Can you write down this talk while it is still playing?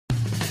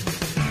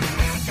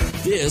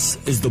This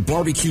is the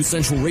Barbecue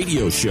Central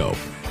Radio Show,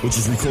 which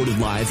is recorded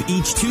live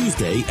each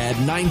Tuesday at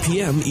 9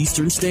 p.m.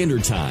 Eastern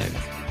Standard Time.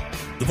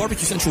 The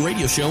Barbecue Central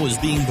Radio Show is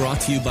being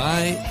brought to you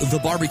by The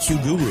Barbecue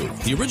Guru,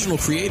 the original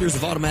creators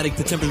of automatic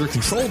temperature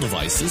control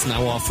devices,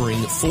 now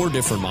offering 4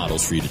 different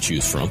models for you to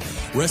choose from.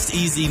 Rest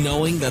easy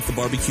knowing that The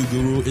Barbecue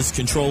Guru is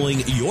controlling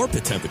your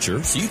pit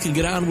temperature so you can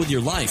get on with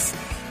your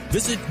life.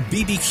 Visit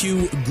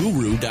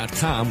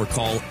bbqguru.com or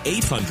call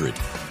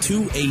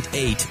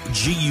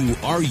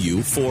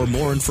 800-288-GURU for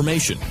more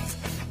information.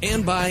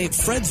 And by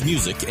Fred's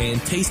Music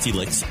and Tasty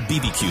Licks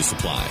BBQ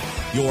Supply,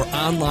 your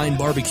online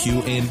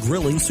barbecue and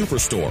grilling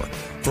superstore.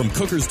 From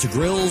cookers to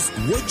grills,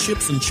 wood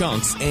chips and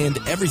chunks, and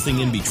everything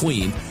in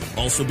between.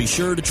 Also be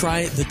sure to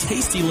try the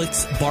Tasty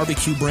Licks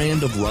barbecue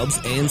brand of rubs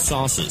and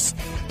sauces.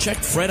 Check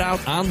Fred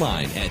out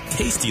online at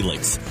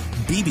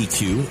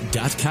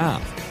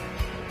tastylicksbbq.com.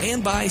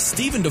 And by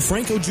Stephen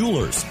DeFranco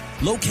Jewelers.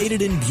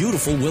 Located in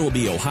beautiful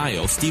Willoughby,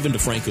 Ohio, Stephen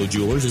DeFranco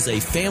Jewelers is a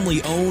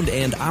family-owned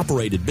and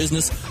operated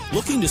business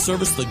looking to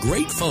service the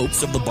great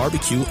folks of the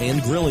barbecue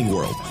and grilling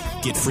world.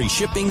 Get free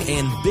shipping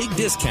and big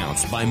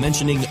discounts by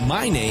mentioning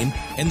my name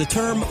and the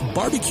term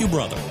Barbecue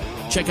Brother.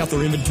 Check out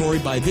their inventory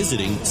by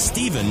visiting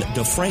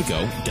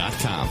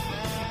StephenDeFranco.com.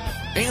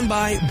 And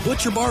by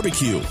Butcher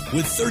Barbecue,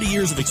 with 30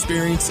 years of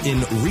experience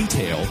in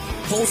retail,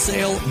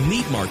 wholesale,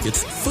 meat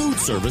markets, food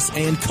service,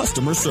 and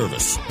customer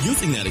service.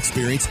 Using that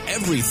experience,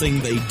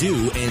 everything they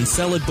do and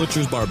sell at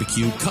Butcher's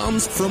Barbecue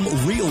comes from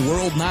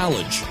real-world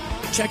knowledge.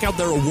 Check out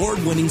their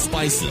award-winning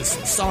spices,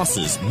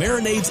 sauces,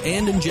 marinades,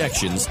 and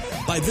injections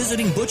by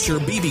visiting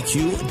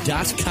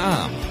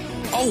ButcherBBQ.com.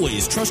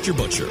 Always trust your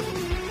butcher.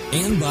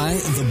 And by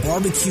the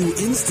Barbecue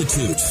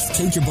Institute.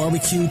 Take your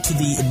barbecue to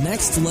the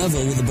next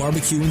level with the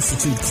Barbecue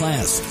Institute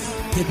class.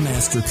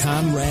 Pitmaster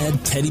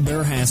Conrad Teddy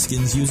Bear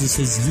Haskins uses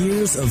his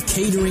years of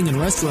catering and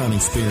restaurant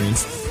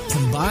experience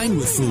combined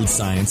with food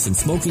science and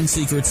smoking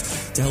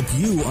secrets to help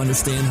you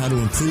understand how to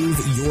improve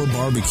your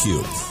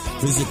barbecue.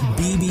 Visit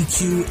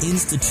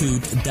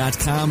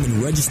bbqinstitute.com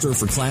and register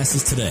for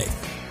classes today.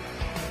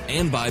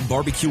 And by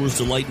Barbecuer's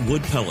Delight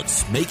Wood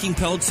Pellets, making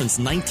pellets since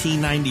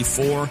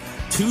 1994,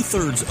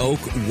 2/3 oak,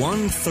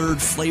 1/3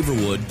 flavor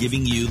wood,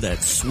 giving you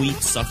that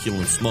sweet,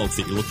 succulent smoke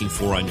that you're looking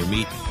for on your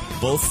meat,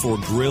 both for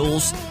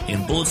grills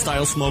and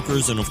bullet-style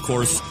smokers, and of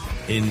course,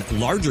 in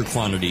larger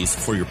quantities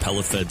for your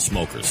pellet-fed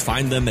smokers.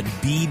 Find them at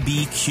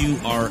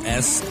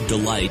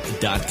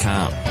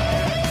bbqrsdelight.com.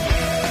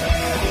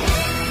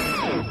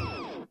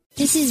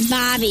 This is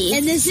Bobby.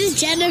 And this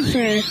is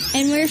Jennifer.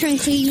 And we're from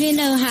Cleveland,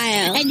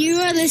 Ohio. And you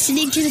are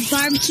listening to the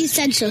Barbecue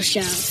Central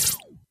Show.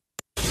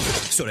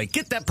 So to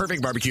get that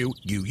perfect barbecue,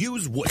 you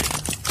use wood.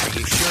 Are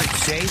you sure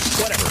it's safe?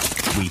 Whatever.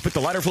 We put the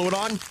lighter fluid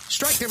on,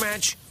 strike the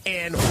match,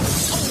 and...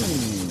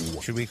 Oh!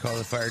 Should we call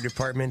the fire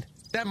department?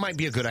 That might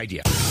be a good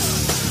idea.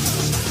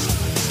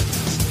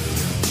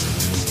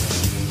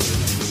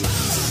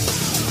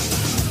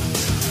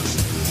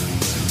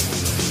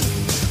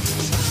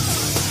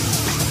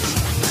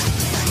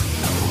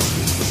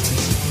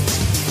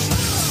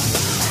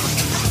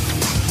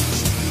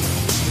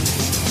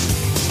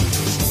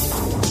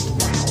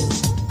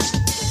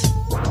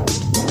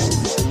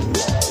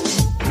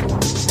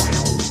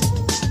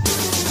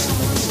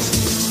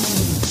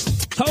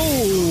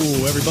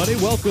 Everybody,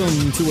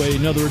 welcome to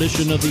another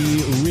edition of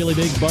the Really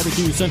Big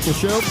Barbecue Central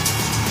Show.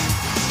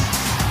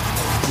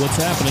 What's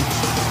happening?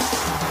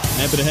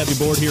 Happy to have you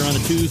aboard here on a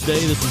Tuesday.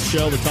 This is a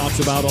show that talks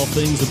about all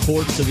things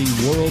important to the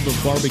world of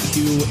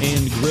barbecue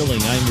and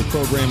grilling. I am your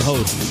program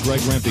host, Greg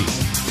Rempe.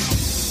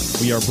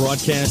 We are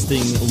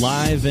broadcasting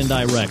live and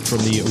direct from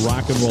the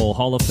Rock and Roll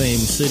Hall of Fame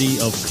city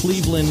of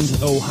Cleveland,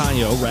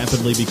 Ohio,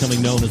 rapidly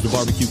becoming known as the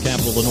barbecue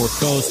capital of the North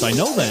Coast. I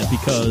know that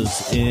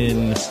because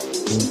in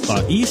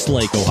East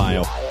Lake,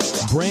 Ohio,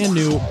 brand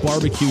new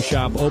barbecue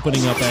shop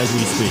opening up as we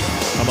speak.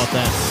 How about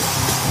that?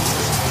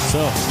 So,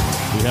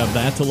 we have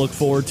that to look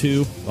forward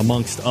to,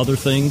 amongst other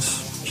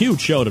things. Huge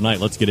show tonight.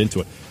 Let's get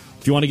into it.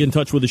 If you want to get in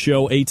touch with the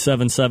show,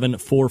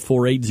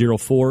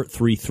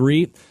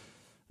 877-448-0433.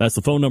 That's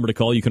the phone number to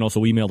call. You can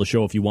also email the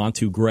show if you want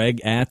to,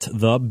 Greg at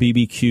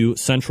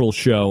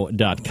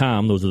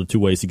thebbqcentralshow.com. Those are the two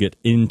ways to get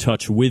in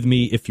touch with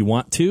me if you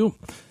want to.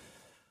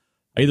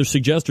 I either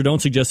suggest or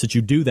don't suggest that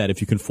you do that.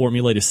 If you can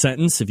formulate a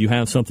sentence, if you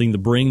have something to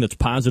bring that's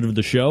positive to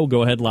the show,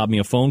 go ahead, lob me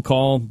a phone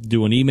call,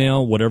 do an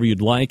email, whatever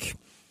you'd like,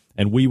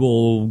 and we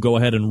will go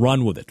ahead and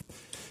run with it.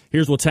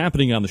 Here's what's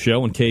happening on the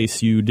show in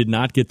case you did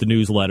not get the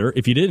newsletter.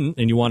 If you didn't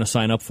and you want to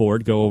sign up for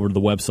it, go over to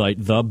the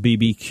website,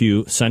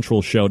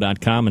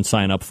 thebbqcentralshow.com, and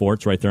sign up for it.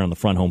 It's right there on the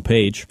front home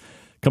page.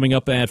 Coming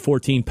up at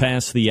 14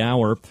 past the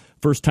hour,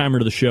 first-timer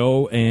to the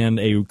show and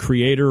a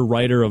creator,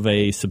 writer of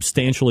a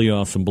substantially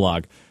awesome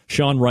blog,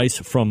 Sean Rice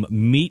from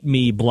Meet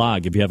Me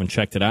Blog. If you haven't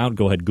checked it out,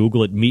 go ahead,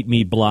 Google it,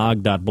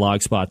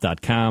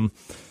 meetmeblog.blogspot.com.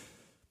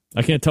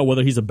 I can't tell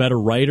whether he's a better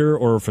writer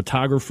or a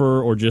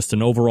photographer or just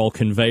an overall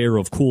conveyor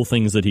of cool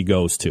things that he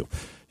goes to.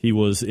 He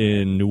was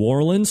in New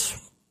Orleans,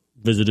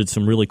 visited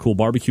some really cool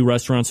barbecue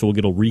restaurants, so we'll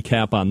get a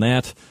recap on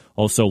that.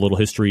 Also, a little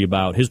history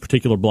about his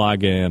particular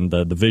blog and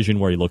the vision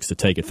where he looks to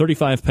take it.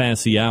 35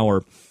 past the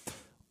hour.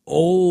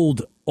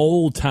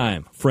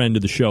 old-time friend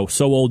of the show.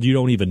 So old you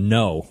don't even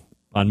know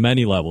on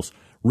many levels.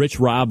 Rich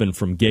Robin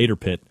from Gator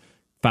Pit,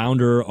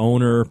 founder,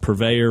 owner,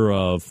 purveyor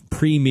of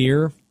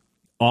premier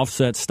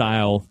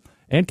offset-style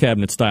and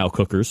cabinet-style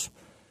cookers.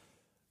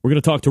 We're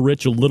going to talk to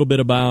Rich a little bit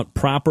about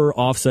proper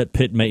offset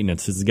pit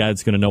maintenance. This is a guy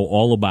that's going to know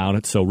all about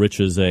it, so Rich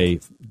is a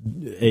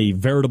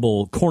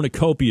veritable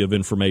cornucopia of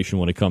information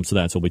when it comes to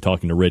that. So we'll be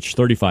talking to Rich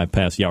 35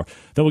 past the hour.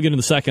 Then we'll get into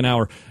the second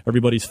hour.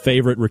 Everybody's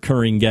favorite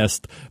recurring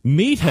guest,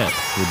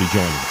 Meathead, will be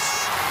joining us.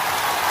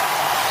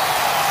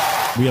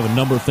 We have a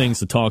number of things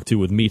to talk to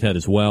with Meathead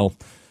as well,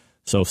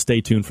 so stay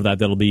tuned for that.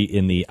 That'll be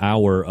in the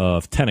hour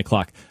of 10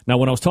 o'clock. Now,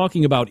 when I was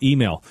talking about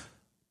email,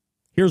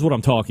 here's what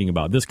I'm talking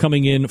about. This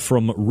coming in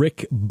from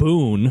Rick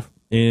Boone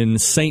in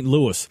St.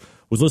 Louis.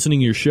 Was listening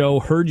to your show,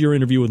 heard your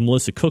interview with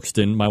Melissa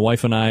Cookston. My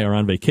wife and I are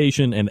on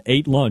vacation and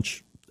ate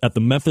lunch at the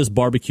Memphis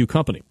Barbecue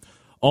Company.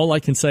 All I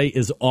can say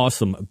is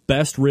awesome.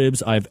 Best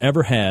ribs I've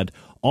ever had.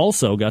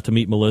 Also got to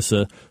meet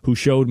Melissa, who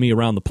showed me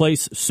around the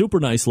place. Super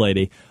nice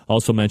lady.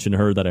 Also mentioned to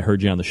her that I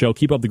heard you on the show.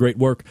 Keep up the great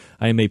work.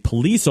 I am a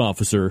police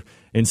officer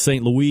in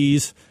St.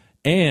 Louis,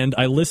 and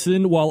I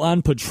listen while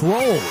on patrol.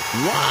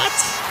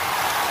 What?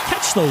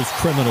 Catch those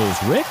criminals,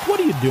 Rick. What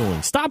are you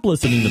doing? Stop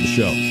listening to the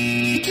show.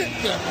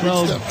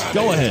 Well,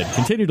 go ahead.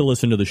 Continue to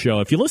listen to the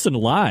show. If you listen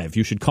live,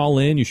 you should call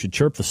in. You should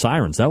chirp the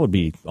sirens. That would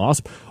be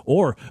awesome.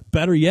 Or,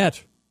 better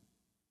yet,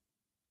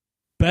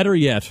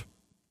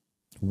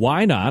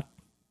 why not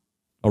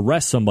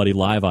arrest somebody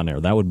live on air?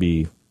 That would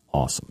be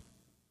awesome.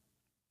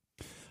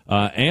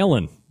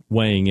 Alan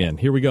weighing in.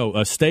 Here we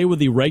go. Stay with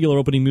the regular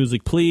opening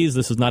music, please.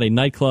 This is not a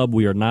nightclub.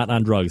 We are not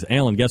on drugs.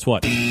 Alan, guess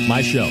what?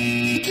 My show.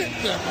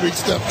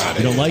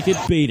 You don't like it?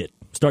 Beat it.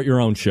 Start your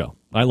own show.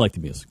 I like the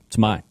music. It's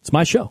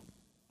my show.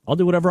 I'll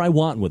do whatever I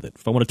want with it.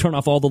 If I want to turn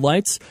off all the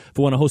lights, if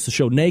I want to host the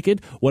show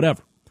naked,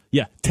 whatever.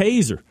 Yeah,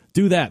 taser.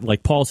 Do that,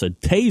 like Paul said.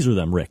 Taser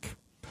them, Rick.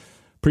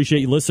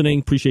 Appreciate you listening.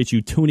 Appreciate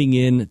you tuning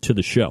in to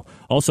the show.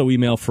 Also,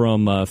 email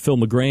from Phil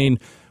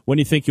McGrain. When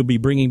do you think you'll be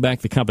bringing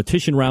back the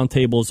competition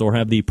roundtables, or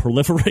have the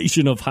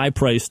proliferation of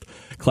high-priced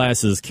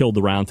classes killed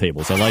the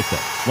roundtables? I like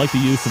that. I like the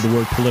use of the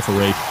word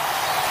proliferate.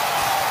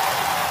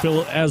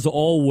 Phil, as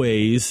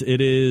always,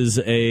 it is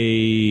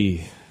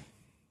I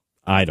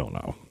don't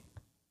know.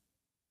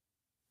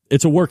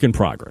 It's a work in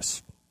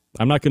progress.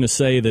 I'm not going to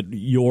say that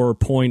your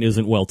point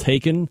isn't well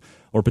taken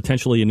or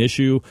potentially an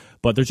issue,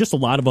 but there's just a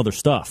lot of other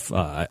stuff.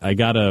 I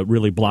got to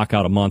really block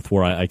out a month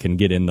where I can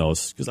get in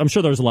those, because I'm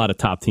sure there's a lot of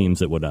top teams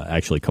that would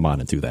actually come on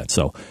and do that.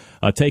 So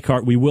take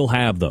heart. We will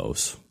have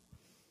those.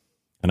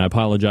 And I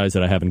apologize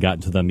that I haven't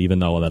gotten to them, even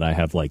though that I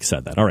have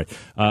said that. All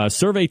right.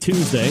 Survey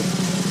Tuesday.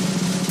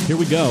 Here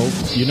we go.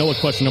 You know what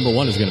question number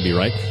one is going to be,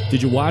 right?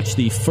 Did you watch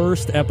the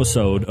first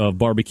episode of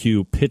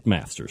Barbecue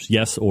Pitmasters?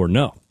 Yes or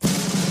no?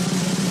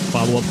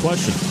 Follow-up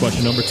question.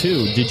 Question number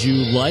two. Did you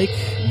like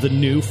the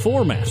new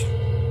format?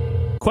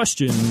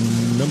 Question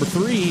number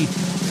three,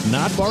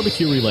 not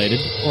barbecue related,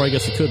 or I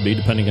guess it could be,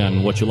 depending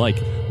on what you like.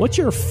 What's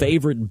your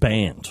favorite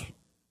band?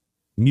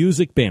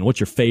 Music band. What's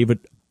your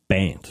favorite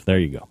band? There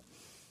you go.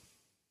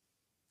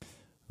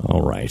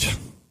 All right.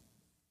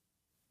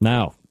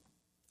 Now,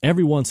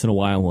 every once in a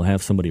while, we'll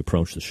have somebody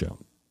approach the show.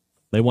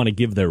 They want to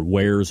give their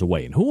wares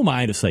away. And who am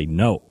I to say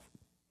no?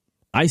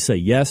 I say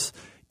yes.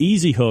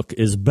 Easy Hook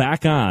is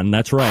back on.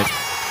 That's right.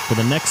 For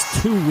the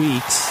next 2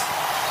 weeks,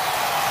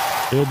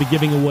 they will be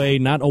giving away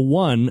not a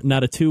one,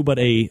 not a two, but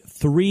a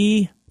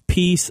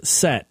 3-piece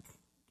set,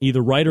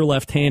 either right or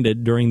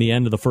left-handed. During the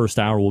end of the first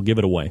hour, we'll give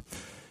it away.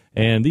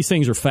 And these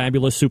things are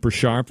fabulous, super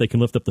sharp. They can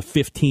lift up to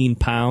 15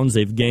 pounds.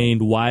 They've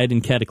gained wide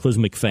and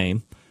cataclysmic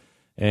fame.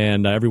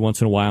 And every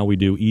once in a while, we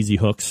do Easy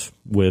Hooks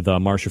with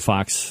Marcia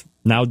Fox,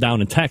 now down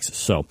in Texas.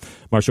 So,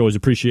 Marcia, always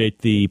appreciate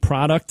the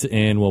product,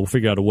 and we'll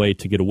figure out a way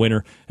to get a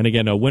winner. And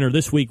again, a winner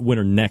this week,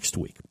 winner next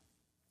week.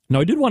 Now,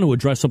 I did want to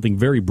address something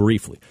very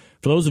briefly.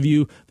 For those of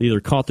you that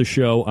either caught the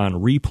show on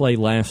replay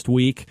last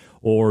week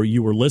or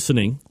you were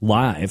listening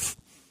live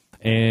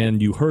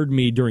and you heard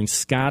me during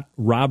Scott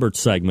Roberts'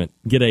 segment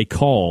get a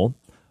call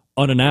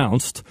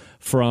unannounced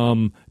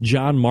from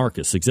John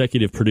Marcus,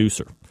 executive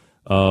producer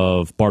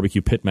of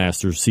Barbecue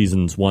Pitmasters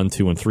Seasons 1,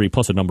 2, and 3,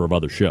 plus a number of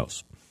other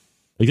shows.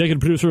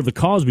 Executive producer of The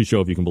Cosby Show,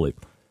 if you can believe.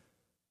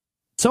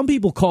 Some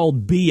people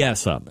called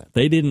BS on that.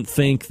 They didn't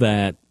think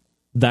that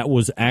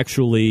was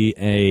actually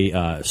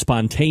a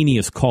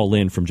spontaneous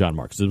call-in from John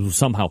Marcus. It was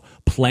somehow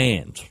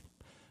planned,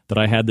 that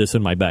I had this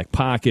in my back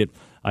pocket.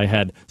 I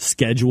had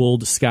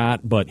scheduled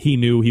Scott, but he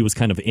knew he was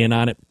kind of in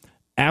on it.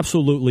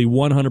 Absolutely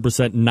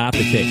 100% not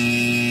the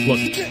case. Look,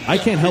 I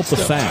can't help the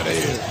fact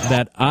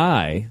that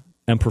I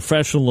am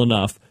professional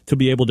enough to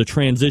be able to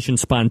transition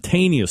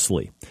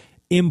spontaneously,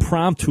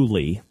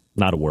 impromptuli,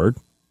 not a word.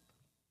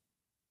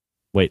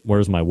 Wait,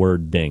 where's my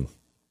word ding?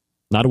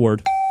 Not a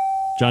word.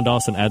 John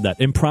Dawson, add that.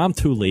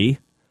 Impromptuli,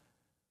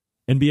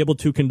 and be able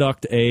to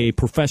conduct a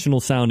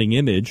professional-sounding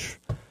image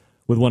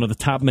with one of the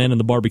top men in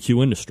the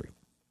barbecue industry.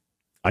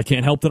 I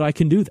can't help that I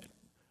can do that.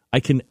 I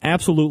can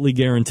absolutely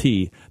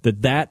guarantee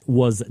that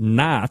was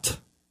not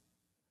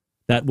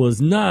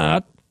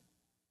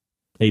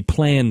a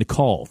planned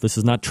call. This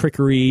is not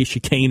trickery,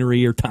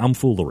 chicanery, or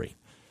tomfoolery.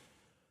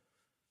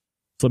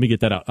 So let me get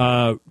that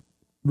out.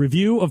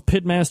 Review of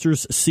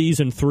Pitmasters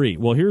Season 3.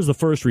 Well, here's the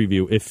first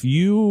review. If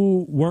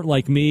you weren't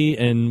like me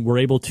and were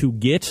able to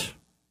get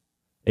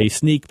a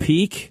sneak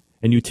peek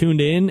and you tuned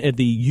in at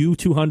the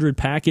U200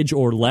 package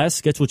or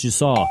less, guess what you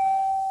saw?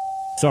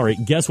 Sorry,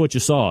 guess what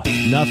you saw?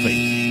 Nothing.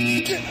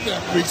 You're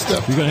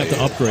going to have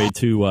to upgrade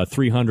to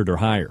 300 or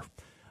higher.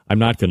 I'm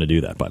not going to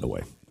do that, by the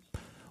way.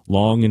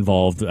 Long,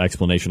 involved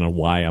explanation on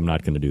why I'm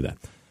not going to do that.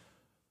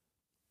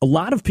 A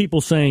lot of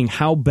people saying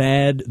how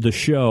bad the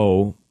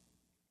show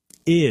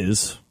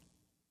is,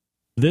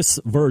 this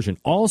version,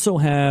 also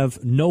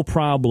have no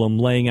problem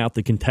laying out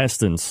the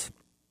contestants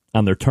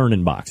on their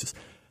turn-in boxes.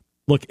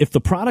 Look, if the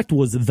product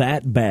was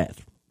that bad,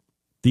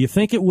 do you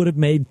think it would have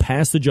made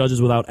past the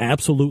judges without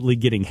absolutely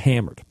getting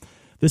hammered?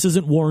 This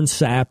isn't Warren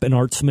Sapp and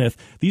Art Smith.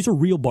 These are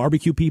real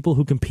barbecue people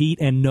who compete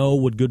and know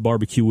what good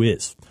barbecue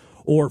is,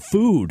 or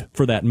food,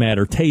 for that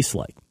matter, tastes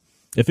like.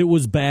 If it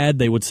was bad,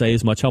 they would say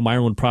as much. Hal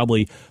Myron would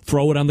probably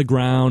throw it on the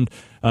ground,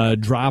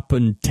 drop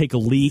and take a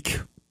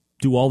leak,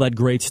 do all that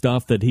great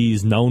stuff that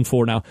he's known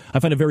for. Now, I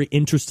find it very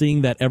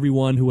interesting that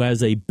everyone who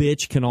has a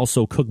bitch can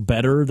also cook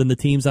better than the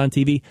teams on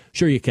TV.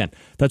 Sure you can.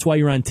 That's why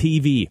you're on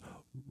TV,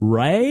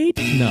 right?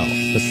 No,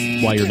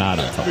 that's why you're not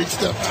on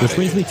TV. Which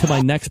brings me to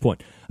my next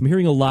point. I'm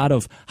hearing a lot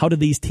of, how do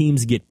these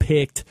teams get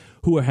picked?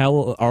 Who the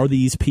hell are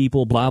these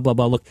people? Blah, blah,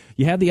 blah. Look,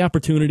 you had the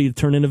opportunity to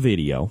turn in a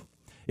video.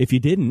 If you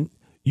didn't,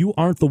 you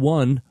aren't the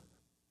one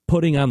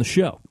putting on the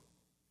show.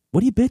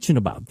 What are you bitching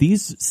about?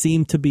 These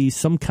seem to be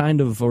some kind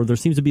of, or there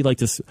seems to be like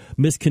this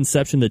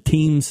misconception that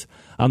teams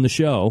on the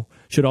show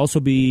should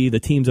also be the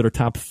teams that are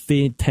top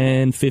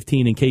 10,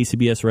 15 in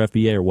KCBS or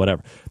FBA or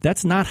whatever.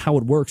 That's not how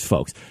it works,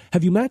 folks.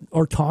 Have you met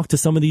or talked to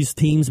some of these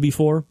teams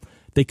before?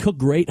 They cook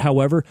great.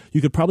 However,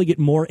 you could probably get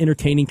more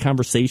entertaining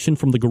conversation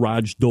from the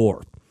garage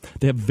door.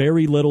 They have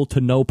very little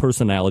to no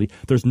personality.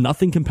 There's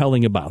nothing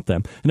compelling about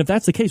them. And if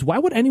that's the case, why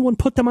would anyone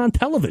put them on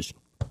television?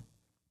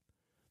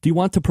 Do you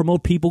want to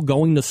promote people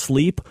going to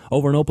sleep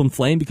over an open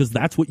flame? Because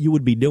that's what you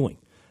would be doing.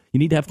 You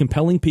need to have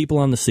compelling people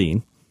on the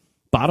scene.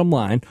 Bottom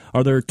line,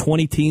 are there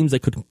 20 teams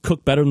that could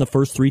cook better than the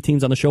first 3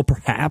 teams on the show?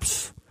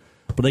 Perhaps.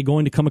 Are they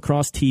going to come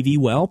across TV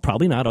well?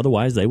 Probably not.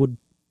 Otherwise, they would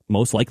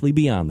most likely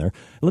be on there.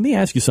 Let me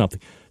ask you something.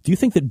 Do you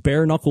think that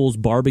Bare Knuckles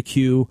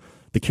Barbecue,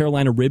 the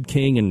Carolina Rib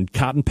King, and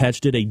Cotton Patch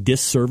did a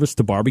disservice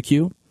to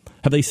barbecue?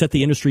 Have they set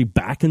the industry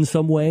back in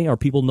some way? Are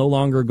people no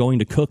longer going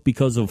to cook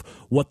because of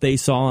what they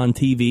saw on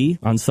TV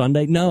on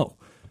Sunday? No.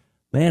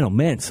 Man, oh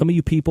man, some of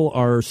you people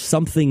are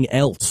something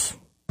else.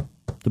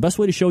 The best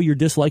way to show your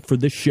dislike for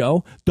this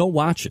show, don't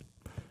watch it.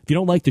 If you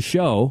don't like the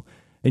show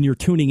and you're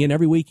tuning in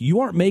every week, you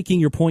aren't making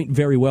your point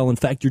very well. In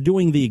fact, you're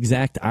doing the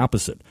exact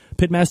opposite.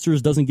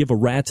 Pitmasters doesn't give a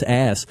rat's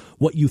ass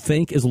what you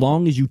think as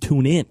long as you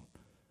tune in.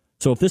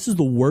 So if this is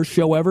the worst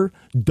show ever,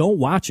 don't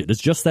watch it. It's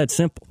just that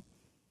simple.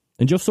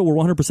 And just so we're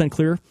 100%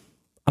 clear,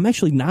 I'm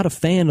actually not a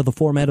fan of the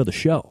format of the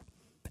show.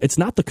 It's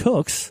not the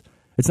cooks.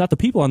 It's not the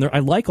people on there. I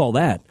like all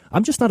that.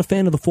 I'm just not a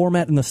fan of the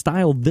format and the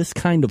style of this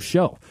kind of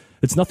show.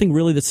 It's nothing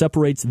really that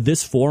separates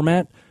this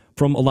format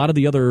from a lot of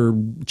the other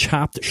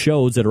chopped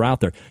shows that are out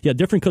there. Yeah,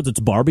 different because it's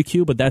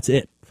barbecue, but that's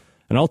it.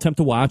 And I'll attempt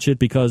to watch it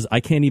because I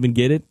can't even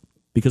get it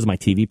because of my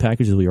TV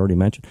package, as we already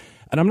mentioned.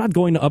 And I'm not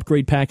going to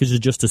upgrade packages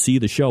just to see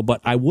the show, but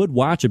I would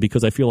watch it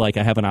because I feel like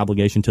I have an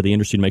obligation to the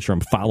industry to make sure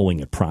I'm following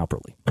it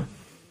properly.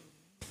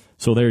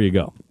 So there you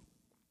go.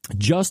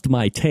 Just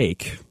my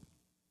take,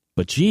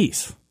 but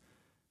geez, I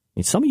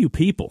mean, some of you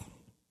people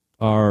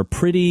are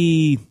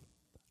pretty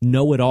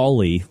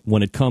know-it-all-y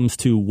when it comes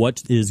to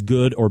what is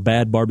good or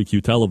bad barbecue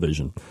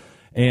television.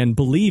 And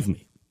believe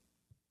me,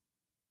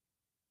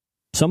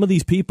 some of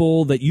these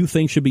people that you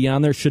think should be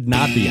on there should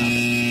not be on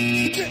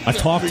there. I've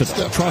talked to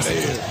them. Trust me,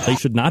 they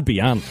should not be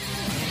on there.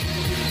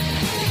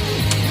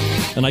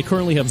 And I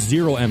currently have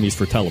 0 Emmys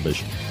for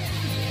television.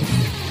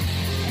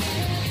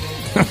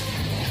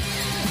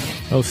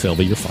 Oh,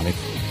 Sylvie, you're funny.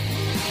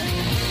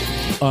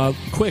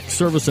 Quick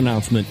service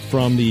announcement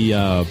from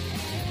the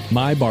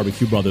my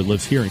barbecue brother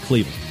lives here in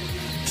Cleveland.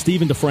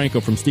 Stephen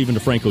DeFranco from Stephen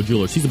DeFranco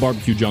Jewelers. He's a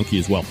barbecue junkie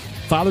as well.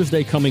 Father's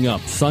Day coming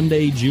up,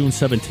 Sunday, June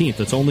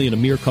 17th. It's only in a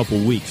mere couple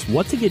weeks.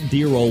 What to get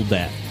dear old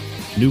dad?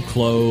 New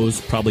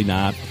clothes? Probably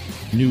not.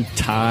 New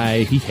tie?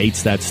 He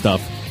hates that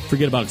stuff.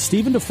 Forget about it.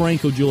 Stephen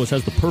DeFranco Jewelers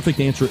has the perfect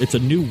answer. It's a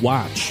new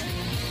watch.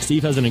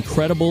 Steve has an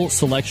incredible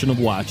selection of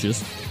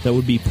watches that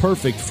would be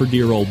perfect for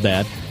dear old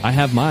dad. I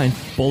have mine.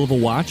 Bulova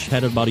watch.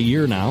 Had it about a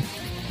year now.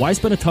 Why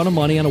spend a ton of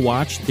money on a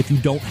watch if you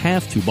don't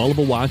have to?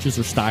 Bulova watches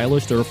are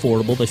stylish. They're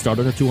affordable. They start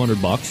under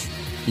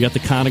 $200. You got the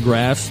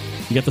chronographs.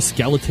 You got the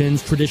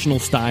skeletons, traditional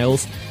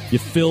styles. You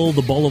fill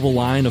the Bulova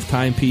line of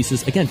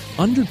timepieces. Again,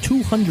 under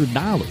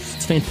 $200.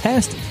 It's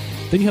fantastic.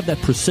 Then you have that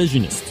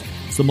Precisionist.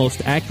 It's the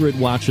most accurate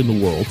watch in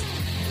the world.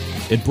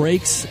 It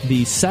breaks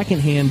the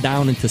second hand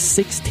down into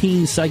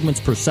 16 segments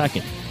per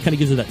second. Kind of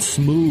gives it that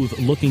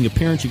smooth-looking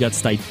appearance. You got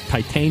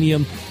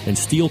titanium and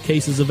steel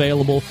cases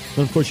available.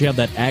 Then, of course, you have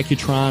that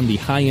Accutron, the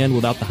high-end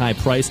without the high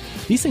price.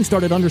 These things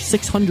start at under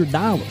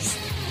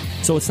 $600.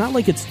 So it's not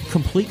like it's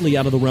completely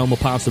out of the realm of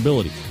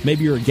possibility.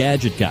 Maybe you're a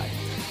gadget guy.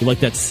 You like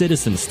that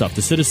Citizen stuff.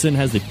 The Citizen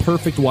has the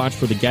perfect watch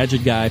for the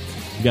gadget guy.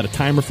 You got a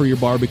timer for your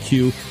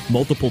barbecue,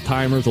 multiple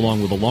timers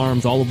along with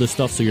alarms, all of this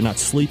stuff so you're not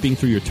sleeping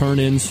through your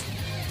turn-ins.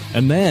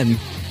 And then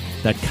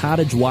that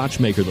cottage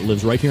watchmaker that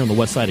lives right here on the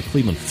west side of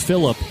Cleveland,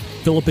 Philip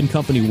 &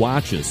 Company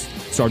watches,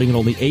 starting at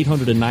only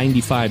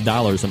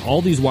 $895. And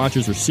all these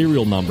watches are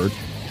serial numbered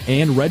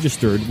and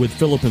registered with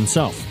Philip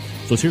himself.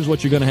 So here's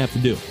what you're going to have to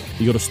do.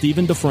 You go to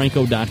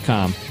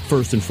StephenDeFranco.com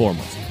first and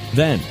foremost.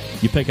 Then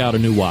you pick out a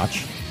new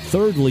watch.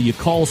 Thirdly, you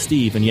call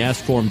Steve and you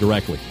ask for him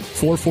directly.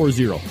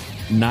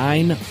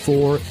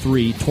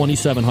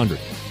 440-943-2700.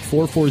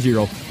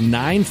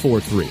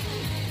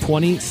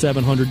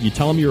 440-943-2700. You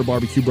tell him you're a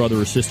barbecue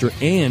brother or sister,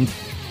 and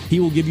he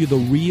will give you the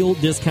real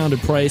discounted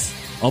price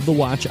of the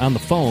watch on the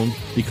phone,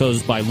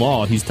 because by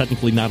law, he's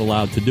technically not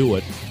allowed to do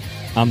it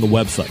on the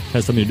website. It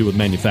has something to do with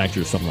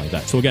manufacturers, something like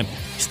that. So again,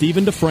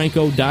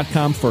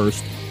 StephenDeFranco.com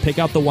first. Pick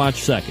out the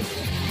watch second.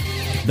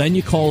 Then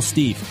you call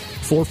Steve,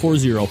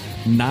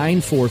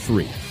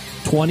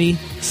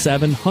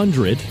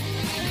 440-943-2700.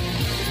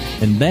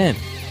 And then,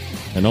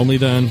 and only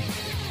then,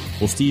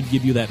 will Steve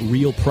give you that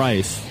real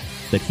price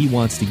that he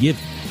wants to give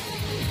you.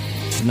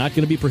 It's not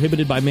going to be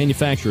prohibited by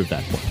manufacturer at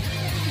that point.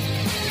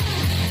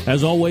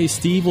 As always,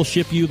 Steve will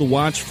ship you the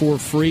watch for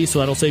free, so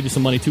that'll save you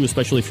some money too,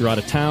 especially if you're out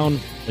of town.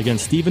 Again,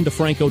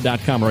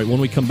 StephenDeFranco.com. All right,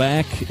 when we come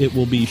back, it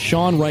will be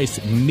Sean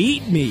Rice,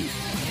 Meet Me.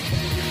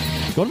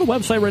 Go to the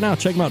website right now.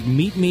 Check him out,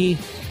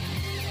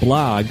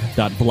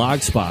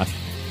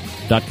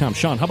 meetmeblog.blogspot.com.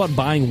 Sean, how about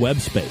buying web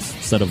space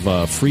instead of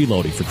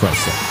freeloading, for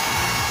Christ's sake?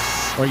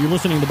 All right, you're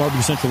listening to the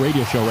Barbecue Central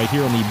Radio Show right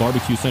here on the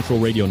Barbecue Central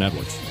Radio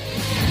Networks.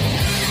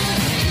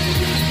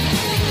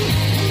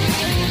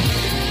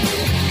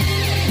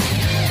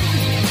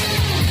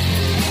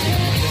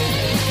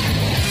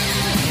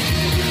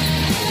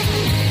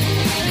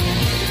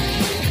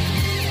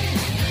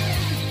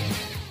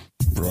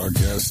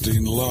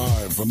 Broadcasting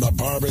live from the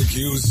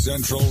Barbecue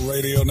Central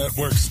Radio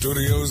Network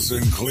studios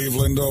in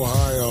Cleveland,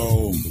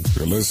 Ohio.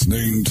 You're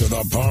listening to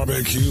the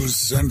Barbecue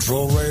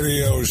Central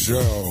Radio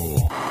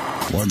Show.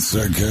 Once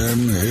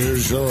again,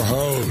 here's your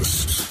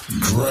host,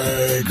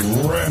 Greg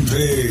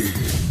Rempe.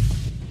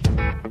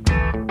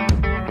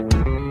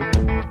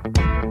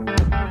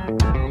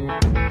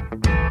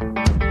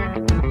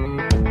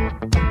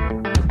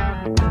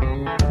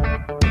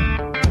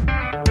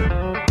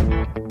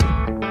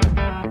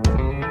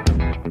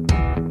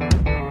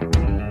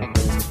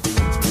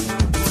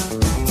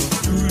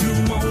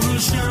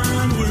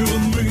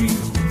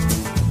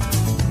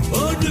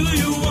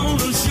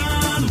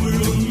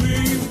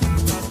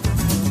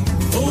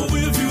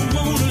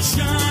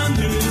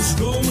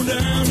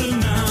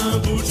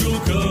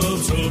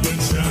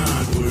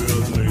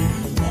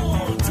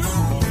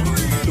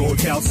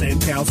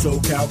 SoCal,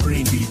 SoCal,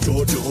 Green Beach,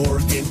 Georgia,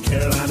 Oregon,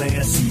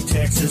 Carolina, SC,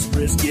 Texas,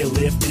 brisket,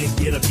 lifted,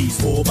 get a piece,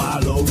 full by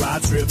low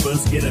ride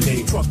strippers, get a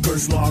mate,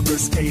 truckers,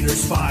 loggers,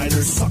 skaters,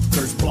 fighters,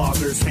 suckers,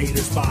 bloggers,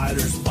 haters,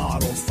 biters,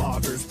 bottles,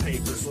 foggers,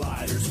 papers,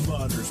 lighters,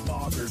 butters,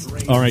 boggers,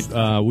 raiders. All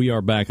right, we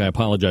are back. I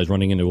apologize,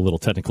 running into a little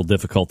technical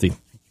difficulty.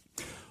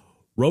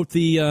 Wrote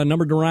the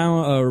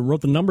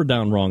number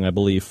down wrong, I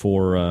believe,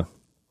 for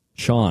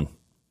Sean.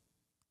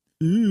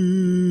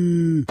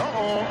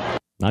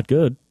 Not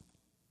good.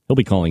 He'll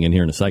be calling in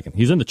here in a second.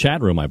 He's in the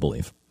chat room, I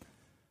believe.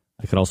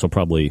 I could also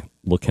probably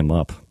look him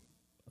up.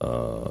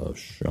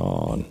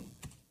 Sean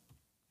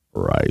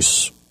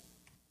Rice.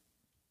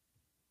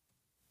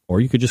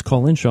 Or you could just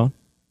call in, Sean.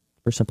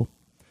 Very simple.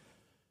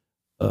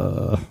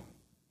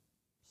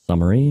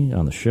 Summary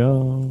on the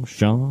show.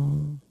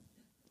 Sean.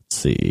 Let's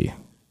see.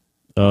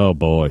 Oh,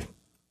 boy.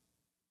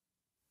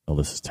 Oh,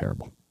 this is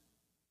terrible.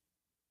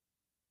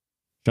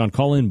 Sean,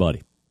 call in,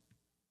 buddy.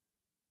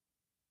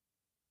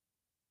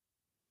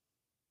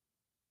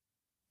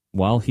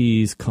 While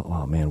he's...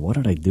 Oh, man, what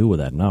did I do with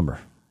that number?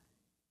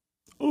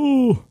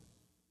 Oh.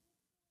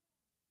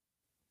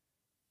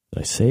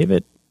 Did I save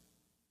it?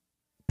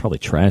 Probably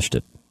trashed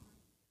it.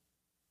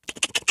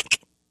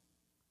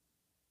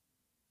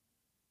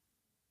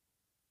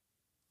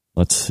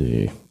 Let's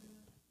see.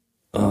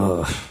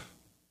 So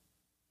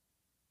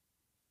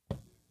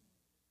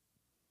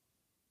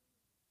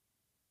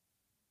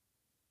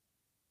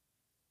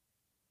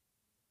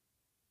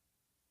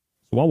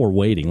while we're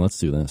waiting, let's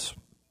do this.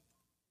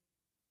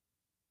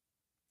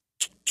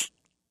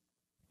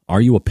 Are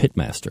you a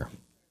pitmaster?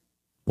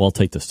 Well, I'll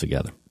take this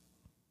together.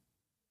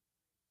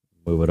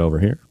 Move it over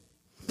here.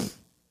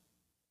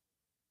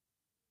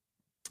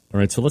 All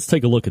right, so let's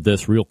take a look at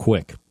this real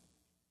quick.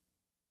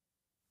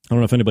 I don't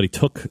know if anybody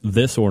took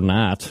this or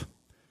not,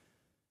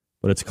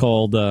 but it's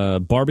called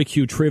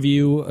Barbecue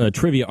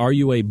Trivia. Are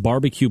you a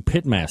barbecue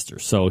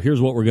pitmaster? So here's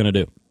what we're going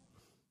to do.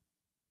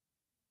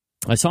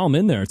 I saw him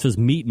in there. It says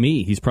meet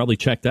me. He's probably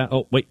checked out.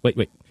 Oh, wait.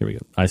 Here we go.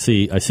 I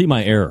see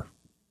my error.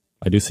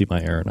 I do see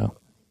my error now,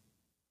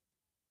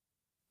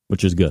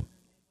 which is good.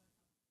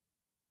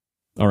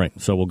 All right,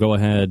 so we'll go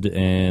ahead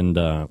and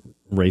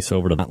race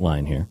over to that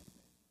line here.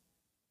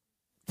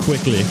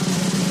 Quickly.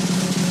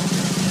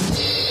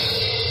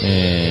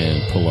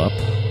 and pull up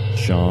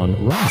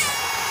Sean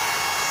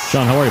Rice.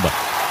 Sean, how are you, bud?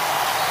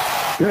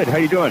 Good. How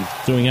you doing?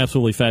 Doing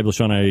absolutely fabulous,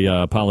 Sean.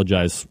 I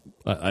apologize.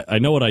 I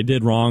know what I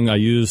did wrong. I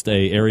used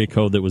a area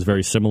code that was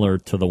very similar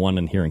to the one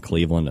in here in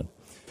Cleveland. And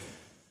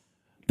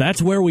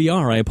that's where we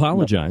are. I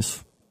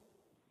apologize.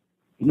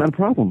 Not a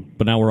problem.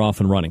 But now we're off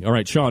and running. All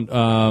right,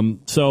 Sean.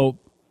 So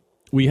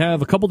we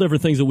have a couple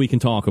different things that we can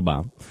talk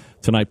about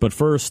tonight. But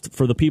first,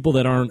 for the people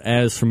that aren't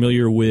as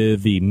familiar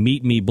with the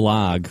Meet Me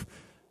blog,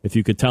 if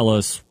you could tell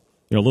us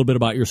a little bit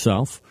about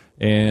yourself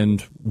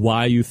and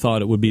why you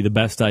thought it would be the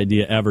best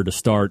idea ever to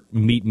start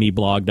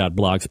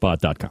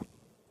meetmeblog.blogspot.com.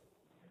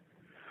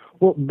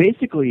 Well,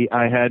 basically,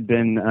 I had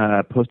been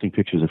posting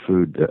pictures of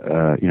food,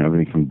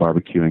 everything from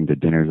barbecuing to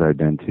dinners I'd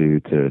been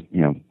to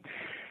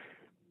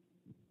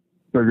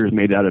burgers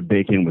made out of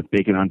bacon with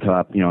bacon on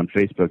top, on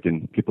Facebook,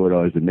 and people had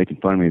always been making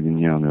fun of me.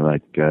 And they're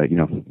like,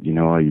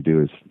 all you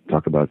do is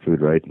talk about food,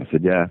 right? And I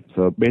said, yeah.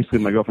 So basically,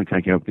 my girlfriend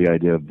kind of came up with the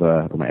idea of,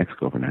 or my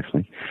ex-girlfriend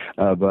actually,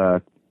 of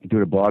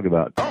doing a blog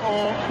about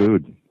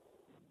food.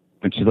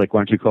 And she's like,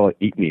 why don't you call it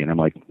Eat Me? And I'm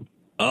like, it's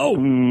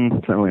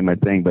not really my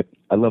thing, but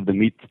I love the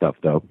meat stuff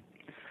though.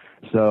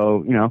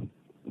 So,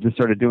 just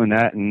started doing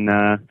that and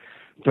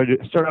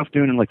started off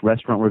doing like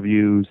restaurant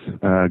reviews,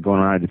 going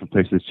around to different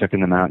places,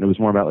 checking them out. And it was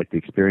more about like the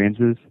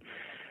experiences.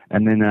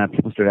 And then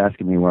people started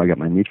asking me where I got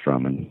my meat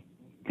from. And,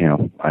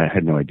 I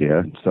had no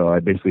idea. So I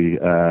basically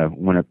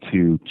went up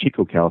to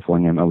Chico,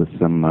 California. I met with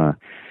some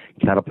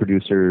cattle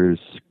producers,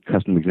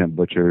 custom exempt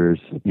butchers,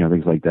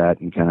 things like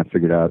that, and kind of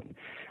figured out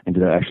and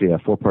did actually a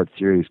 4-part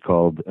series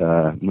called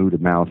Moo to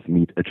Mouth,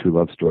 Meat, A True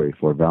Love Story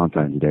for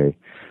Valentine's Day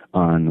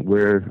on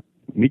where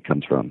meat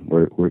comes from,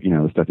 where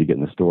the stuff you get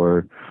in the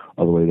store,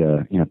 all the way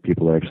to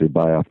people that actually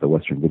buy off the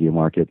Western video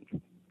market,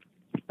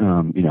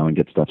 and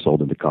get stuff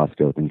sold into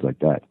Costco, things like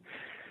that.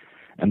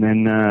 And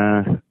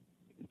then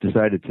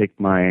decided to take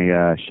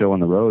my show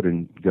on the road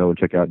and go and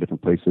check out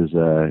different places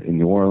in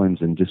New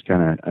Orleans, and just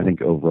kind of, I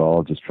think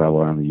overall, just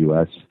travel around the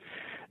U.S.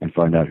 and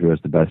find out who has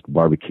the best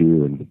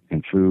barbecue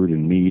and food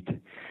and meat,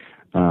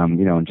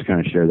 and just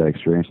kind of share that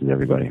experience with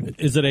everybody.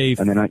 Is it a?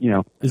 And then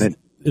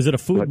Is it a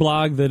food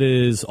blog that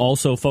is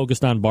also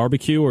focused on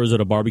barbecue, or is it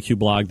a barbecue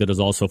blog that is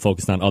also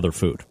focused on other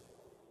food?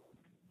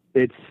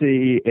 It's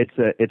a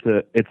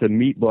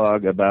meat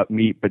blog about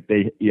meat, but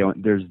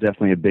there's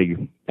definitely a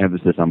big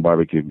emphasis on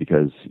barbecue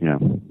because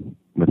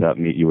without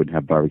meat you wouldn't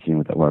have barbecue, and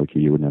without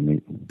barbecue you wouldn't have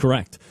meat.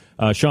 Correct.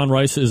 Sean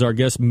Rice is our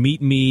guest.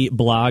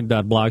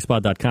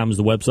 Meetmeblog.blogspot.com is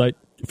the website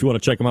if you want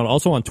to check him out.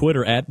 Also on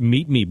Twitter at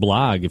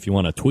meetmeblog if you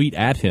want to tweet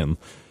at him.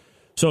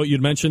 So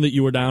you'd mentioned that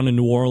you were down in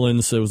New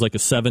Orleans. It was like a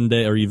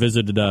 7-day, or you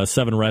visited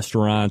 7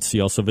 restaurants.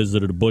 You also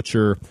visited a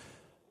butcher.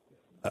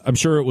 I'm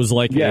sure it was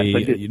like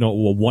a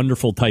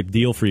wonderful type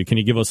deal for you. Can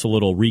you give us a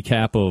little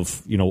recap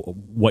of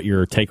what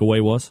your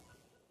takeaway was?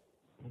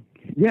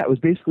 Yeah, it was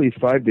basically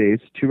 5 days,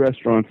 2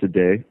 restaurants a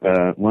day,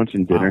 lunch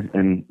and dinner,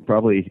 and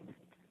probably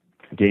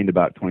gained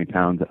about 20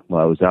 pounds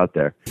while I was out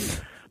there.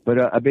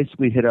 But I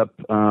basically hit up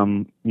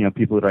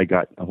people that I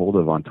got a hold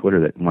of on Twitter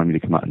that wanted me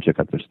to come out and check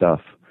out their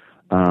stuff.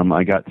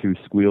 I got through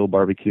Squeal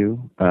Barbecue,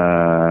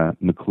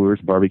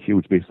 McClure's Barbecue,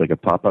 which is basically like a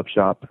pop-up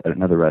shop at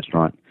another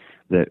restaurant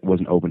that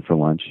wasn't open for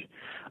lunch.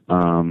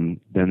 Then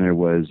there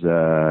was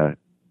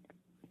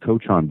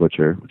Cochon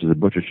Butcher, which is a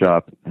butcher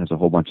shop. It has a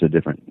whole bunch of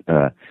different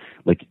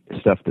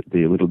stuff that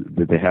they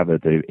have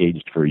that they've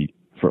aged for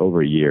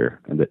over a year,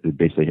 and that they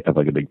basically have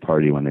like a big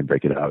party when they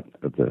break it out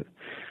of the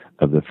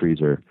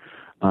freezer.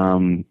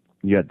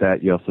 You got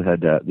that. You also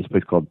had this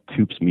place called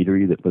Toop's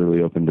Meadery that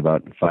literally opened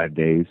about 5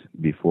 days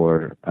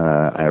before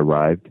I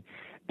arrived.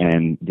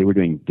 And they were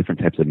doing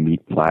different types of meat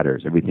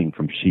platters, everything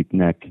from sheep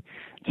neck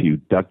to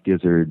duck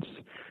gizzards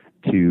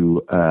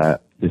to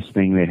this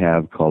thing they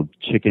have called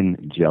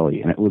chicken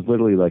jelly. And it was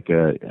literally like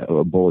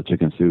a bowl of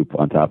chicken soup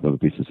on top of a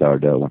piece of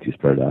sourdough once you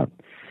spread it out.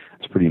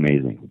 It's pretty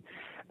amazing.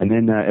 And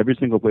then every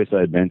single place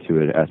I had been to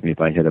had asked me if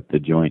I hit up the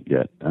joint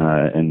yet.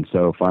 And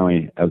so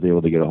finally I was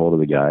able to get a hold of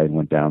the guy and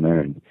went down there,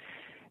 and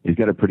he's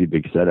got a pretty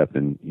big setup,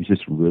 and he's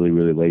just really,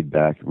 really laid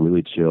back,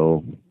 really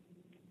chill,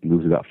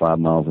 moves about 5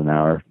 miles an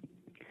hour,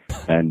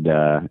 and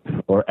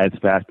or as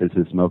fast as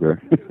his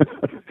smoker.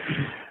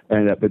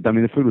 But I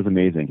mean, the food was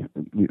amazing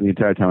the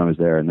entire time I was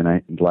there. And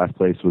then the last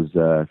place was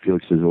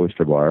Felix's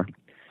Oyster Bar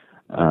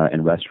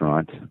and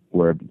restaurant,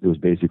 where it was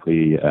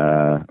basically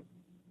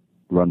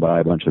run by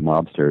a bunch of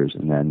mobsters,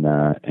 and then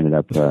ended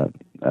up the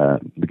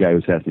guy who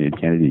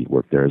assassinated Kennedy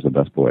worked there as a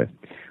busboy.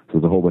 So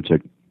there's a whole bunch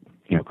of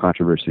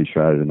controversy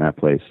shrouded in that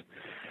place.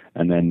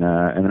 And then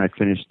I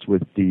finished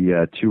with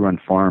the Two Run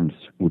Farms,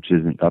 which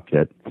isn't up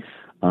yet.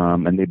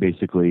 And they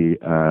basically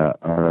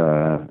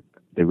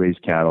they raise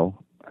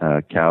cattle,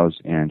 cows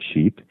and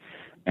sheep,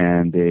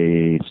 and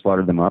they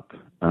slaughter them up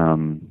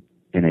in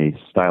a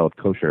style of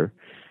kosher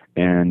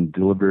and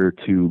deliver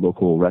to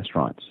local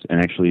restaurants, and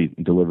actually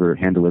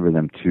hand deliver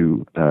them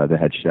to the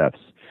head chefs.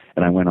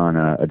 And I went on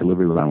a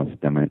delivery line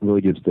with them, and it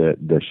really gives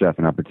the chef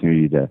an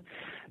opportunity to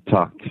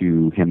talk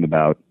to him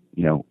about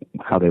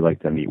how they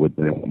like that meat, with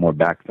more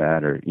back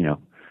fat or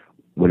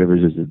whatever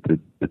it is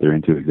that they're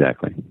into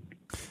exactly.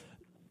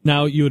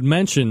 Now, you had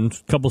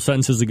mentioned a couple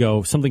sentences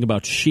ago something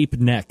about sheep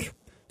neck.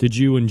 Did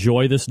you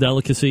enjoy this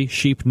delicacy,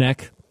 sheep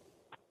neck?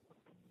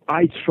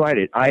 I tried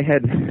it. I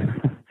had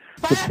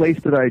the place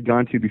that I had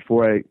gone to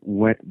before I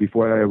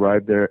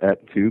arrived there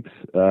at Toops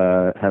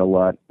had a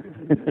lot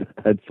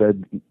had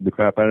fed the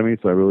crap out of me,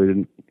 so I really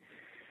didn't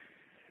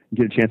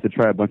get a chance to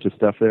try a bunch of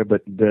stuff there.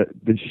 But the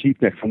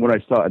sheep neck, from what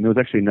I saw, and there was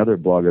actually another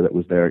blogger that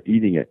was there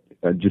eating it.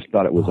 I just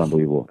thought it was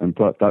unbelievable, and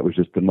thought it was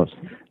just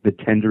the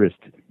tenderest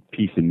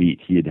piece of meat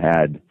he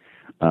had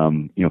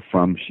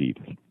from sheep.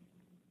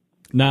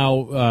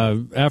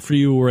 Now, after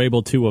you were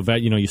able to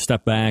you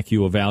step back,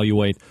 you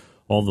evaluate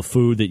all the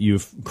food that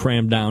you've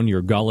crammed down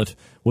your gullet.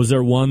 Was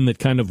there one that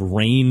kind of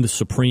reigned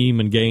supreme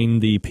and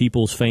gained the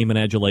people's fame and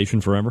adulation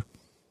forever?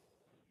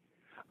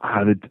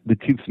 The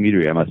Toops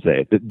Meadery, I must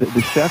say.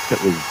 The chef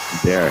that was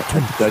there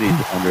had studied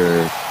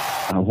under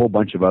a whole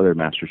bunch of other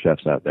master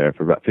chefs out there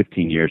for about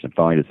 15 years and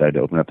finally decided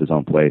to open up his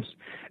own place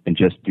and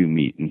just do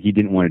meat. And he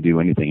didn't want to do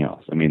anything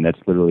else. I mean, that's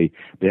literally,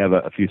 they have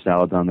a few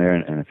salads on there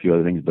and a few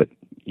other things, but,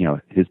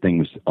 his thing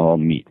was all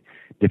meat.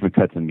 Different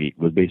cuts of meat.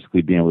 Was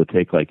basically being able to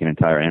take like an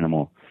entire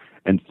animal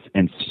and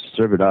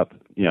serve it up.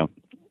 They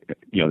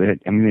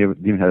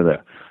even had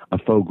a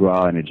faux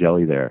gras and a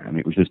jelly there. I mean,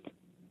 it was just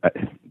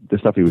the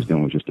stuff he was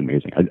doing was just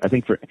amazing. I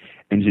think for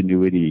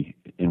ingenuity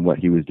in what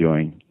he was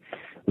doing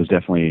was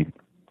definitely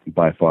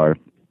by far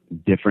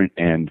different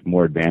and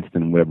more advanced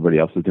than what everybody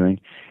else was doing.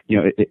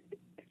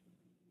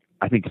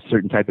 I think a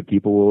certain type of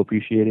people will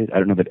appreciate it. I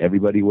don't know that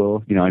everybody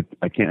will.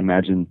 I can't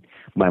imagine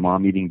my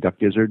mom eating duck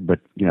gizzard, but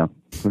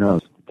who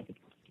knows?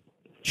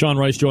 Sean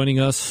Rice joining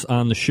us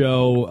on the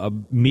show.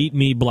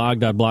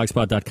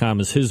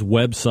 Meetmeblog.blogspot.com is his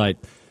website.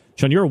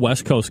 Sean, you're a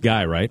West Coast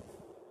guy, right?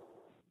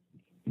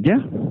 Yeah,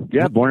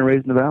 born and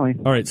raised in the Valley.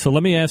 All right, so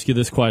let me ask you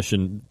this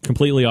question,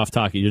 completely off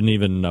topic. We didn't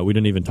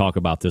even talk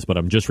about this, but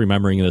I'm just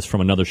remembering this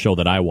from another show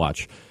that I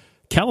watch.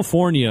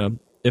 California,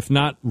 if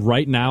not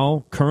right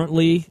now,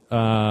 currently,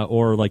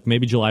 or like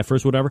maybe July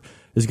 1st, whatever,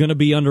 is going to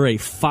be under a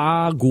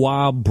foie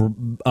gras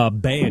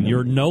ban.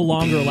 You're no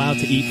longer allowed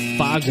to eat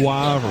foie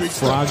gras or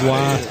foie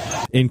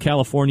gras in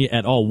California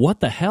at all. What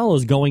the hell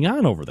is going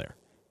on over there?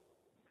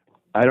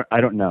 I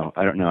don't know.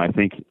 I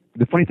think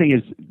the funny thing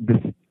is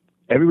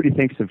everybody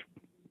thinks of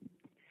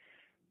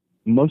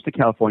most of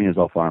California is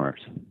all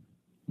farmers,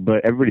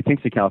 but everybody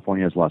thinks of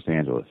California as Los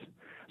Angeles.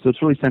 So it's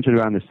really centered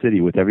around the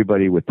city with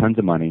everybody with tons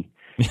of money.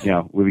 We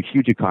have a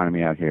huge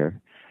economy out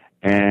here,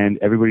 and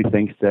everybody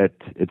thinks that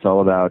it's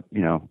all about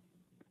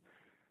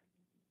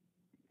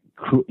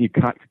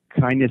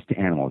kindness to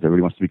animals.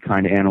 Everybody wants to be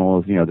kind to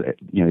animals. You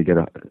get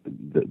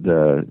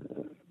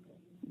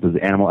those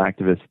animal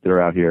activists that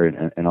are out here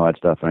and all that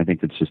stuff. And I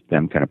think it's just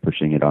them kind of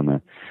pushing it on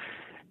the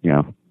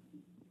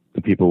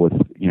people with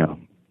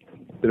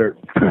that are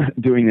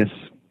doing this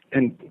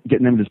and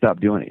getting them to stop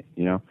doing it.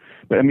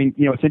 But I mean,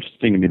 it's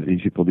interesting to me that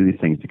these people do these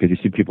things because you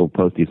see people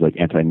post these like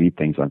anti-meat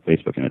things on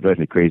Facebook, and it drives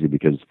me crazy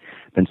because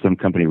then some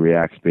company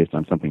reacts based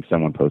on something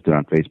someone posted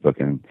on Facebook,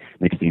 and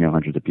next thing you know,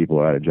 hundreds of people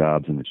are out of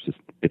jobs, and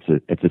it's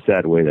a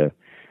sad way to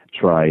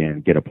try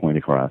and get a point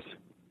across.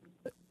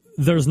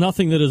 There's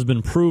nothing that has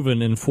been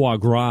proven in foie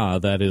gras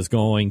that is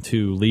going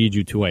to lead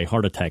you to a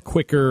heart attack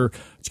quicker.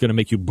 It's going to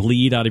make you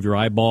bleed out of your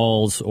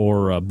eyeballs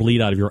or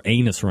bleed out of your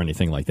anus or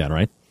anything like that,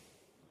 right?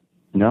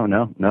 No.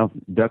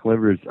 Duck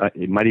liver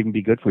it might even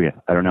be good for you.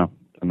 I don't know.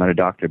 I'm not a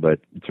doctor, but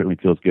it certainly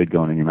feels good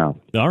going in your mouth.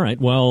 All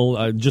right.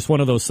 Well, just one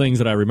of those things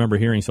that I remember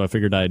hearing, so I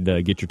figured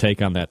I'd get your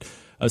take on that.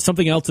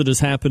 Something else that is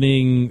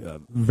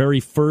happening, very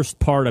first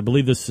part, I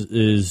believe this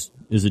is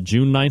it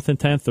June 9th and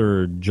 10th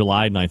or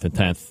July 9th and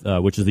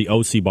 10th, which is the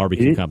OC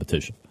barbecue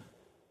competition?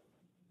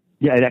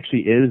 Yeah, it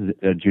actually is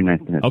June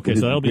 9th and 10th. Okay,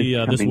 so that'll be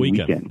this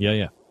weekend.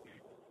 Yeah.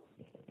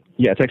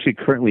 Yeah, it's actually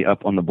currently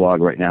up on the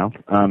blog right now.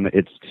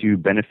 It's to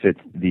benefit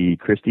the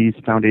Christie's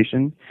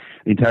Foundation.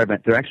 The entire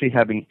event, they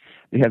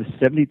have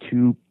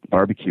 72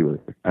 barbecue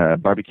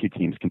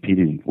teams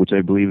competing, which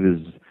I believe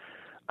is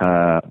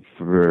I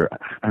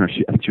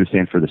think she was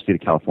saying for the state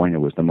of California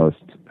was the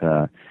most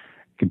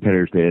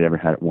competitors they had ever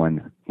had at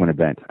one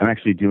event. I'm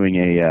actually doing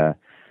a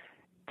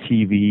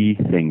TV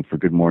thing for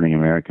Good Morning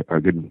America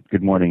or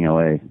Good Morning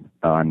LA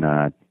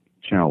on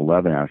Channel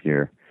 11 out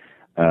here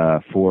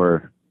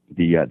for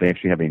they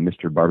actually have a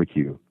Mr.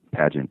 Barbecue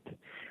pageant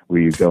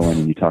where you go in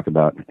and you talk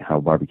about how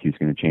barbecue is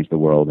going to change the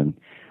world and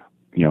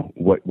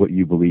what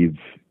you believe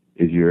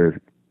is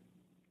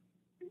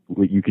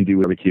what you can do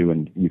with barbecue,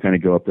 and you kind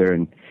of go up there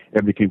and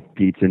everybody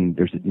competes, and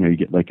there's you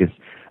get like a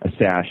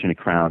sash and a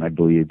crown, I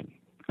believe,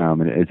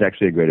 and it's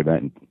actually a great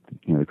event.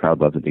 And, the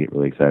crowd loves it. They get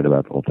really excited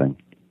about the whole thing.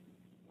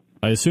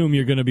 I assume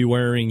you're going to be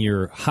wearing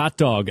your hot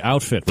dog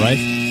outfit, right?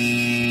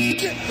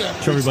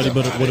 Show everybody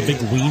what a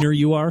big wiener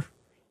you are.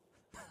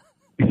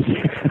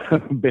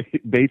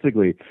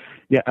 Basically,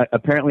 yeah.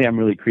 Apparently, I'm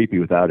really creepy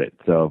without it.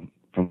 So,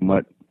 from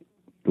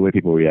the way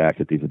people react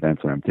at these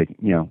events when I'm taking,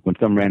 when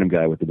some random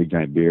guy with a big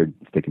giant beard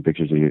is taking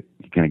pictures of you,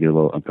 you kind of get a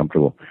little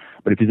uncomfortable.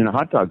 But if he's in a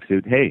hot dog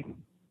suit, hey,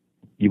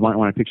 you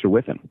want a picture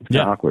with him. It's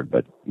kind of awkward,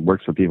 but it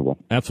works for people.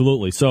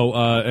 Absolutely. So,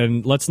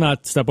 and let's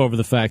not step over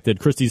the fact that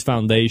Christie's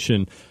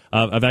Foundation,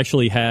 I've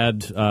actually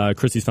had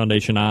Christie's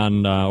Foundation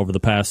on over the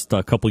past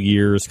couple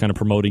years, kind of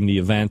promoting the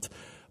event.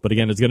 But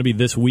again, it's going to be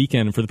this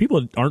weekend. For the people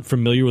that aren't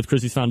familiar with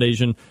Christie's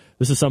Foundation,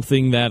 this is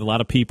something that a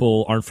lot of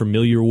people aren't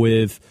familiar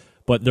with,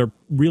 but they're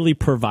really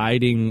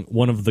providing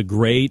one of the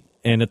great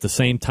and at the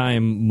same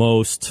time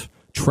most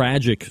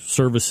tragic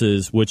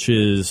services, which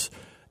is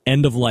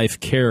end-of-life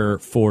care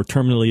for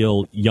terminally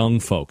ill young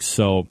folks.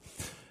 So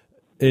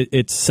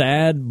it's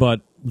sad,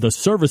 but the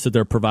service that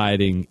they're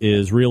providing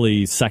is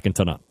really second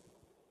to none.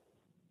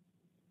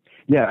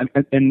 Yeah,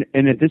 and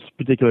at this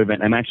particular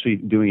event, I'm actually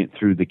doing it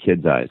through the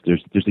kids' eyes.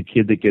 There's a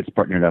kid that gets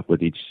partnered up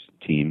with each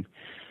team,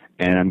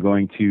 and I'm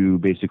going to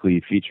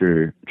basically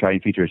try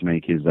and feature as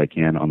many kids as I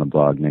can on the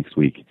blog next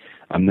week.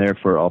 I'm there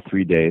for all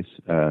 3 days,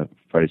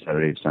 Friday,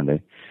 Saturday,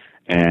 Sunday,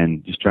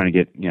 and just trying to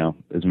get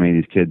as many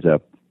of these kids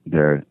up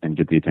there and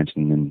get the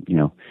attention, and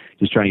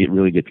just trying to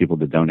really get people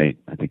to donate.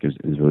 I think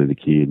is really the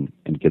key,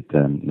 and get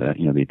them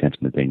the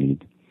attention that they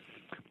need.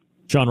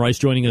 Sean Rice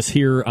joining us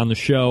here on the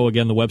show.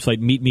 Again, the website,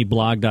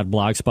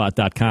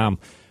 meetmeblog.blogspot.com.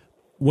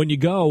 When you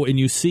go and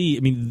you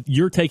see,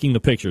 you're taking the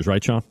pictures,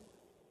 right, Sean?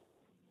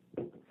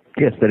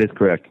 Yes, that is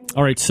correct.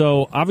 All right,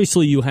 so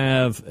obviously you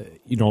have,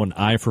 an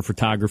eye for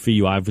photography.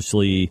 You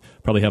obviously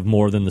probably have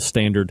more than the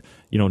standard,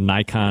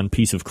 Nikon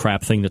piece of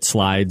crap thing that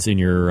slides in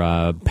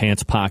your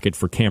pants pocket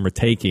for camera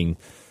taking.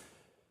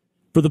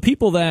 For the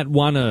people that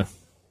want to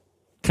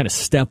kind of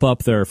step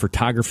up their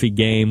photography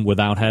game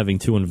without having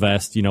to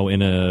invest, in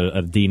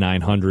a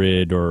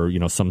D900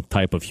 or, some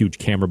type of huge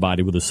camera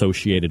body with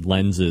associated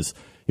lenses,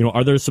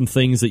 are there some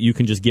things that you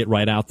can just get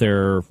right out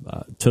there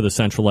to the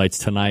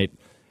Centralites tonight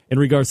in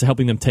regards to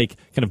helping them take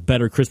kind of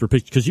better, crisper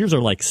pictures? Because yours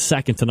are like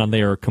second to none.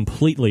 They are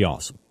completely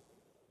awesome.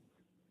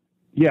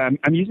 Yeah,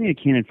 I'm using a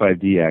Canon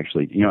 5D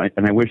actually,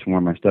 and I wish more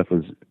of my stuff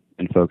was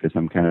in focus.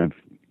 I'm kind of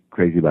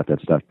crazy about that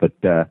stuff, but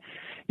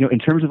in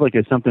terms of like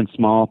something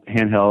small,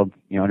 handheld,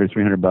 under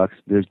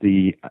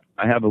 $300,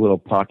 I have a little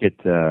pocket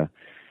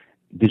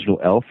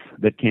digital ELF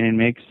that Canon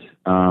makes.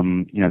 I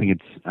think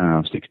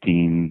it's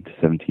 16,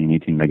 17,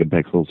 18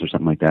 megapixels or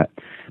something like that.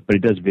 But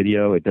it does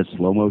video. It does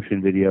slow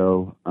motion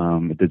video.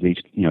 It does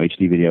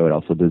HD video. It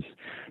also does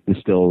the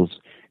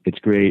stills. It's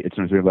great. It's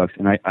under $300,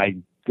 and I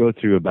go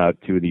through about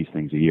 2 of these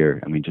things a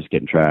year. Just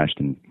getting trashed,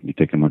 and you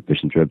take them on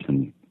fishing trips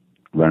and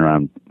run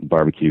around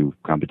barbecue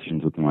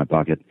competitions with them in my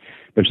pocket.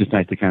 But it's just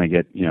nice to kind of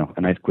get,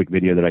 a nice quick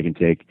video that I can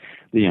take,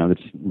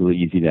 that's really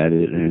easy to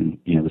edit, and,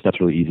 the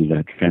stuff's really easy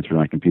to transfer to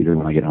my computer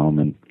when I get home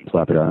and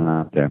slap it on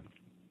out there.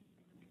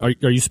 Are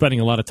you spending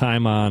a lot of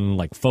time on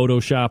like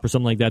Photoshop or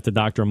something like that to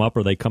doctor them up, or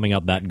are they coming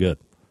out that good?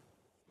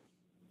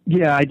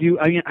 Yeah, I do.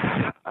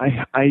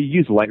 I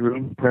use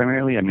Lightroom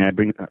primarily. I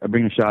bring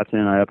the shots in,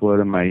 I upload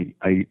them, I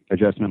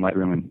adjust them in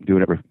Lightroom and do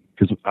whatever.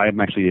 Because I'm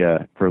actually,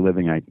 for a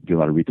living, I do a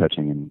lot of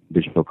retouching and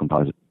digital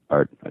composite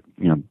art.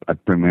 I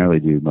primarily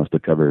do most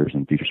of the covers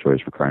and feature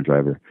stories for Car and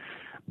Driver.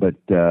 But,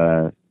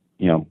 so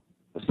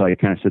I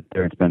kind of sit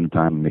there and spend the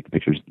time and make the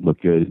pictures look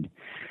good.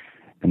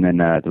 And then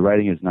the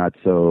writing is not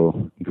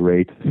so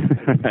great.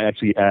 I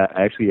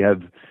actually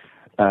have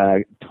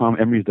Tom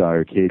Emery's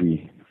daughter,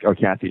 Katie, or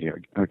Kathy,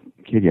 or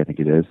Katie, I think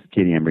it is,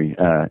 Katie Emery,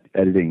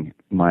 editing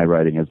my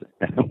writing as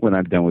when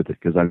I'm done with it,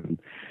 because I'm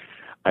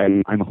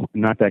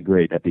not that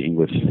great at the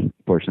English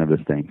portion of this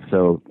thing.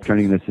 So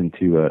turning this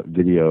into a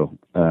video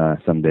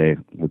someday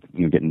with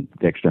getting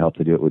the extra help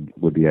to do it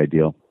would be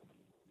ideal.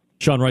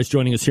 Sean Rice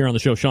joining us here on the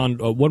show. Sean,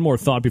 one more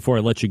thought before I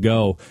let you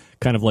go,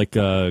 kind of like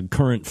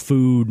current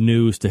food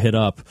news to hit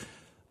up.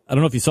 I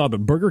don't know if you saw it,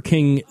 but Burger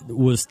King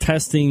was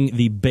testing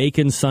the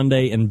bacon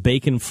sundae and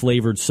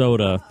bacon-flavored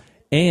soda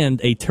and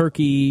a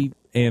turkey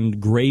and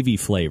gravy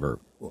flavor.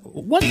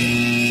 What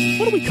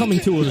are we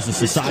coming to as a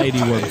society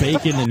where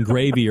bacon and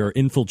gravy are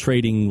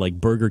infiltrating like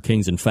Burger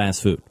Kings and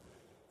fast food?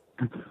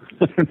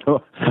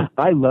 No,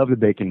 I love the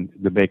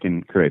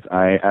bacon crepes.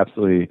 I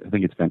absolutely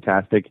think it's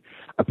fantastic.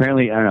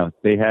 Apparently, I don't know,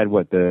 they had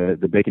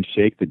the bacon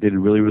shake that did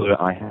really, really well.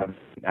 I haven't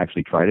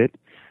actually tried it,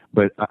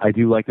 but I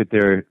do like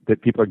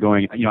that people are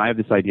going. I have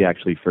this idea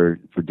actually for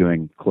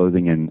doing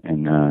clothing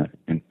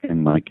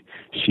and like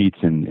sheets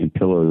and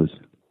pillows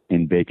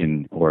in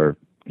bacon or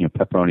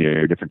pepperoni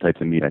or different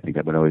types of meat. I think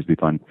that would always be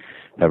fun to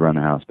have around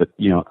the house. But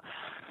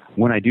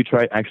when I did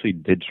try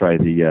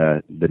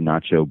the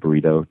nacho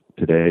burrito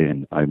today,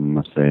 and I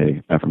must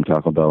say from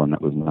Taco Bell, and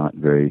that was not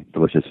very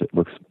delicious. It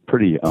looks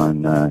pretty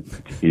on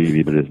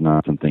TV, but it's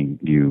not something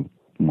you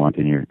want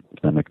in your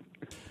stomach.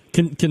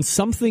 Can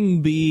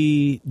something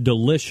be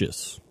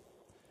delicious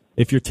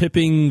if you're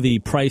tipping the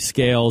price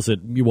scales at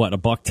what,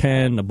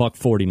 $1.10,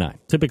 $1.49?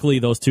 Typically,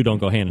 those two don't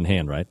go hand in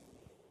hand, right?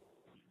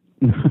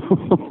 No.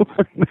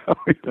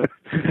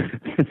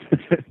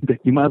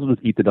 You might as well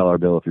just eat the dollar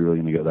bill if you're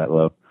really going to go that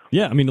low.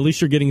 Yeah, at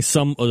least you're getting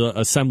some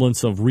a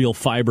semblance of real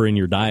fiber in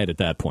your diet at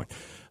that point.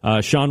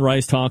 Sean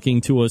Rice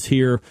talking to us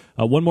here.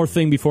 One more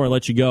thing before I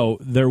let you go.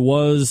 There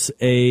was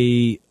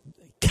a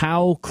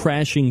cow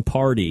crashing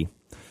party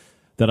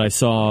that I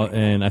saw,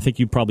 and I think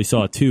you probably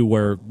saw it too,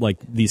 where like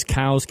these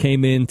cows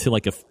came into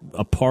like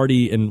a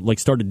party and like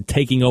started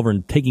taking over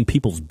and taking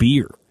people's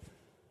beer.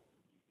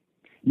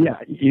 Yeah,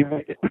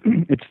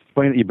 it's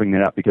funny that you bring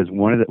that up, because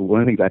one of the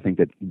things I think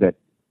that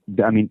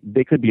I mean,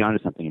 they could be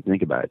onto something if you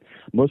think about it.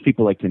 Most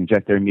people like to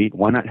inject their meat.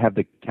 Why not have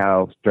the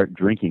cow start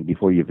drinking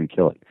before you even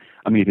kill it?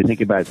 I mean, if you think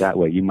about it that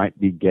way, you might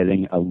be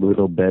getting a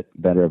little bit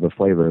better of a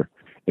flavor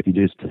if you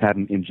just have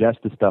him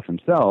ingest the stuff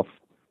himself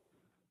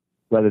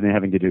rather than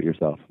having to do it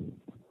yourself.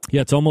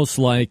 Yeah, it's almost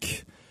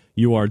like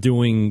you are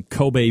doing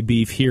Kobe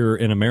beef here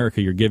in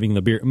America. You're giving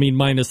the beer. I mean,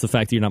 minus the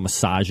fact that you're not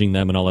massaging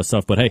them and all that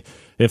stuff. But, hey,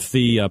 if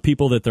the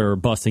people that they're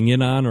busting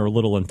in on are a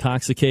little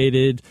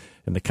intoxicated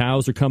and the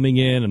cows are coming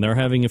in and they're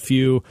having a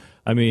few,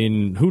 I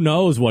mean, who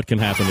knows what can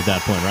happen at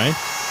that point, right?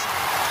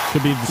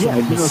 Could be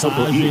some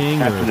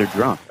massaging. After they're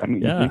drunk. I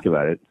mean, you think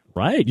about it.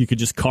 Right. You could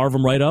just carve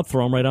them right up,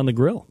 throw them right on the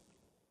grill.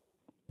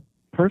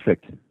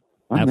 Perfect.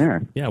 I'm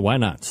there. Yeah, why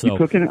not? So, you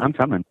cooking? I'm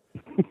coming.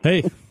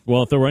 Hey,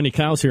 well, if there were any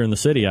cows here in the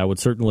city, I would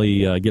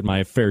certainly get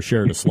my fair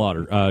share to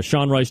slaughter.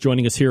 Sean Rice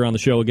joining us here on the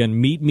show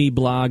again.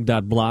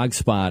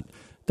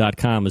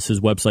 Meetmeblog.blogspot.com is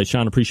his website.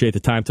 Sean, appreciate the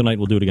time tonight.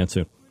 We'll do it again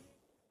soon.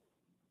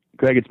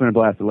 Greg, it's been a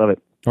blast. I love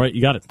it. All right,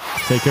 you got it.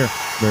 Take care.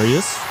 There he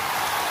is.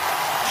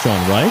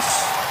 Sean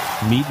Rice.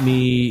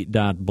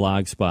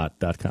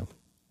 Meetme.blogspot.com.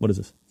 What is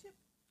this?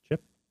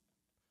 Chip.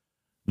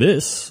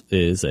 This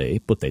is a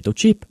potato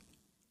chip.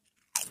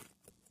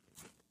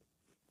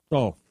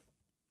 Oh.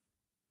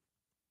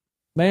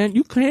 Man,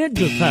 you can't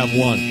just have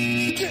one.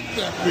 Get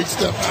that big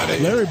stuff out of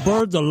here. Larry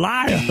Bird's a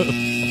liar.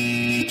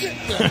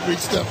 Get that big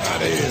stuff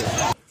out of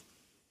here.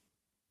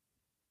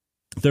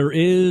 There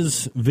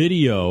is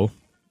video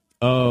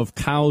of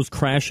cows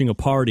crashing a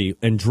party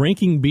and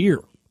drinking beer.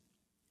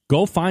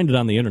 Go find it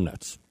on the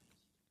internets.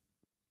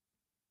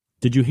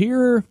 Did you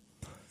hear?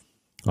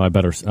 Oh, I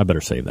better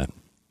save that.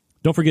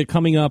 Don't forget,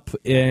 coming up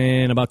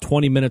in about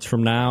 20 minutes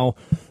from now,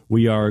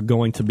 we are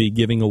going to be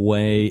giving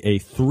away a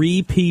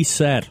 3-piece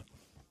set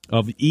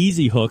of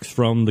Easy Hooks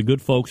from the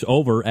good folks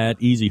over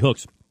at Easy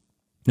Hooks.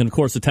 And, of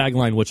course, the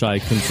tagline, which I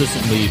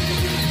consistently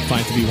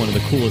find to be one of the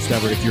coolest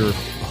ever, if you're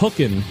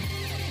hooking,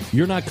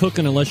 you're not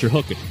cooking unless you're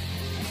hooking.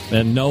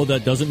 And no,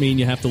 that doesn't mean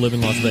you have to live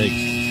in Las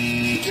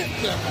Vegas. Get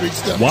that big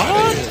stuff what?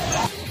 Out of here.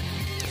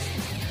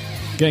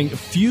 Gang, a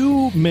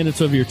few minutes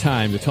of your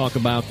time to talk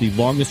about the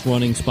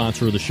longest-running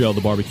sponsor of the show,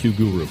 the Barbecue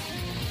Guru.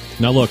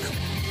 Now, look,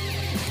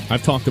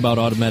 I've talked about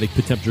automatic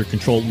pit temperature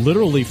control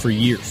literally for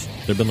years.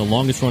 They've been the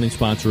longest-running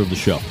sponsor of the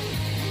show.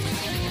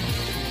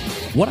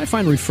 What I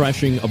find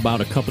refreshing about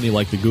a company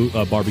like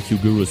the Barbecue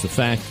Guru is the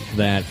fact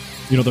that,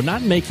 you know, they're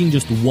not making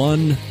just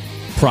one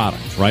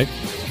product, right?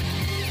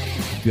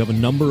 You have a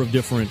number of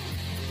different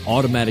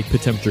automatic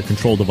pit temperature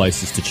control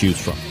devices to choose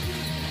from.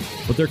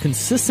 But they're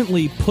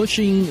consistently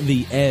pushing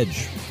the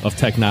edge of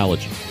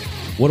technology.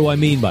 What do I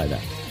mean by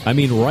that? I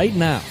mean, right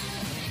now,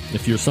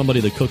 if you're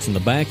somebody that cooks in the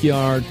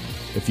backyard,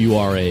 if you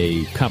are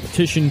a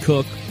competition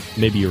cook,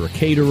 maybe you're a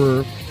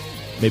caterer,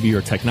 maybe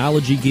you're a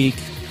technology geek,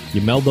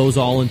 you meld those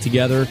all in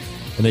together,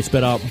 and they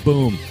spit out,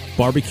 boom,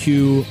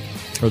 barbecue,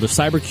 or the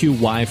CyberQ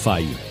Wi-Fi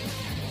unit.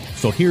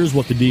 So here's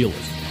what the deal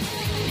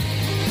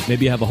is.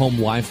 Maybe you have a home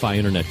Wi-Fi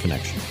internet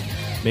connection.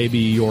 Maybe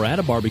you're at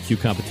a barbecue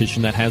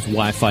competition that has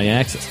Wi-Fi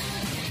access.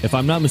 If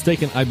I'm not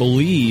mistaken, I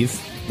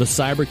believe the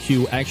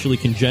CyberQ actually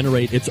can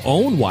generate its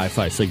own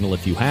Wi-Fi signal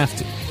if you have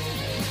to.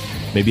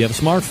 Maybe you have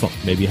a smartphone.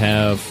 Maybe you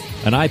have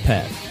an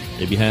iPad.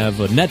 Maybe you have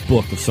a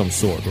netbook of some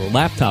sort or a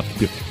laptop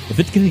computer. If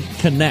it can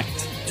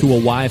connect to a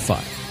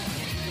Wi-Fi,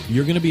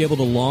 you're going to be able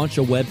to launch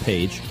a web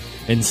page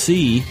and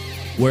see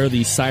where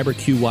the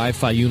CyberQ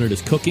Wi-Fi unit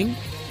is cooking,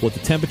 what the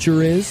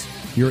temperature is,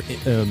 your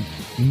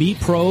meat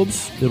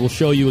probes. It will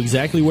show you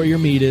exactly where your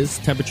meat is,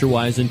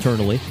 temperature-wise,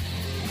 internally.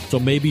 So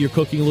maybe you're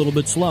cooking a little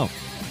bit slow.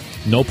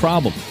 No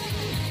problem.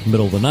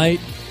 Middle of the night,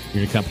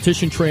 you're in a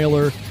competition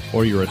trailer,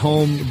 or you're at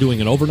home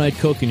doing an overnight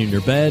cook and you're in your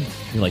bed.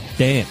 You're like,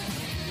 damn,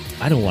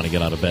 I don't want to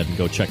get out of bed and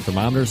go check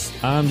thermometers.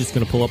 I'm just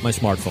going to pull up my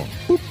smartphone.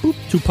 Boop, boop,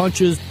 2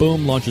 punches,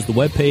 boom, launches the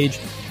web page.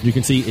 You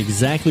can see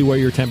exactly where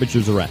your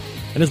temperatures are at.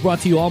 And it's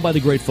brought to you all by the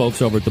great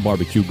folks over at the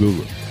Barbecue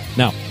Guru.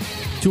 Now,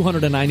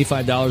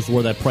 $295 is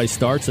where that price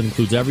starts. It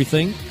includes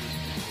everything.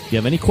 If you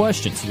have any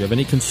questions, if you have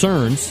any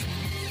concerns,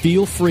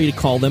 feel free to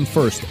call them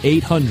first,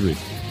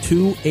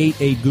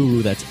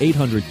 800-288-GURU. That's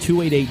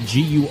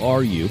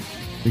 800-288-GURU.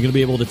 You're going to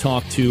be able to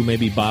talk to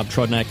maybe Bob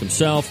Trudnak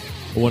himself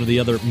or one of the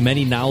other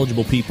many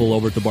knowledgeable people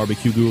over at the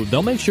Barbecue Guru.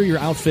 They'll make sure you're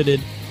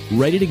outfitted,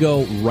 ready to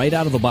go right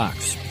out of the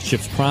box.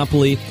 Ships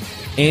promptly,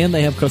 and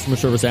they have customer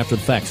service after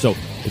the fact. So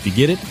if you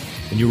get it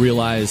and you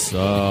realize,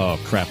 oh,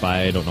 crap,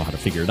 I don't know how to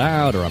figure it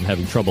out, or I'm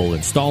having trouble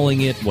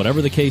installing it,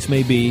 whatever the case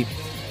may be,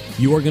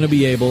 you are going to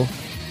be able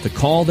to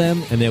call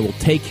them, and they will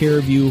take care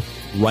of you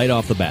right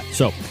off the bat.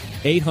 So,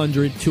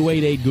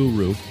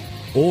 800-288-GURU,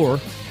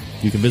 or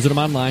you can visit them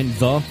online,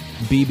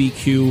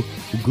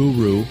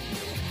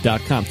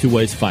 thebbqguru.com. 2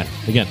 ways to find them.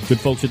 Again,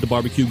 good folks at the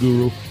Barbecue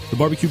Guru, the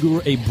Barbecue Guru,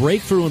 a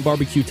breakthrough in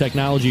barbecue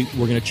technology.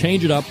 We're going to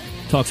change it up,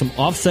 talk some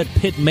offset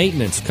pit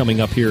maintenance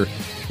coming up here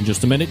in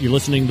just a minute. You're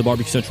listening to the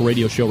Barbecue Central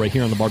Radio Show right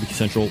here on the Barbecue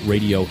Central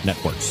Radio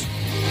Networks.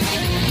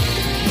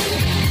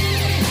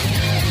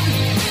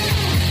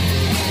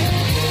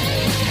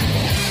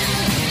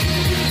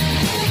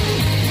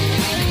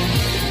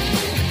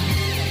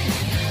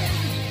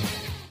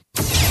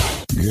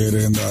 Get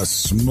in the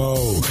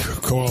smoke.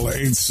 Call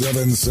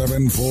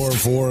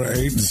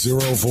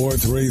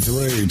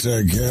 877-448-0433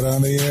 to get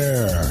on the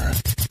air.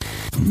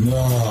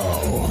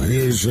 Now,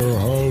 here's your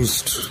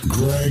host,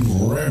 Greg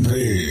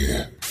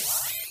Rempe.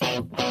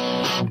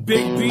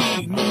 Big B,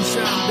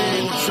 Moonshine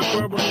Band, and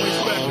Suburban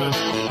Waste Records.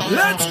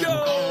 Let's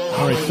go!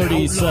 All right,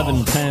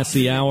 37 past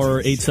the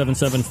hour,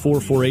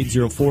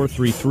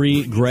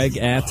 877-448-0433. Greg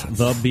at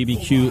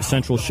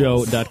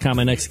thebbqcentralshow.com.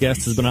 My next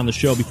guest has been on the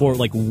show before,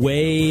 like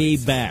way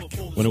back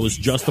when it was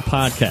just a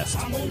podcast.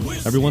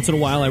 Every once in a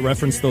while, I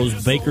reference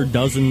those Baker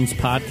Dozens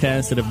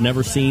podcasts that have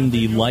never seen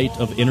the light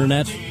of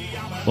internet,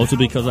 mostly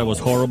because I was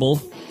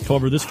horrible.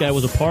 However, this guy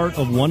was a part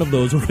of one of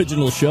those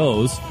original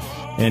shows,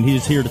 and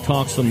he's here to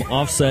talk some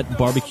offset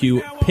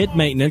barbecue pit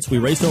maintenance. We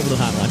race over the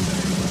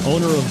hotline.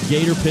 Owner of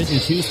Gator Pit in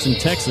Houston,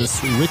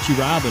 Texas, Richie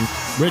Robin.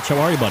 Rich, how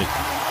are you, buddy?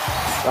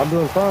 I'm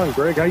doing fine,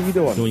 Greg. How you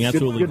doing? Doing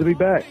absolutely good to be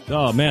back.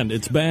 Oh, man,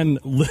 it's been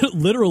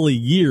literally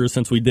years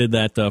since we did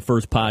that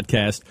first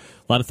podcast.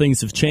 A lot of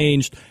things have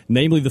changed,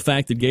 namely the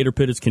fact that Gator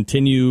Pit has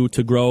continued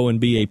to grow and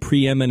be a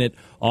preeminent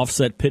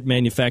offset pit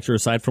manufacturer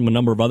aside from a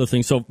number of other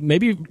things. So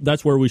maybe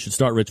that's where we should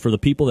start, Rich, for the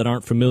people that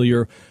aren't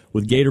familiar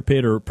with Gator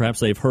Pit, or perhaps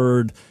they've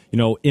heard,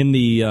 in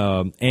the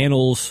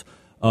annals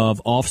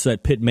of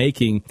offset pit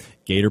making,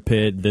 Gator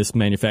Pit, this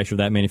manufacturer,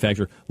 that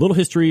manufacturer. A little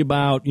history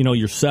about,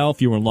 yourself.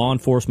 You were in law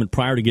enforcement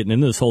prior to getting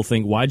into this whole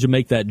thing. Why'd you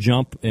make that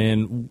jump,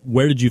 and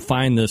where did you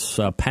find this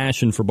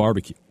passion for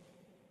barbecue?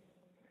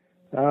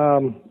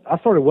 I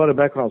started welding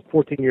back when I was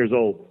 14 years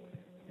old,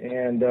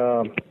 and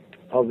I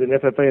was in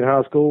FFA in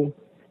high school.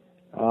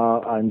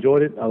 I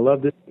enjoyed it. I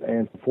loved it,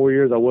 and for 4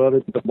 years I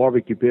welded the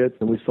barbecue pits,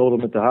 and we sold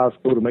them at the high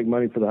school to make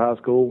money for the high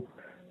school.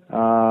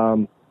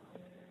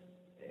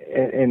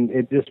 And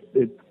it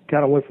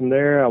kind of went from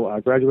there. I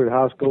graduated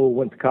high school,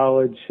 went to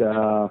college,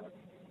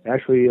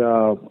 graduated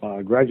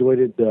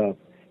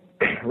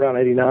around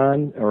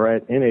 89,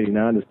 in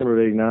 89, December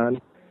of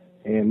 89,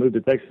 and moved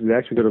to Texas to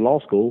actually go to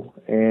law school,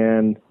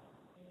 and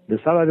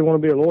decided I didn't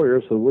want to be a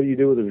lawyer, so what do you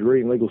do with a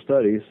degree in legal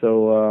studies?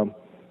 So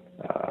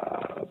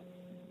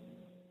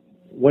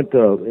went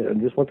to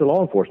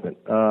law enforcement.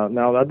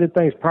 Now, I did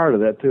things prior to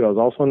that, too. I was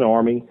also in the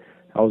Army.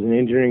 I was in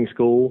engineering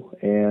school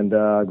and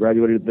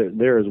graduated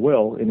there as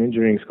well in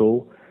engineering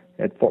school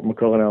at Fort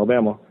McClellan,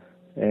 Alabama,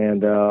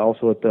 and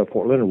also at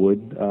Fort Leonard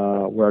Wood,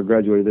 where I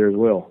graduated there as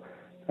well.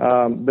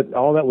 But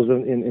all that was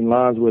in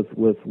lines with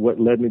what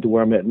led me to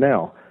where I'm at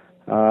now.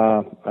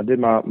 I did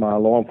my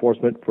law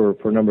enforcement for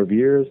a number of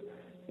years,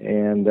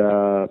 and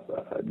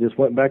just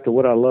went back to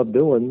what I loved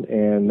doing,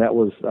 and that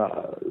was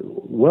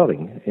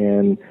welding.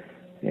 And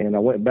I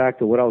went back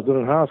to what I was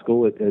doing in high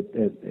school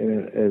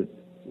in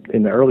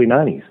the early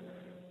 90s.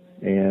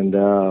 And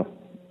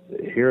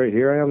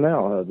here I am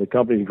now. The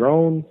company's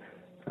grown.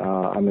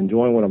 I'm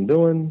enjoying what I'm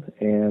doing,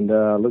 and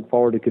look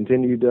forward to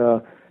continued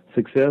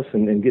success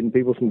and getting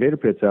people some Gator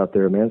Pits out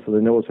there, man, so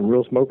they know what some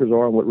real smokers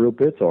are and what real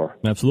pits are.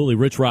 Absolutely.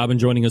 Rich Robin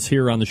joining us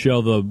here on the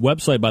show. The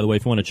website, by the way,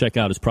 if you want to check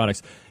out his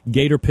products,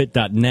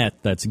 gatorpit.net.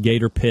 That's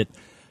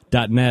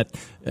gatorpit.net.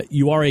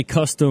 You are a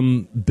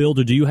custom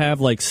builder. Do you have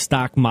like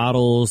stock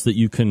models that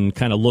you can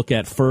kind of look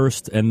at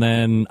first and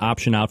then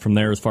option out from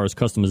there as far as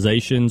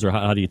customizations, or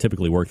how do you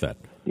typically work that?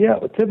 Yeah,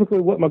 typically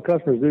what my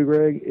customers do,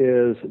 Greg,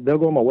 is they'll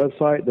go on my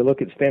website, they'll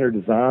look at standard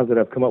designs that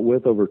I've come up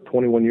with over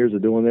 21 years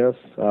of doing this,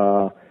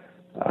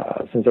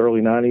 since the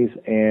early 90s,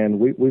 and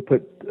we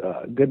put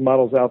good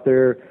models out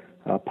there,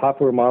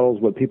 popular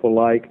models, what people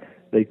like.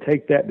 They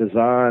take that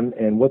design,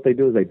 and what they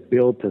do is they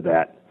build to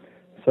that.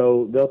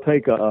 So they'll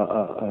take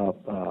a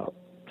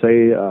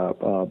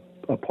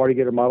Party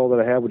Gator model that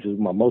I have, which is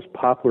my most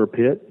popular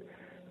pit.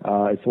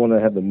 It's the one that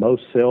I have the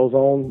most sales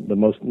on,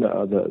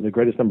 the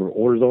greatest number of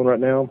orders on right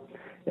now.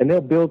 And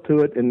they'll build to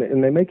it,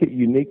 and they make it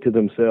unique to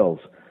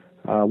themselves.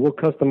 We'll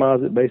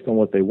customize it based on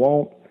what they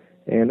want.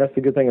 And that's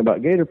the good thing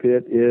about Gator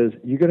Pit is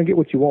you're going to get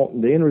what you want.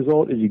 And the end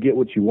result is you get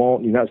what you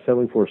want. You're not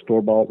selling for a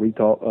store-bought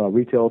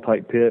retail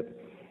type pit.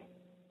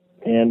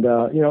 And,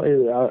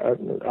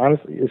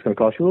 honestly, it's going to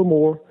cost you a little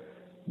more.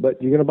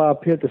 But you're going to buy a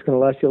pit that's going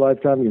to last you a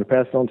lifetime. You're going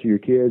to pass it on to your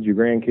kids, your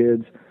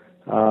grandkids,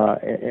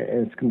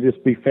 and it's going to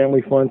just be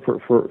family fun for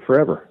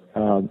forever.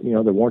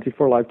 They're warranted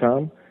for a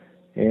lifetime,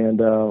 and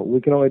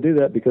we can only do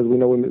that because we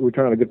know we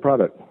turn out a good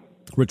product.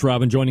 Rich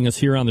Robin joining us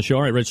here on the show.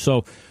 All right, Rich,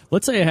 so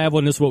let's say I have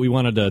one. This is what we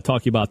wanted to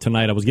talk to you about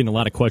tonight. I was getting a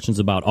lot of questions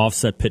about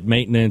offset pit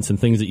maintenance and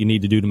things that you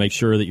need to do to make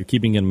sure that you're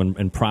keeping them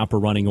in proper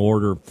running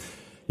order.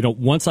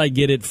 Once I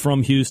get it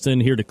from Houston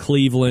here to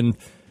Cleveland,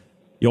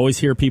 you always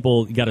hear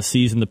people, you got to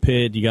season the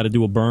pit, you got to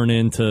do a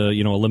burn-in to,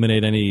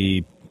 eliminate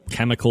any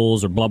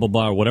chemicals or blah, blah,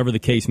 blah, or whatever the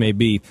case may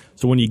be.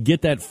 So when you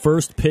get that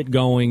first pit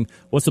going,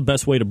 what's the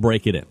best way to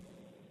break it in?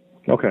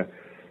 Okay.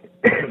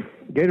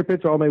 Gator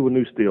pits are all made with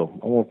new steel.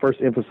 I want to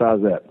first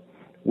emphasize that.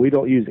 We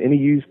don't use any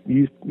used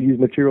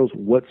materials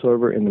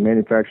whatsoever in the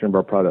manufacturing of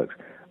our products.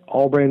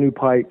 All brand new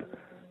pipe,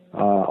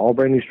 all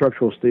brand new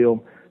structural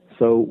steel.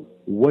 So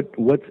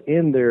what's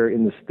in there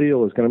in the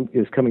steel is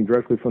coming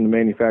directly from the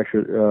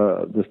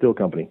manufacturer, the steel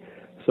company.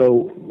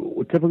 So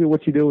typically,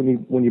 what you do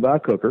when you buy a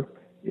cooker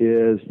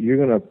is you're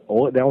going to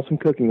oil it down with some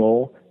cooking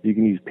oil. You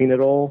can use peanut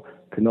oil,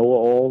 canola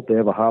oil. They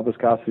have a high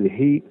viscosity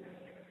heat.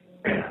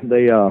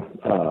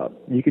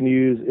 You can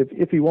use,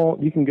 if you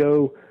want, you can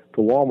go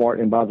to Walmart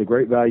and buy the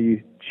great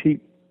value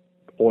cheap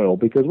oil,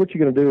 because what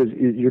you're going to do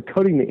is you're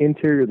coating the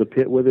interior of the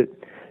pit with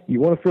it. You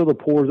want to fill the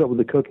pores up with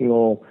the cooking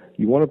oil.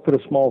 You want to put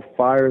a small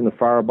fire in the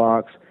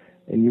firebox,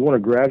 and you want to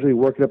gradually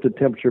work it up to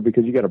temperature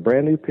because you got a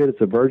brand new pit.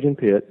 It's a virgin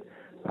pit.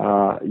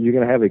 You're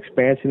going to have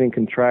expansion and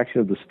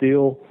contraction of the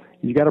steel.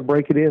 You got to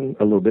break it in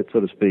a little bit, so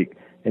to speak.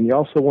 And you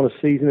also want to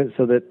season it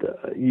so that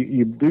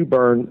you do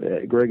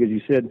burn, Greg, as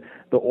you said,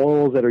 the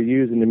oils that are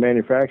used in the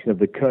manufacturing of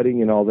the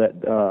cutting and all that,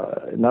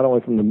 not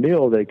only from the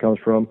mill that it comes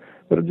from,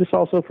 but just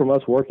also from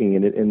us working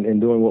in it and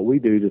doing what we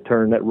do to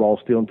turn that raw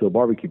steel into a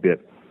barbecue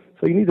pit.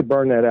 So you need to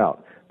burn that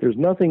out. There's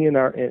nothing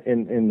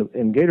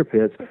in gator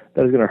pits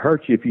that is going to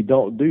hurt you if you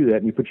don't do that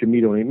and you put your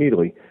meat on it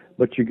immediately.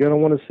 But you're going to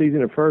want to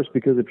season it first,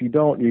 because if you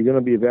don't, you're going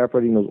to be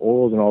evaporating those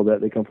oils and all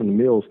that come from the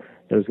mills,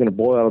 and it's going to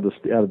boil out of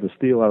the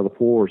steel, out of the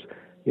pores.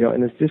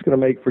 And it's just going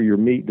to make for your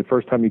meat, the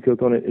first time you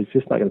cook on it, it's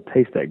just not going to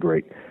taste that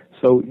great.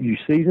 So you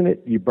season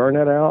it, you burn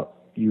that out,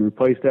 you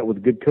replace that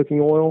with good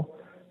cooking oil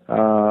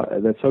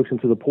that soaks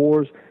into the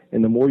pores,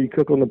 and the more you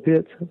cook on the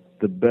pits,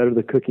 the better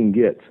the cooking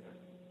gets.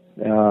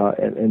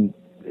 And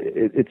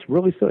it's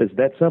really it's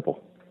that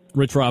simple.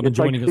 Rich Robin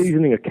joining us. It's like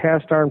seasoning a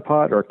cast iron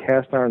pot or a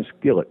cast iron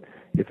skillet,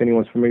 if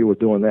anyone's familiar with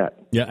doing that.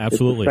 Yeah,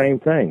 absolutely. It's the same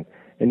thing.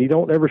 And you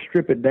don't ever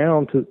strip it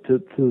down to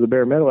the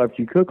bare metal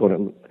after you cook on it.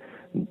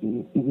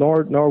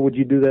 Nor would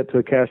you do that to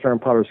a cast iron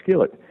pot or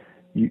skillet.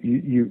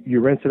 You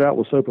rinse it out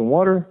with soap and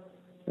water.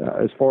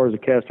 As far as a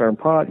cast iron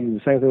pot, you do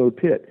the same thing with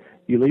a pit.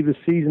 You leave the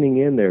seasoning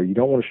in there. You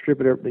don't want to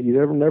strip it. You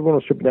never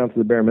want to strip it down to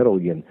the bare metal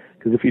again,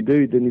 because if you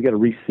do, then you got to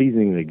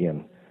re-season it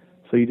again.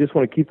 So you just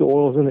want to keep the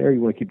oils in there. You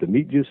want to keep the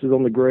meat juices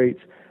on the grates.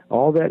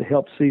 All that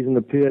helps season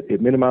the pit.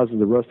 It minimizes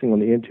the rusting on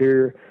the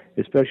interior,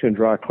 especially in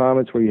dry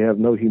climates where you have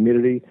no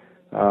humidity,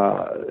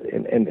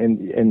 and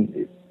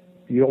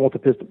you don't want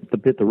the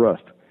pit to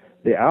rust.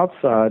 The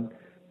outside,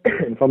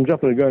 if I'm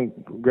jumping the gun,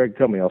 Greg,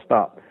 tell me, I'll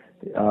stop.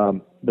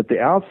 But the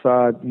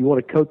outside, you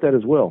want to coat that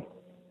as well.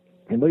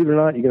 And believe it or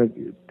not,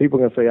 people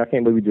are going to say, I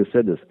can't believe you just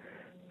said this.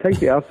 Take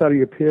the outside of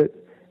your pit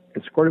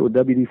and squirt it with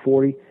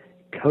WD-40,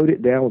 coat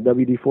it down with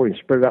WD-40, and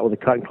spread it out with a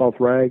cotton cloth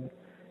rag,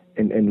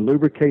 and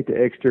lubricate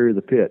the exterior of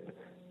the pit.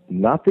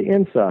 Not the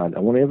inside. I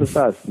want to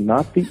emphasize,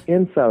 not the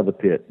inside of the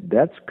pit.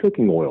 That's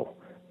cooking oil.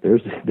 There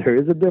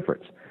is a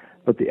difference.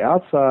 But the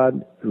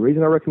outside, the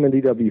reason I recommend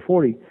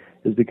WD-40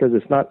 is because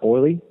it's not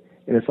oily,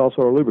 and it's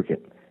also a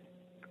lubricant.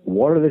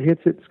 Water that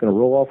hits it, it's going to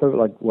roll off of it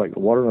like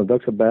water on a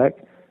duck's back.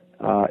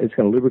 It's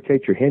going to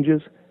lubricate your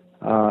hinges,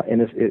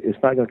 and it's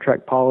not going to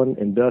attract pollen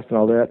and dust and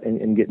all that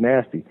and get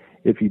nasty.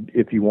 If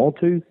you want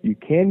to, you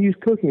can use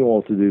cooking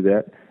oil to do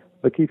that,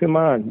 but keep in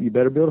mind, you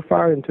better build a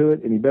fire into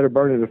it, and you better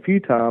burn it a few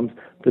times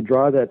to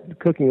dry that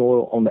cooking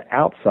oil on the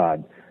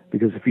outside,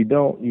 because if you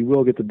don't, you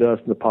will get the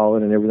dust and the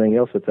pollen and everything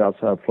else that's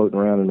outside floating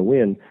around in the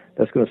wind.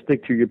 That's going to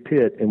stick to your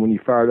pit, and when you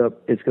fire it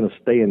up, it's going to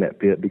stay in that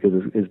pit because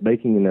it's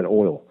baking in that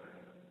oil.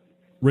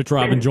 Rich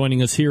Robin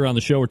joining us here on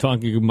the show. We're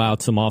talking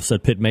about some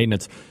offset pit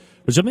maintenance.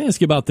 But let me ask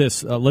you about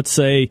this. Let's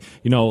say,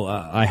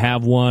 I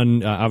have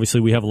one.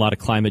 Obviously, we have a lot of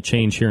climate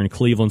change here in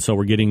Cleveland, so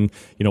we're getting,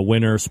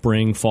 winter,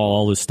 spring, fall,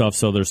 all this stuff.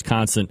 So there's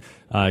constant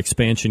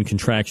expansion,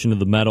 contraction of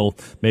the metal.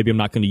 Maybe I'm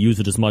not going to use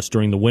it as much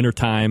during the winter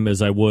time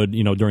as I would,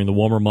 during the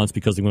warmer months,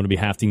 because I'm going to be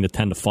having to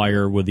tend to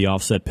fire with the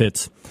offset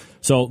pits.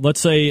 So let's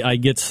say I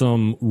get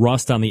some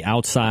rust on the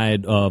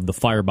outside of the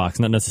firebox,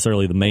 not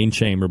necessarily the main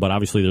chamber, but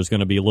obviously there's going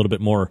to be a little bit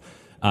more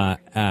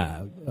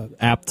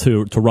apt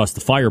to rust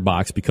the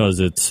firebox because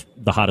it's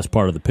the hottest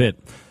part of the pit.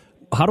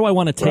 How do I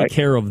want to take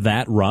care of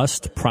that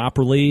rust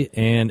properly?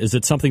 And is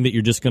it something that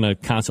you're just going to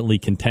constantly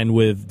contend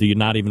with? Do you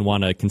not even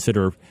want to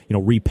consider,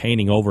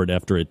 repainting over it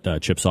after it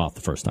chips off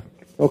the first time?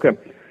 Okay.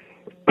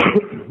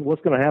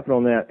 What's going to happen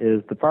on that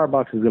is the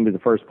firebox is going to be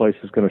the first place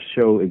that's going to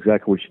show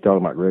exactly what you're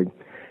talking about, Greg.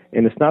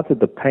 And it's not that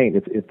the paint,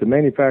 if the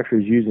manufacturer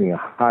is using a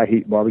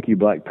high-heat barbecue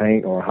black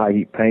paint or a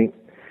high-heat paint,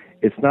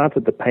 it's not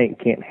that the paint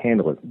can't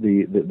handle it,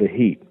 the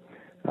heat.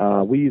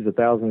 We use a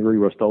 1,000-degree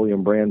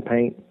Rust-Oleum brand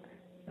paint.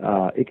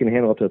 It can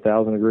handle up to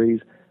 1,000 degrees.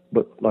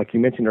 But like you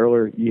mentioned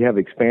earlier, you have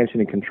expansion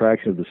and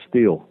contraction of the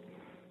steel.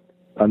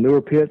 A newer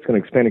pit's going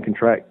to expand and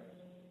contract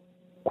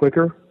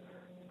quicker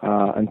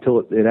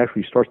until it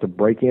actually starts to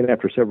break in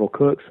after several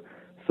cooks.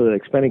 So that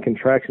expanding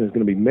contraction is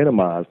going to be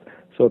minimized.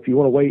 So if you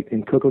want to wait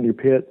and cook on your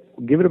pit,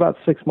 give it about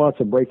 6 months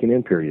of breaking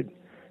in period.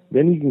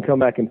 Then you can come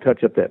back and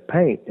touch up that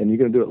paint, and you're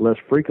going to do it less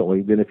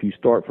frequently than if you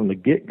start from the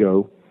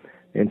get-go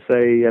and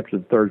say after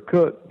the third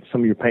cook,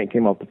 some of your paint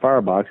came off the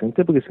firebox, and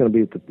typically it's going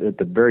to be at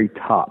the very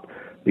top.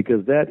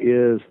 because that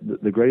is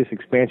the greatest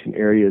expansion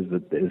area is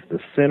the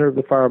center of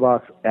the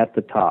firebox at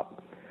the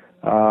top.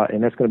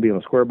 And that's going to be on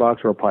a square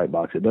box or a pipe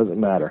box. It doesn't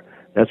matter.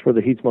 That's where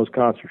the heat's most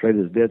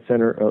concentrated, is dead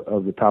center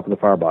of the top of the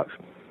firebox.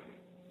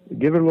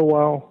 Give it a little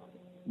while,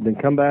 then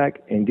come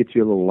back and get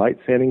you a little light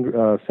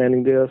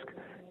sanding disc,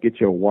 get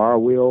you a wire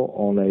wheel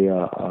on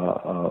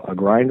a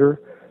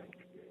grinder,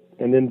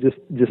 and then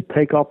just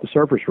take off the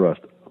surface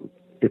rust.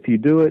 If you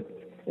do it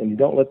and you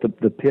don't let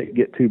the pit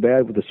get too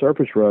bad with the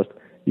surface rust,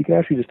 you can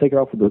actually just take it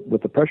off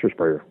with the pressure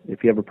sprayer,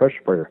 if you have a pressure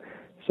sprayer.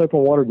 Soap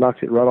and water knocks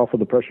it right off with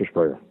the pressure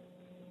sprayer.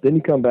 Then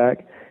you come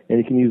back and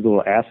you can use a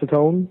little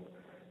acetone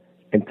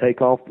and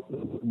take off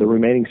the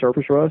remaining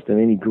surface rust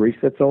and any grease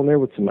that's on there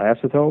with some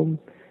acetone.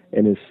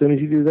 And as soon as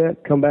you do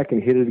that, come back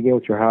and hit it again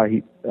with your high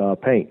heat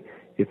paint.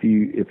 If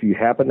you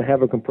happen to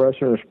have a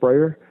compressor and a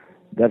sprayer,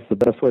 that's the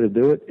best way to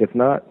do it. If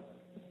not,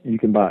 you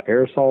can buy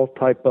aerosol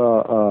type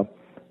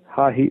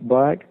high heat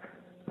black,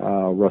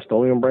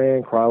 Rust-Oleum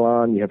brand,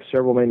 Krylon. You have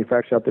several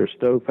manufacturers out there,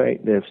 Stove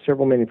Paint. They have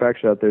several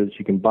manufacturers out there that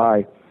you can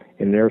buy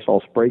in an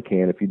aerosol spray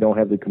can if you don't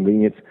have the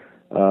convenience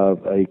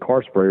of a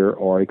car sprayer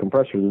or a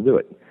compressor to do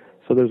it.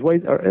 So there's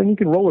ways, and you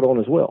can roll it on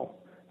as well.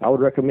 I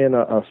would recommend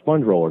a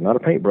sponge roller, not a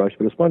paintbrush,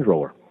 but a sponge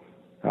roller.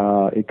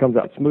 It comes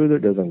out smoother.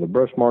 It doesn't have the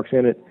brush marks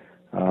in it.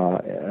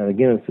 And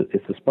again,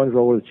 it's a sponge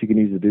roller that you can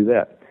use to do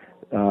that.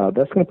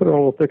 That's going to put on a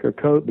little thicker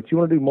coat, but you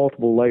want to do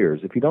multiple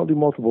layers. If you don't do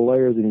multiple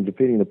layers, then you're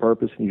defeating the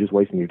purpose and you're just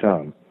wasting your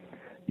time.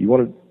 You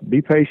want to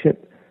be patient,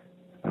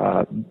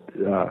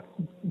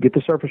 get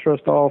the surface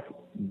rust off,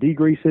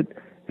 degrease it,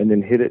 and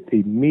then hit it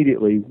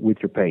immediately with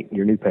your paint,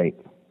 your new paint.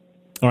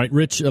 All right,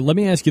 Rich, let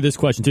me ask you this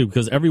question, too,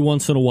 because every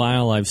once in a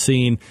while I've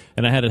seen,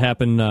 and I had it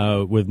happen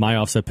with my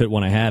offset pit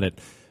when I had it,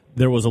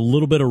 there was a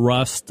little bit of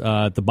rust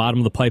at the bottom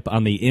of the pipe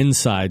on the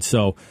inside.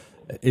 So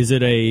is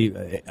it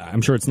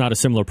I'm sure it's not a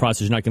similar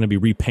process. You're not going to be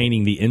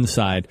repainting the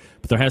inside,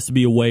 but there has to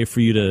be a way for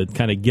you to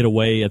kind of get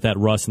away at that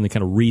rust and then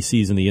kind of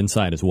re-season the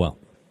inside as well.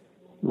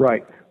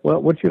 Right.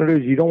 Well, what you're going to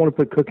do is you don't want to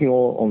put cooking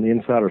oil on the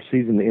inside or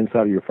season the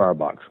inside of your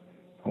firebox.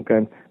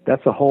 Okay?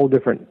 That's a whole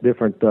different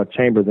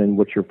chamber than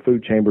what your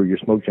food chamber, your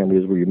smoke chamber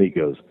is where your meat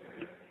goes.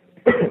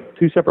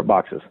 Two separate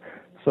boxes.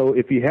 So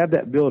if you have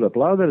that buildup, a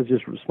lot of that is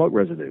just smoke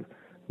residue.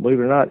 Believe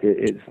it or not,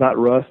 it's not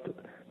rust.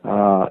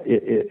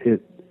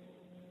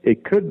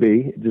 It could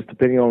be, just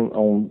depending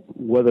on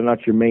whether or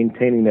not you're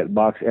maintaining that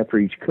box after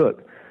each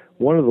cook.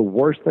 One of the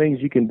worst things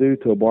you can do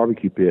to a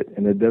barbecue pit,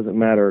 and it doesn't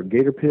matter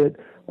Gator pit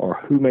or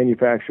who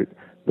manufactured it,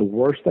 the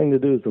worst thing to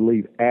do is to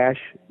leave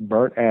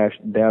burnt ash,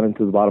 down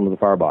into the bottom of the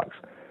firebox.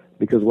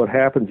 Because what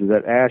happens is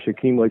that ash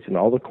accumulates in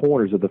all the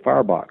corners of the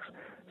firebox.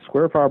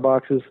 Square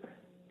fireboxes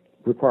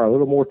require a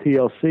little more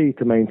TLC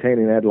to maintain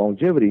and add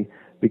longevity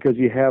because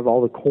you have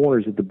all the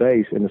corners at the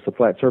base and it's a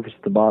flat surface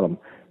at the bottom.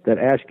 That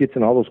ash gets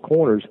in all those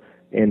corners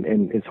and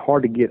it's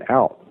hard to get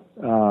out.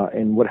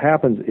 And what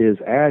happens is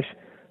ash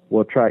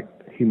will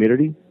attract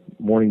humidity,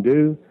 morning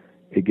dew,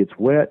 it gets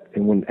wet,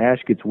 and when ash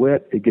gets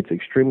wet, it gets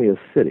extremely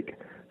acidic.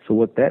 So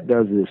what that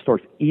does is it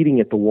starts eating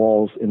at the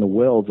walls and the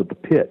welds of the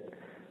pit.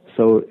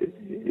 So,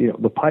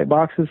 the pipe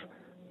boxes,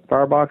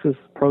 fireboxes,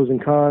 pros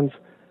and cons.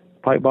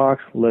 Pipe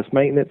box, less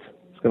maintenance.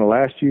 It's going to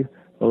last you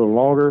a little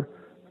longer.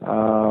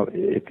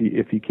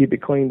 If you keep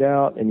it cleaned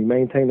out and you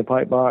maintain the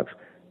pipe box,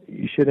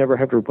 you should never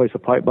have to replace a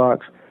pipe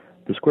box.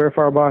 The square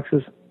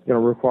fireboxes going to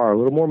require a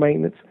little more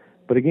maintenance,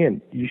 but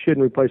again, you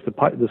shouldn't replace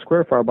the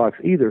square firebox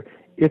either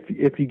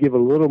if you give a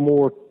little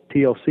more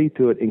TLC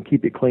to it and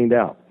keep it cleaned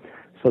out.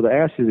 So the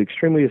ash is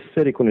extremely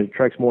acidic when it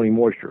attracts morning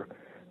moisture.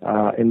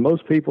 And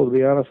most people, to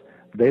be honest,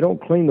 they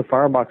don't clean the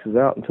fireboxes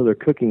out until they're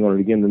cooking on it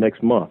again the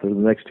next month or the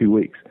next 2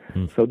 weeks.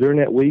 So during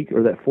that week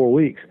or that 4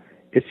 weeks,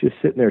 it's just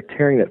sitting there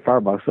tearing that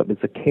firebox up.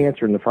 It's a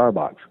cancer in the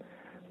firebox,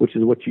 which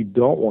is what you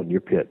don't want in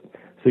your pit.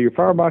 So your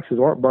fireboxes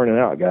aren't burning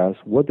out, guys.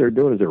 What they're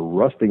doing is they're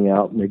rusting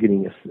out and they're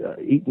getting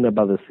eaten up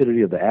by the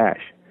acidity of the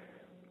ash.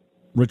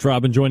 Rich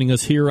Robin joining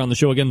us here on the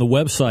show. Again, the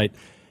website,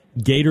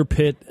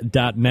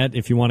 gatorpit.net,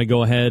 if you want to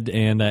go ahead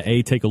and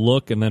take a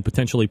look and then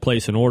potentially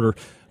place an order.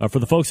 For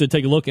the folks that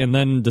take a look and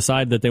then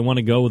decide that they want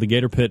to go with the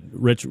Gator Pit,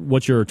 Rich,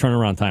 what's your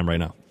turnaround time right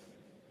now?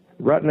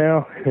 Right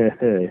now,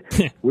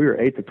 we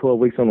are 8 to 12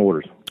 weeks on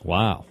orders.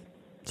 Wow.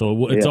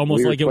 So it's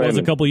almost like it was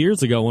a couple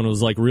years ago when it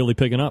was like really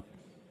picking up.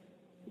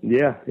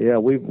 Yeah,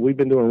 we've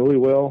been doing really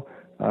well.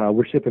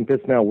 We're shipping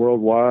pits now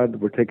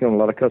worldwide. We're taking on a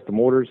lot of custom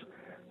orders.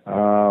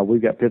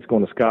 We've got pits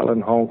going to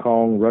Scotland, Hong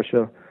Kong,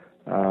 Russia.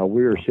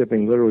 We are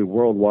shipping literally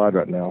worldwide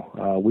right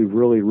now. We've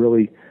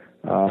really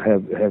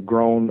have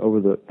grown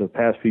over the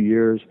past few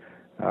years.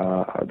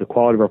 The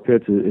quality of our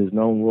pits is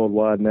known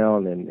worldwide now,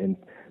 and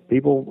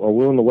people are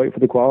willing to wait for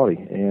the quality.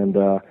 And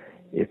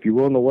if you're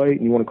willing to wait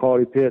and you want a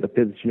quality pit, a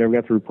pit that you never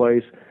have to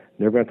replace,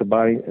 never have to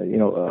buy,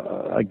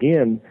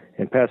 again,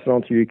 and pass it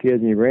on to your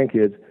kids and your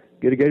grandkids,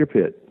 get a Gator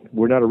Pit.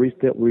 We're not a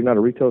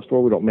retail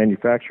store. We don't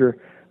manufacture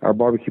our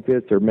barbecue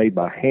pits. They're made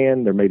by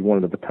hand. They're made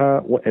one at a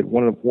time,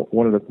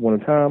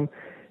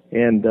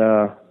 and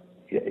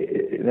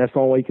that's the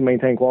only way you can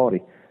maintain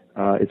quality.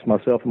 It's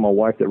myself and my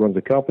wife that runs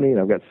the company, and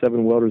I've got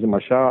 7 welders in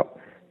my shop,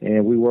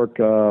 and we work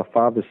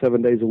 5 to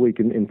 7 days a week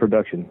in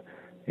production,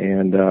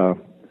 and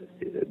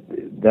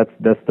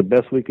that's the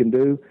best we can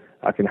do.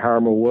 I can hire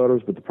more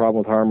welders, but the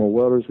problem with hiring more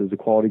welders is the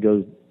quality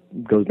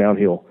goes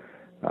downhill.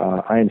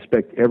 I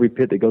inspect every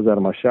pit that goes out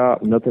of my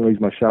shop. Nothing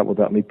leaves my shop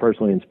without me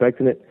personally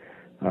inspecting it.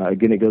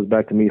 Again, it goes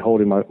back to me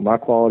holding my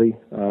quality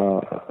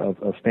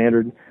of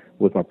standard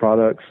with my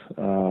products.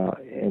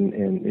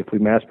 And if we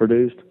mass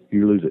produced,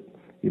 you lose it.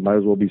 You might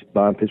as well be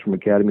buying pits from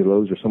Academy,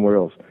 Lowe's, or somewhere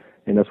else.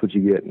 And that's what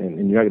you get.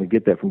 And you're not going to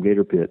get that from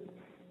Gator Pit.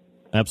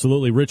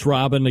 Absolutely. Rich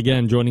Robin,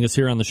 again, joining us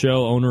here on the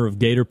show, owner of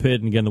Gator Pit.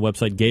 And again, the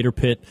website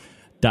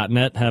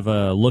gatorpit.net. Have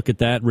a look at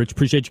that. Rich,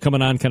 appreciate you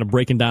coming on, kind of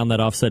breaking down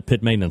that offset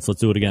pit maintenance. Let's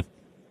do it again.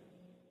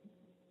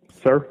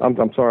 Sir, I'm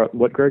sorry.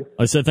 What, Greg?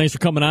 I said thanks for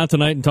coming on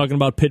tonight and talking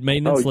about pit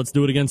maintenance. Let's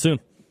do it again soon.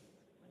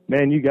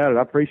 Man, you got it.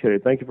 I appreciate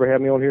it. Thank you for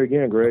having me on here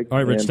again, Greg. All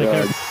right, Rich, take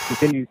care.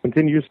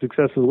 Continue your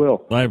success as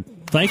well.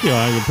 Thank you.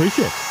 I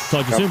appreciate it.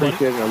 Talk to you soon, buddy.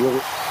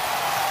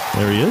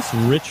 There he is,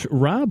 Rich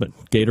Robin,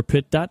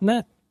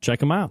 gatorpit.net.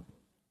 Check him out.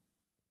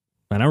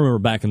 And I remember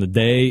back in the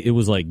day, it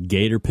was like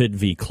Gator Pit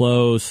v.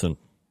 Close, and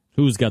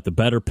who's got the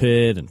better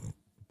pit, and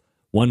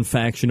one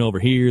faction over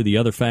here, the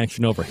other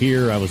faction over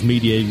here. I was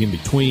mediating in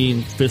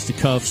between,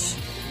 fisticuffs.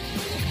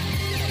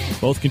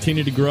 Both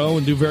continue to grow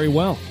and do very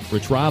well.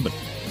 Rich Robin,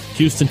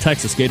 Houston,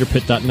 Texas,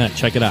 gatorpit.net.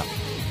 Check it out.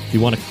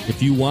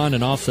 If you want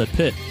an offset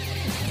pit,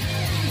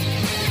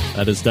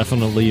 that is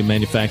definitely a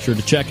manufacturer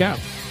to check out.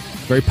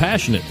 Very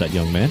passionate, that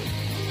young man.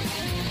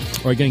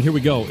 All right, gang, here we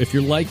go. If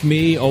you're like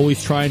me,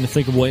 always trying to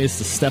think of ways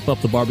to step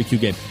up the barbecue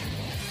game.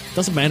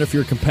 Doesn't matter if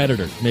you're a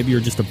competitor. Maybe you're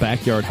just a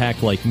backyard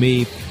hack like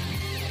me.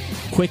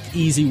 Quick,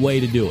 easy way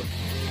to do it.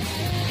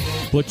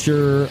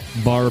 Butcher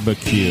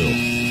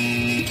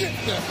Barbecue.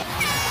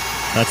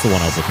 That's the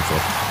one I was looking for.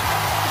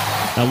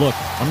 Now, look,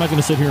 I'm not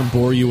going to sit here and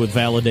bore you with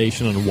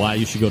validation on why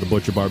you should go to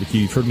Butcher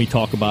Barbecue. You've heard me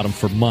talk about them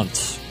for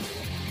months,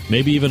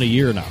 maybe even a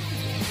year now.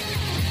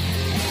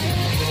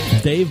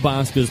 Dave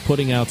Bosca is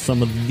putting out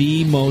some of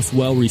the most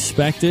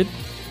well-respected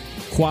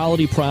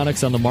quality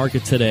products on the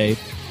market today.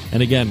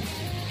 And again,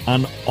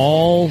 on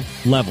all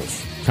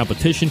levels.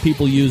 Competition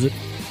people use it.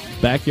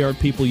 Backyard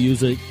people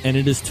use it. And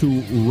it is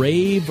to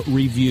rave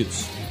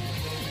reviews.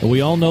 And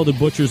we all know that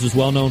Butcher's is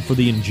well known for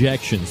the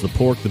injections, the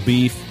pork, the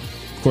beef.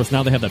 Of course,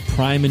 now they have that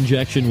prime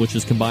injection, which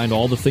has combined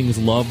all the things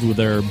loved with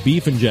their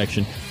beef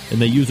injection.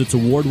 And they use its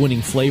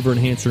award-winning flavor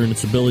enhancer and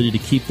its ability to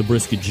keep the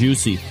brisket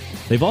juicy.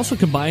 They've also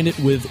combined it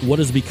with what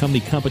has become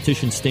the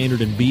competition standard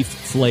in beef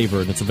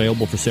flavor, and it's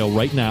available for sale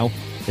right now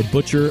at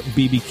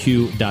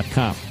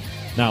butcherbbq.com.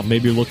 Now,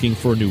 maybe you're looking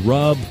for a new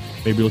rub,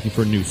 maybe you're looking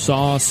for a new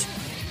sauce.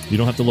 You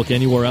don't have to look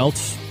anywhere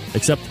else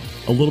except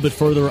a little bit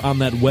further on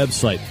that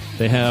website.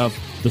 They have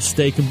the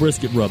steak and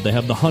brisket rub. They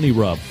have the honey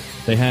rub.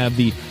 They have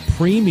the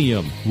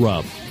premium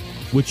rub,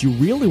 which you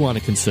really want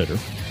to consider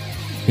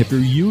if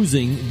you're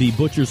using the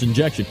Butcher's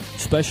injection,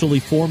 specially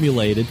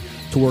formulated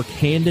to work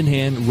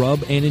hand-in-hand,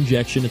 rub and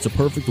injection. It's a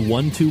perfect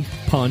 1-2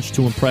 punch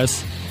to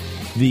impress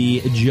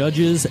the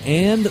judges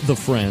and the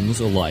friends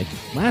alike.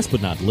 Last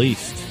but not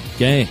least,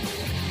 gang,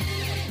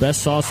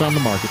 best sauce on the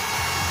market,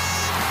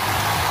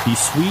 the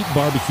sweet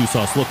barbecue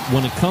sauce. Look,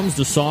 when it comes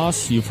to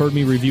sauce, you've heard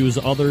me review as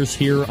others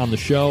here on the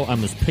show.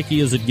 I'm as picky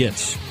as it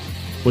gets.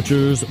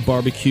 Butcher's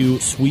Barbecue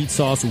Sweet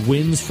Sauce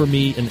wins for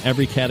me in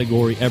every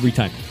category every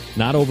time.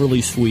 Not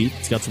overly sweet.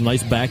 It's got some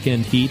nice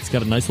back-end heat. It's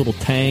got a nice little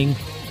tang.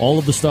 All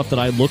of the stuff that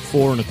I look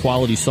for in a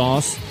quality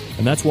sauce.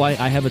 And that's why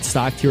I have it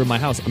stocked here in my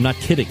house. I'm not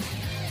kidding.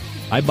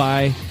 I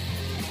buy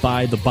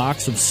the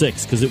box of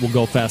 6 because it will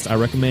go fast. I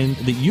recommend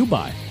that you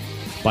buy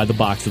the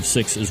box of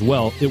 6 as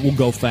well. It will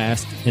go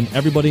fast, and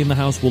everybody in the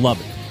house will love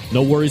it.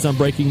 No worries on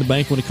breaking the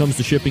bank when it comes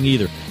to shipping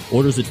either.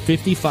 Orders at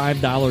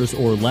 $55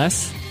 or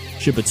less.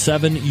 Ship at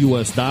 $7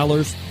 US,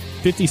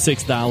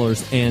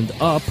 $56 and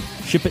up.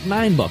 Ship at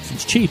 $9.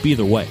 It's cheap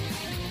either way.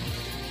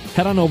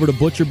 Head on over to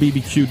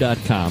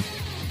butcherbbq.com.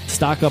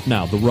 Stock up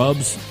now. The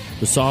rubs,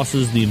 the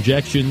sauces, the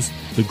injections,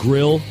 the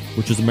grill,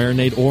 which is a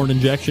marinade or an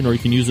injection, or you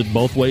can use it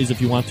both ways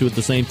if you want to at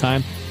the same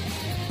time.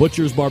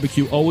 Butcher's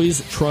Barbecue.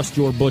 Always trust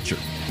your butcher.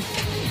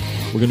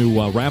 We're going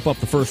to wrap up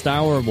the first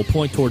hour, and we'll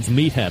point towards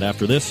Meathead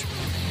after this.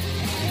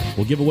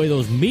 We'll give away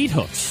those meat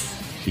hooks,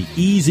 the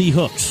easy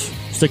hooks.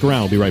 Stick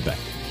around. We'll be right back.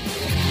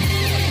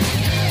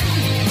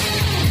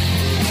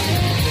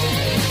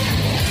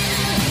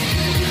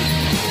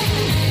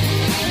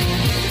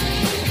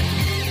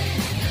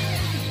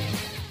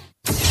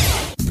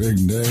 Big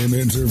name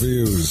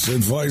interviews,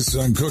 advice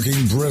on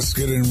cooking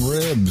brisket and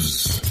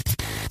ribs,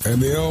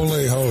 and the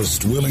only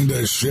host willing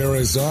to share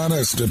his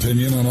honest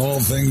opinion on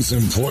all things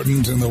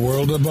important in the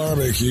world of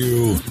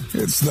barbecue.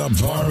 It's the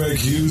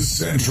Barbecue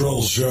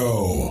Central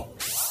Show.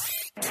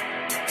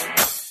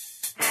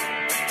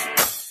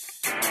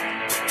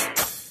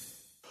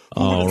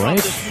 All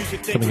right,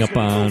 coming up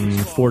on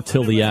 4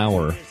 till the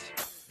hour.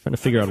 Trying to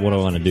figure out what I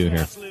want to do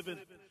here.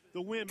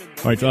 All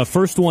right,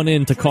 first one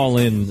in to call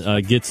in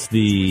gets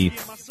the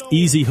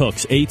easy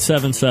hooks,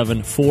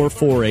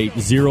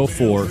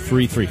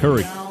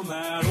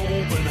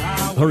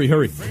 877-448-0433.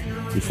 Hurry,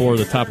 before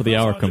the top of the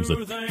hour comes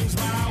in.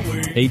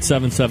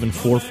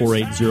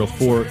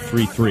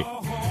 877-448-0433.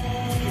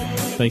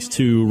 Thanks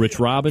to Rich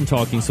Robin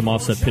talking some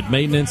offset pit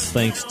maintenance.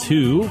 Thanks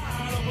to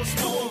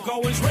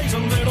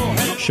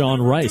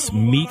Sean Rice,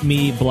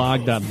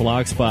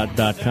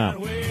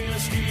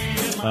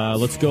 meetmeblog.blogspot.com.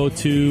 Let's go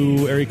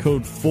to area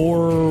code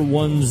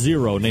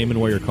 410. Name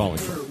and where you're calling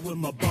from.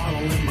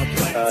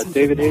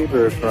 David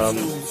Haber from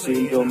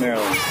Seagull,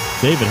 Maryland.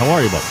 David, how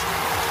are you, bud?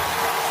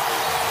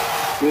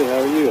 Good,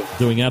 how are you?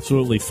 Doing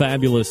absolutely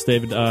fabulous,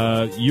 David.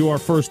 You are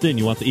first in.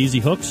 You want the easy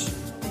hooks?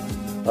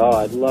 Oh,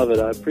 I'd love it.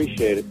 I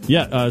appreciate it.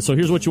 Yeah, so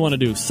here's what you want to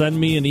do. Send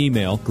me an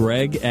email,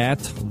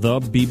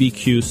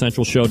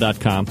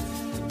 greg@thebbqcentralshow.com.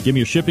 Give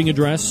me your shipping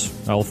address.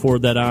 I'll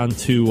forward that on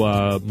to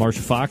Marsha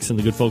Fox and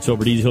the good folks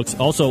over at Easy Hooks.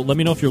 Also, let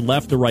me know if you're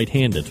left or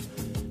right-handed,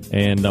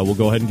 and we'll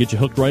go ahead and get you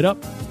hooked right up.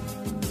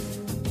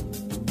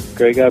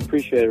 Greg, I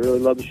appreciate it. Really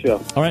love the show.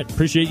 All right,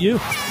 appreciate you.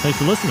 Thanks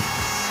for listening.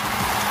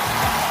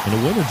 And a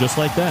winner just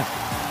like that.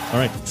 All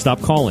right,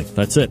 stop calling.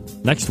 That's it.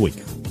 Next week.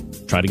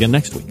 Try it again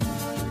next week.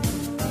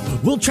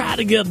 We'll try it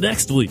again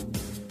next week.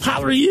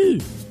 How are you?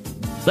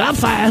 I'm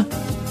fine.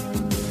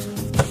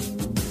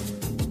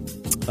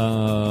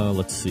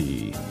 Let's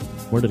see.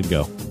 Where did it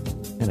go?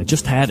 And I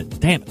just had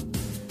it. Damn it.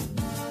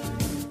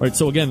 All right,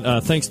 so again,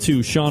 thanks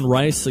to Sean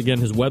Rice. Again,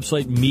 his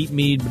website,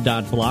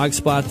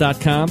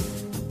 meetme.blogspot.com.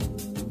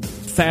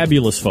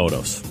 Fabulous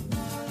photos.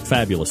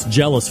 Fabulous.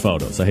 Jealous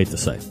photos, I hate to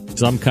say.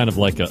 Because I'm kind of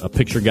like a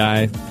picture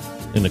guy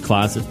in the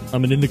closet.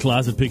 I'm an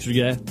in-the-closet picture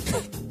guy.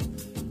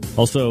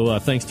 Also,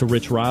 thanks to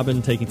Rich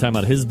Robin taking time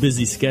out of his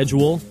busy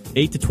schedule.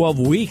 8 to 12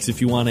 weeks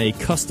if you want a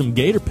custom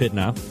gator pit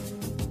now.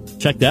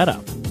 Check that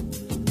out.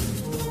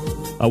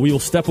 We will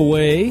step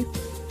away,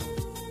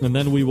 and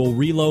then we will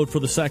reload for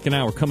the second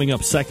hour. Coming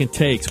up, Second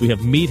Takes. We have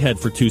Meathead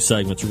for 2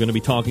 segments. We're going to be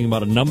talking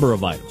about a number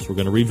of items. We're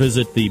going to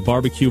revisit the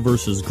barbecue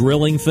versus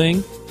grilling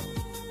thing.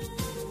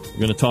 We're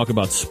going to talk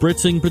about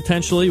spritzing,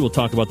 potentially. We'll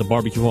talk about the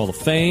Barbecue Hall of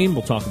Fame.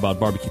 We'll talk about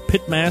barbecue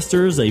pit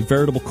masters, a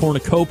veritable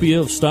cornucopia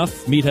of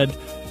stuff. Meathead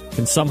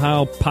can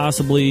somehow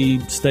possibly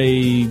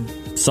stay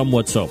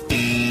somewhat sober.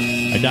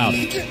 I doubt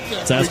it.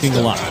 It's asking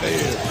a lot.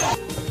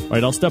 All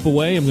right, I'll step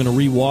away. I'm going to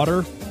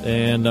re-water,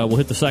 and we'll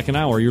hit the second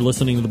hour. You're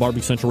listening to the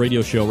Barbecue Central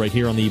Radio Show right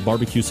here on the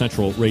Barbecue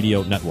Central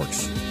Radio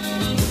Networks.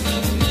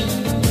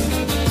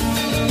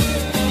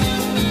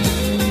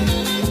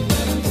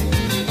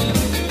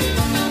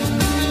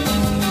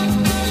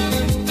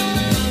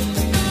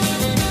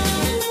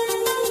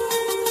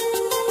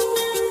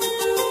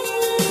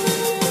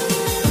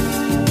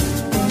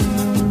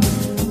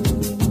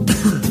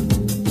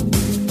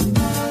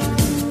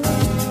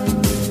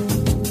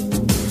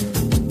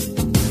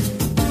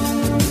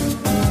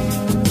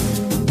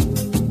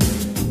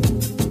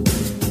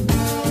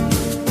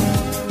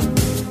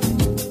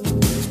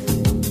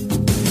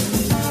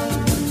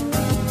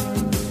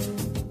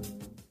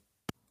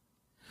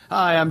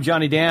 Hi, I'm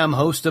Johnny Dam,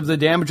 host of the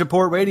Damage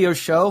Report radio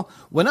show.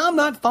 When I'm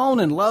not falling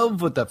in love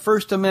with the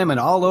First Amendment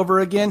all over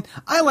again,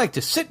 I like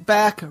to sit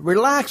back,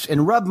 relax,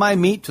 and rub my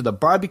meat to the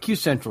Barbecue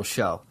Central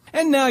show.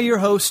 And now your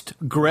host,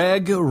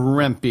 Greg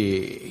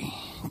Rempe.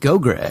 Go,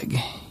 Greg.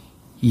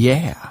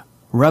 Yeah,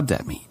 rub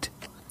that meat.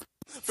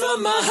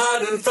 From my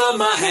heart and from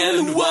my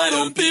hand, why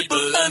don't people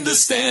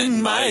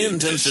understand my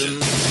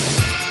intention?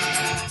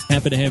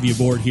 Happy to have you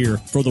aboard here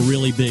for the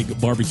really big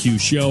barbecue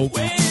show.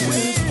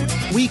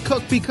 We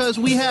cook because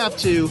we have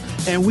to,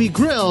 and we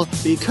grill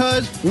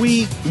because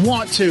we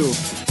want to.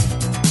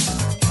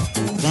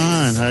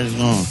 Fine, how's it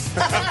going?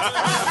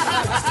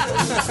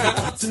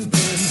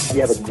 You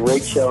have a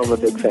great show. I'm a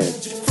big fan.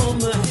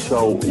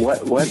 So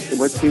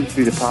what seems to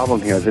be the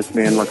problem here? This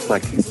man looks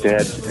like he's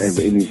dead, and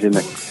he's in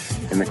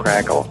the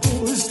crackle.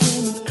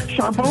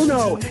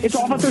 Charbono! It's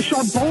all about the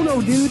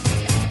Charbono, dude!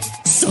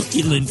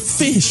 Succulent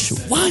fish,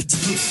 what?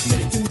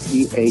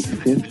 He ate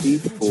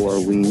 54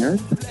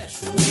 wieners.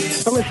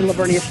 But listen,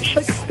 Lavernius,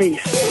 shake a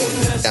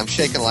face. I'm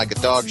shaking like a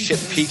dog shit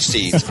peach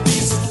seeds.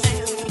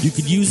 You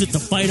could use it to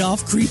fight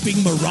off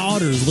creeping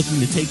marauders looking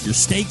to take your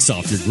steaks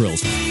off your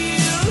grills.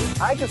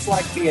 I just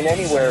like being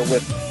anywhere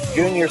with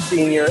Junior,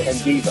 Senior,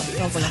 and Diva.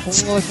 Sounds like a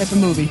whole other type of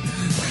movie.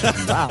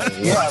 Wow.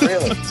 Yeah,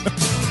 really.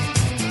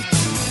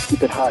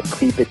 Keep it hot,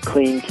 keep it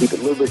clean, keep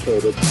it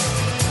lubricated.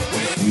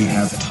 We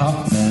have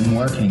top men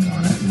working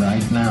on it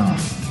right now.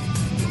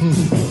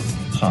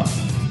 Top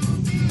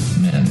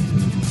men.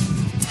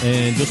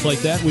 And just like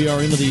that, we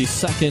are into the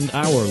second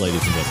hour,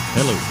 ladies and gentlemen.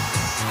 Hello.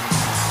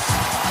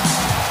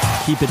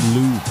 Keep it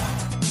lube.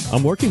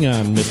 I'm working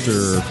on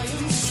Mr.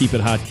 Keep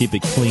It Hot, Keep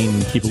It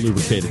Clean, Keep It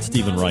Lubricated,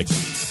 Stephen Reich.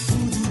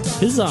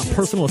 His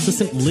personal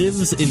assistant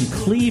lives in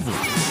Cleveland.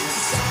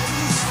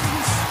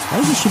 Why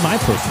isn't she my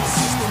personal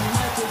assistant?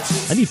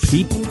 I need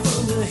people.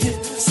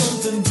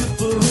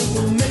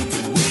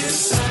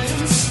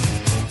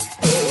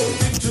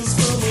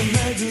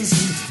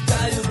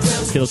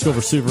 Okay, let's go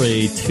over Super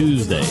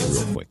Tuesday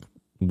real quick.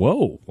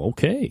 Whoa,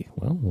 okay.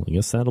 Well, I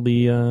guess that'll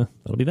be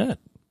that.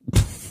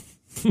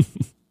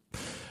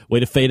 Way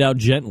to fade out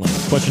gently.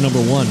 Question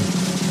number 1.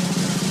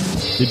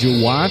 Did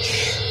you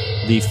watch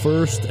the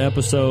first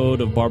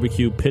episode of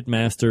Barbecue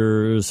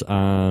Pitmasters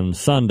on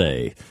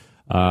Sunday?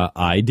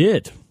 I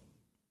did.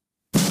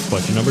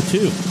 Question number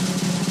 2.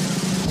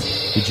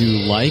 Did you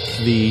like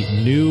the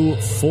new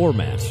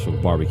format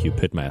of Barbecue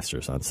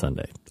Pitmasters on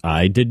Sunday?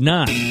 I did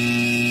not.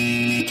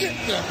 Get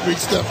that big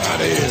stuff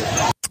out of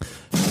here.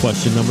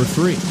 Question number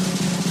 3.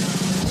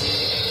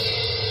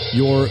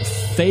 Your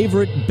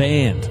favorite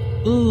band?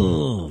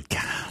 Oh,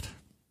 God.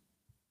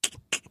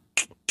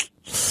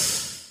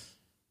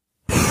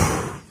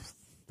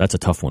 That's a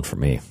tough one for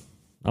me.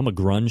 I'm a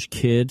grunge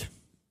kid.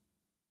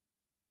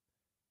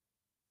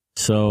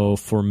 So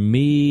for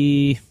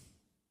me,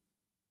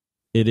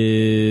 it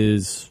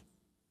is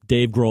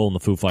Dave Grohl and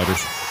the Foo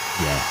Fighters.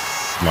 Yeah,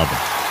 love it.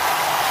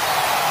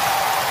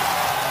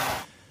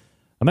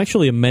 I'm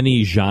actually a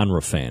many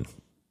genre fan.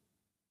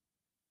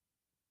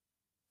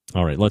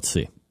 All right, let's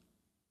see.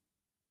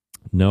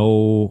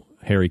 No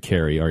Harry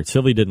Carey. All right,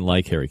 Sylvie didn't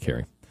like Harry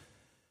Carey.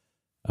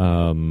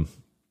 Now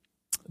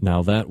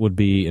that would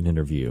be an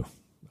interview.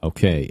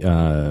 Okay.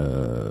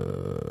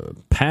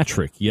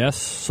 Patrick, yes,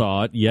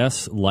 saw it.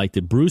 Yes, liked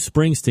it. Bruce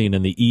Springsteen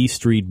and the E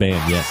Street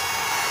Band, yes.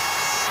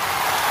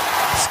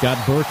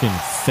 Scott Birkin,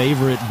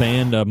 favorite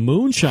band,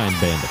 Moonshine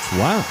Bandits.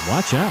 Wow,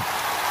 watch out.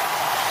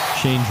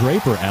 Shane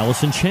Draper,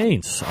 Alice in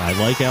Chains. I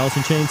like Alice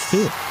in Chains,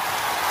 too.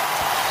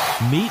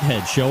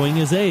 Meathead, showing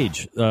his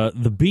age. The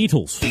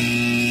Beatles.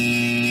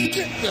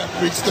 Get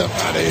that big stuff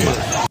out of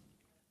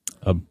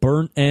here.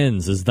 Burnt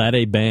Ends, is that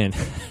a band?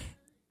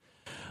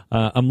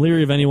 I'm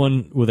leery of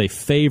anyone with a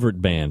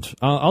favorite band.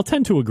 I'll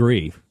tend to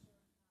agree.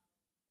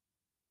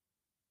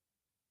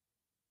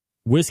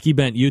 Whiskey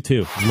Bent, you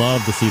too.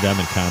 Love to see them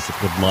in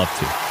concert. Would love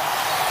to.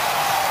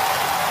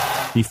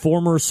 The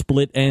former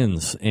Split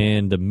Ends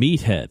and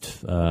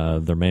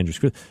Meathead, their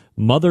manager's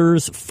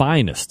Mother's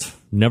Finest.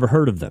 Never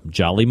heard of them.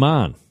 Jolly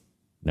Mon.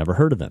 Never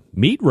heard of them.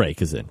 Meat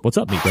Rake is in. What's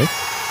up, Meat Rake?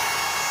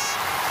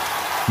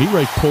 Meat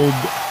Rake pulled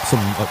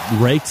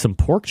raked some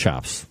pork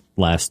chops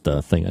last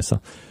thing I saw.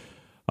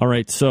 All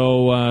right,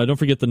 so don't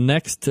forget the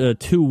next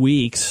 2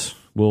 weeks,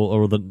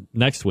 or the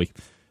next week,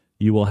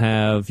 you will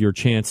have your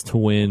chance to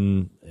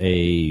win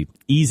a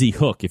easy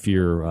hook if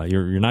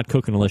you're not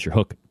cooking unless you're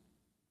hooking.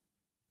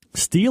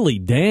 Steely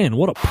Dan,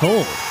 what a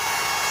pull!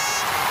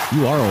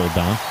 You are old,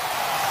 Don.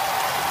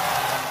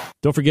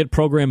 Don't forget,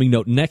 programming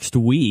note, next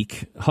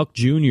week, Huck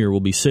Jr.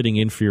 will be sitting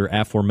in for your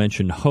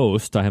aforementioned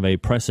host. I have a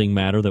pressing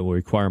matter that will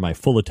require my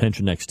full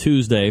attention next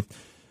Tuesday.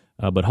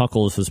 But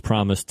Huckles has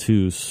promised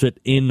to sit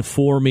in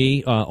for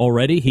me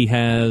already. He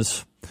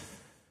has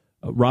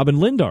Robin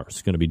Lindar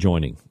is going to be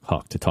joining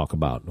Huck to talk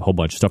about a whole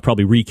bunch of stuff.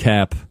 Probably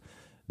recap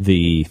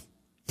the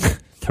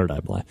third eye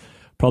blind.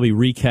 Probably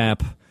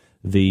recap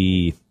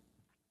the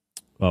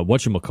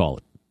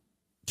whatchamacallit.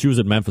 She was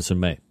at Memphis in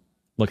May.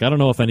 Look, I don't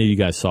know if any of you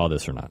guys saw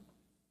this or not.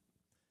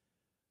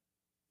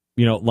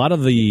 You know, a lot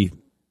of the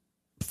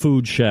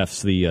food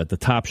chefs, the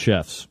top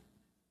chefs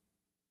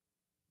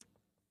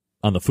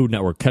on the Food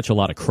Network catch a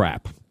lot of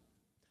crap.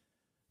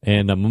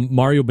 And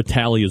Mario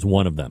Batali is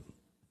one of them.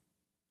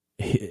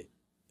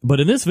 But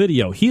in this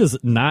video, he is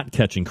not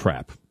catching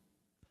crap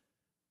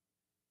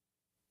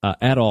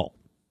at all.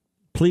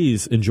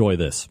 Please enjoy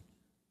this.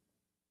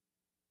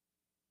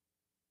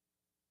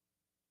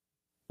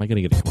 Am I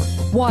going to get a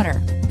commercial? Water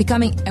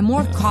becoming a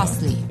more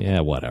costly.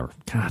 Yeah, whatever.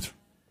 God.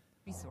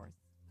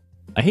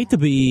 I hate to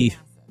be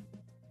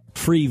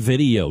free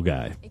video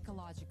guy,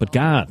 but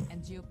God,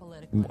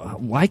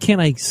 why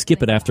can't I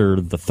skip it after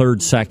the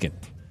 3rd second?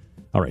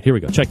 All right, here we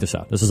go. Check this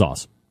out. This is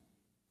awesome.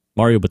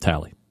 Mario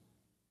Batali.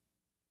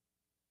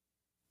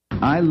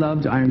 I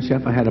loved Iron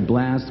Chef. I had a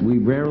blast. We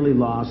rarely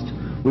lost.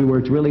 We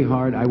worked really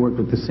hard. I worked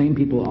with the same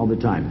people all the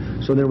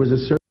time. So there was a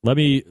certain... Let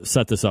me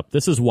set this up.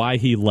 This is why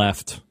he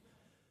left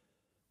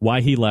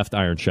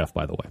Iron Chef,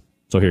 by the way.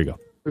 So here you go.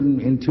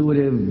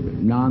 Intuitive,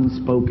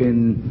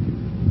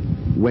 non-spoken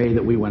way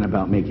that we went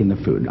about making the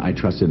food. I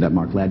trusted that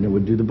Mark Ladner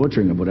would do the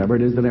butchering of whatever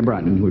it is that I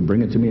brought, and he would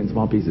bring it to me in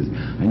small pieces.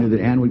 I knew that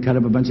Ann would cut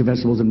up a bunch of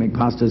vegetables and make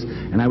pastas,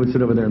 and I would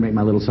sit over there and make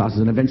my little sauces,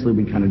 and eventually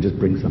we'd kind of just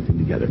bring something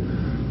together.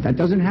 That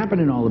doesn't happen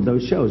in all of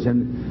those shows,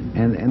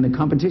 and the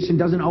competition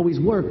doesn't always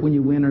work when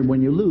you win or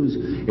when you lose.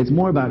 It's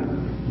more about,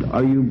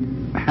 are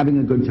you having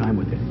a good time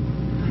with it?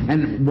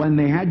 And when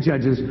they had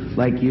judges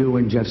like you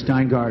and Jeff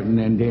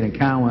Steingarten and Dana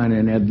Cowan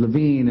and Ed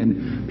Levine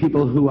and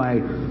people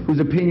whose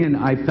opinion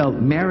I felt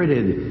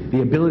merited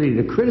the ability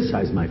to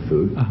criticize my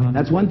food,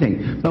 that's one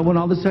thing. But when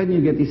all of a sudden you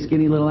get these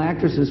skinny little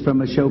actresses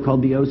from a show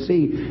called The OC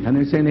and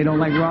they're saying they don't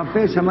like raw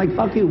fish, I'm like,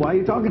 fuck you, why are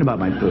you talking about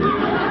my food?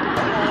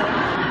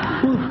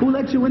 Who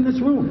let you in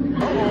this room?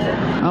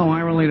 Oh,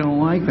 I really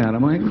don't like that.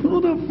 I'm like, who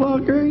the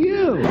fuck are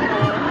you?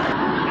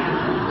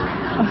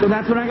 So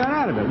that's what I got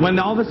out of it. When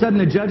all of a sudden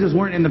the judges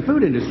weren't in the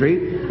food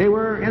industry, they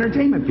were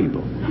entertainment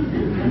people.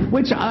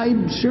 Which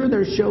I'm sure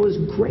their show is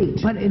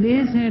great. But it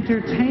is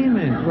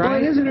entertainment, right? Well,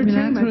 it is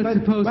entertainment. I mean, that's what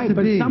it's supposed to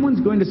be. But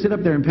someone's going to sit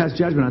up there and pass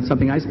judgment on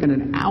something I spent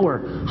an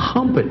hour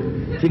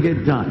humping to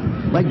get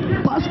done. Like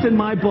busting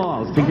my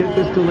balls to get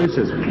this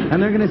delicious.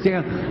 And they're going to say,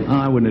 oh,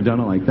 I wouldn't have done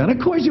it like that. Of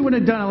course you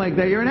wouldn't have done it like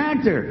that. You're an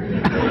actor.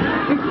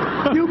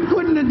 You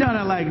couldn't have done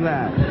it like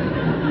that.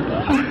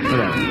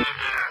 Whatever.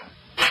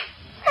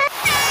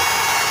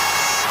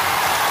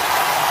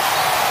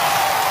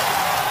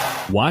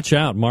 Watch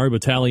out, Mario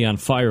Batali on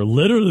fire,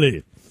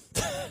 literally.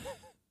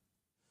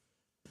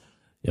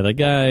 Yeah, that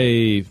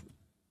guy,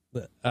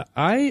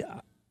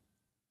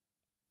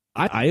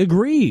 I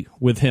agree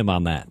with him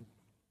on that.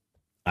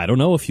 I don't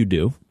know if you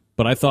do,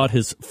 but I thought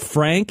his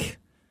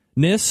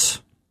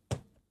frankness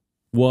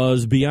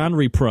was beyond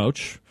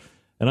reproach.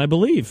 And I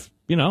believe,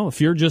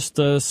 if you're just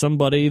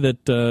somebody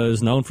that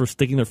is known for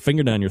sticking their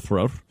finger down your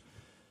throat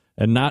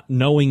and not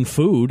knowing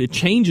food, it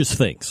changes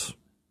things.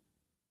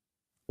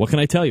 What can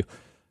I tell you?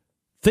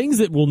 Things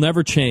that will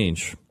never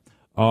change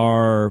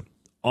are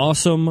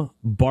awesome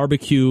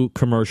barbecue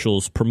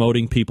commercials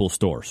promoting people's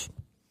stores.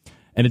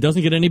 And it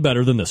doesn't get any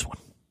better than this one.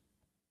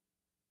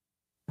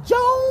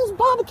 Jones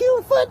Barbecue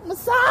and Foot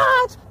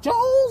Massage.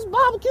 Jones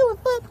Barbecue and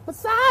Foot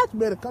Massage.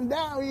 Better come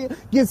down here,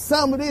 get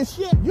some of this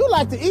shit. You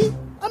like to eat.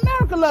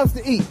 America loves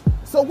to eat.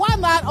 So why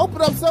not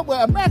open up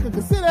somewhere America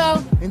can sit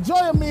down, enjoy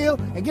a meal,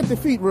 and get their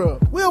feet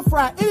rubbed? We'll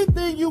fry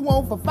anything you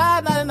want for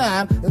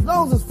 $5.99. As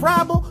long as it's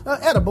friable or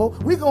edible,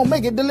 we're going to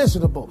make it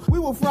deliciable. We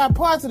will fry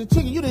parts of the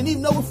chicken you didn't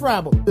even know was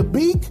friable. The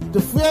beak,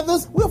 the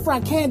feathers, we'll fry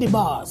candy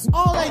bars.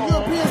 All that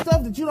European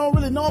stuff that you don't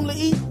really normally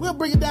eat, we'll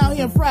bring it down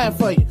here and fry it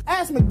for you.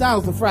 Ask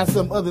McDonald's to fry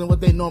something other than what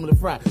they normally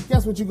fry.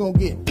 Guess what you're going to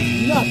get?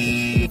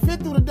 Nothing. If it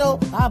fit through the dough,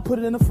 I'll put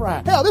it in the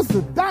fryer. Hell, this is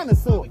a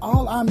dinosaur.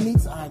 All our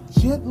meats are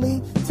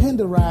gently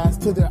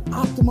tenderized to their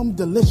optimum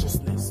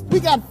deliciousness. We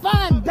got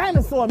fine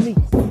dinosaur meat.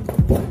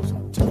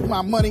 Take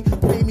my money,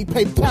 pay me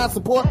child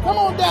support. Come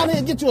on down here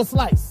and get you a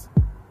slice.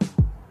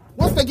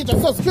 Once they get your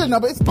social security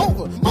number, it's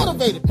over.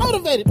 Motivated.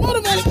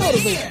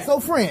 So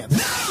friends,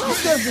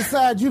 let's just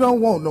decide you don't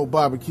want no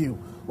barbecue.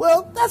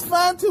 Well, that's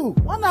fine too.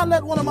 Why not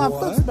let one of my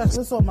foot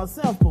specialists or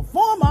myself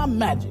perform our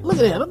magic? Look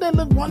at that. Don't they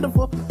look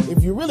wonderful?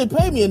 If you really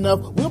pay me enough,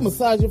 we'll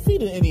massage your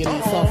feet in any of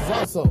these sauces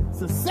also.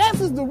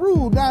 Success is the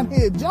rule down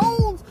here at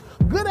Jones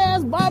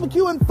Good-ass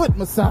barbecue and foot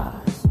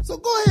massage. So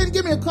go ahead and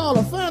give me a call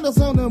or find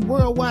us on the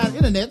worldwide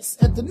internets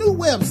at the new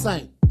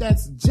website.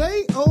 That's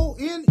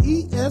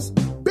JONES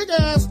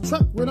Big-Ass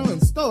Truck Rental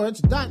and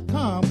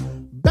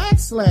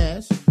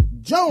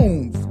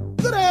Storage.com/Jones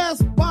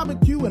Good-Ass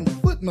Barbecue and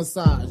Foot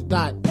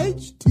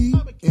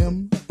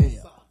Massage.html.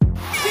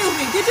 Excuse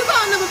me, did you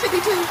call number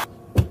 52?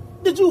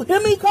 Did you hear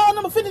me call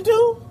number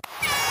 52?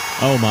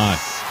 Oh my,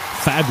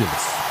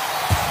 fabulous.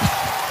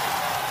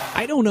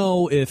 I don't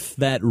know if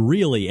that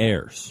really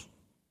airs,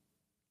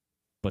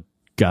 but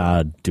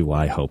God, do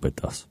I hope it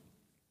does.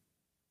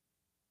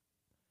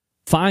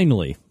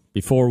 Finally,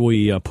 before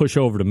we push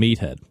over to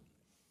Meathead,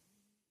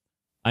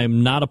 I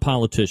am not a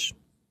politician.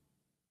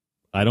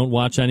 I don't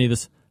watch any of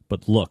this,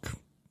 but look,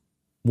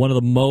 one of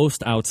the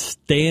most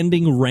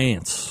outstanding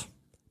rants,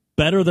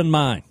 better than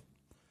mine,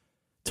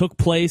 took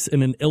place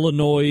in an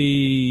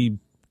Illinois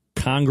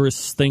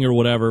Congress thing or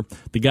whatever.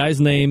 The guy's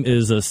name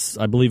is,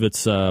 I believe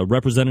it's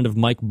Representative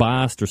Mike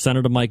Bost or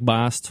Senator Mike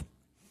Bost.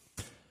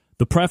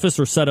 The preface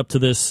or setup to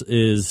this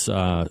is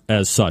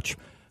as such.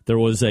 There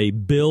was a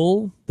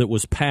bill that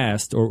was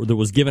passed or that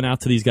was given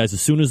out to these guys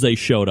as soon as they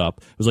showed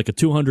up. It was like a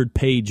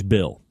 200-page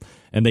bill,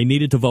 and they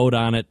needed to vote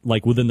on it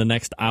like within the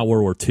next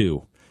hour or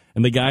two.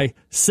 And the guy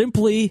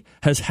simply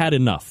has had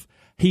enough.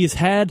 He has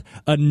had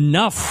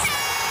enough.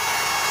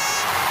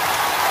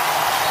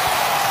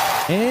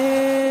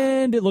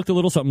 And it looked a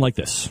little something like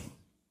this.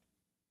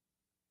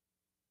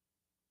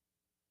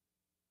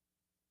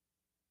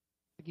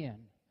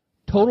 Again,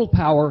 total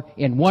power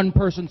in one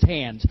person's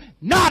hands,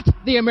 not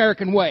the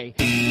American way.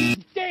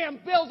 These damn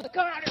bills that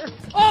come out here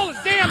all the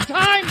damn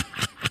time,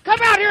 come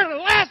out here at the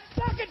last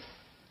second,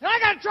 and I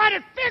got to try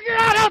to figure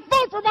out how to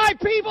vote for my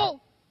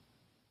people.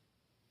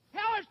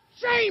 How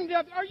ashamed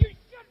of you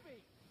should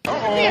be.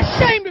 Be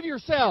ashamed of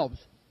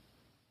yourselves.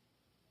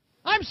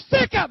 I'm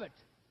sick of it.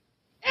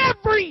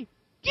 Every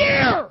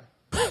year,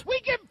 we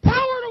give power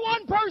to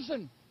one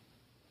person.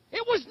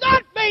 It was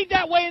not made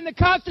that way in the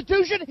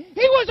Constitution. He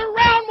was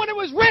around when it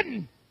was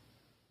written.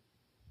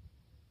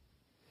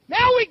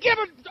 Now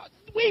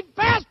we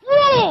passed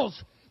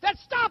rules that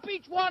stop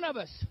each one of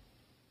us.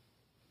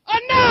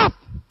 Enough!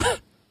 I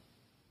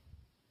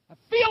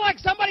feel like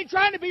somebody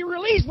trying to be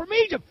released from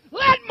Egypt.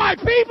 Let my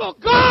people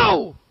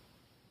go!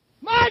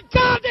 My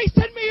God, they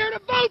sent me here to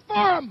vote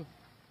for them.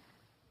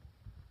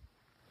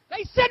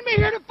 They sent me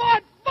here to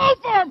vote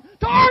for them,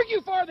 to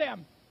argue for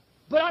them.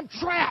 But I'm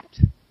trapped.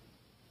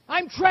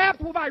 I'm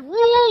trapped by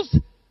rules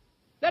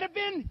that have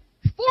been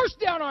forced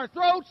down our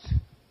throats.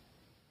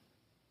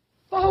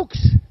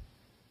 Folks,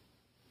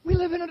 we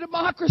live in a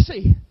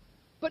democracy,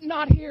 but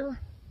not here.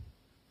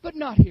 But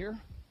not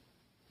here.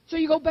 So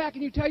you go back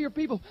and you tell your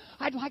people,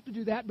 I'd like to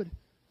do that, but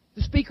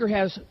the speaker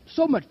has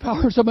so much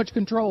power, so much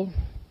control,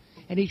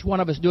 and each one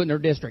of us do it in their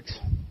districts.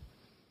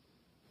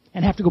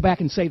 And have to go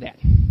back and say that.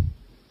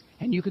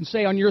 And you can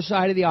say on your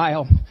side of the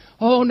aisle,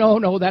 oh,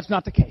 no, that's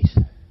not the case.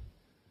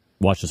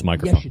 Watch this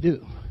microphone. Yes, you do.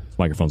 This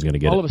microphone's going to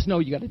get All it. of us know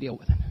you got to deal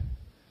with it.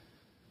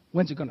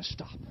 When's it going to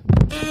stop?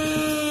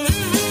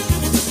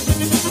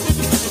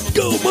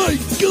 Go, Mike!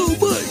 Go,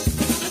 Mike!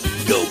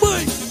 Go,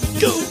 Mike!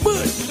 Go,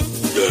 Mike!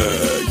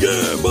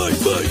 Yeah, Mike!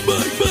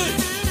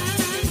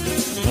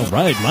 All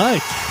right,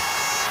 Mike.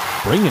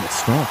 Bringing it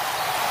strong.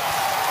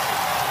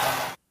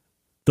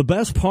 The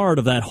best part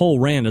of that whole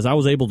rant is I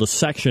was able to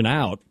section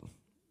out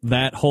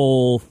that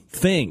whole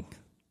thing.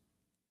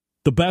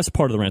 The best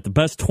part of the rant, the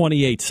best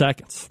 28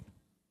 seconds.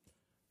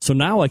 So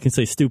now I can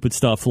say stupid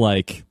stuff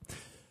like,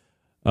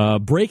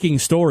 breaking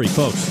story,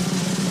 folks.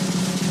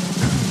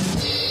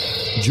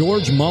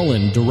 George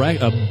Mullen,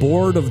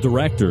 board of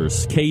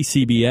directors,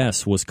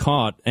 KCBS, was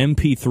caught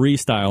MP3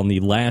 style in the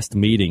last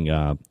meeting.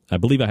 I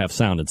believe I have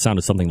sound. It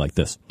sounded something like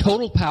this.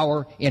 Total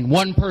power in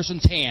one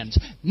person's hands,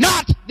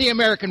 not the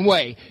American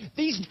way.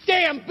 These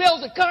damn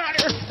bills that come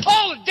out here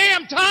all the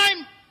damn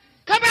time,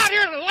 come out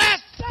here at the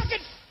last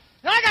second,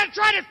 and I got to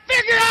try to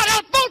figure out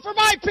how to vote for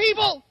my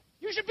people.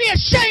 You should be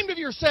ashamed of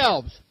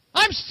yourselves.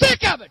 I'm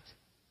sick of it.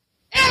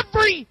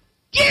 Every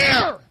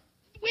year,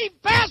 we've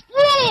passed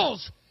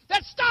rules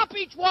that stop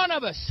each one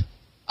of us.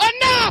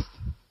 Enough!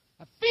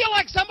 I feel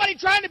like somebody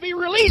trying to be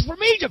released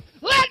from Egypt.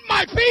 Let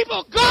my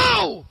people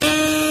go!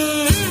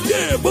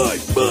 Yeah,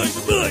 Mike!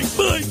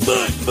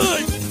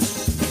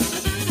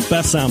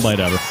 Best soundbite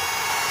ever.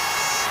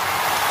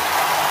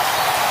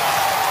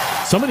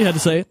 Somebody had to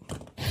say it,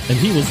 and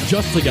he was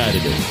just the guy to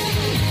do it.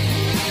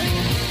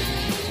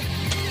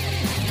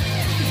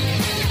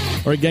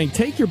 All right, gang,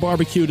 take your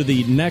barbecue to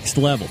the next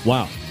level.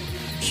 Wow.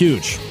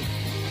 Huge.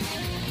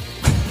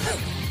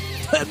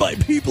 Let my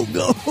people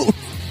go.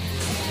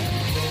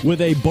 With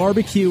a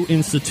Barbecue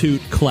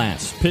Institute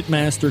class,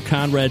 Pitmaster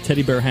Conrad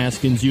Teddy Bear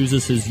Haskins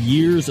uses his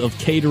years of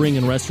catering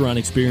and restaurant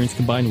experience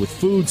combined with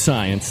food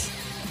science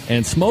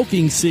and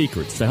smoking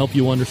secrets to help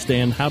you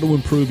understand how to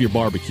improve your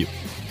barbecue.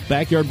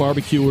 Backyard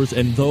barbecuers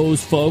and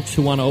those folks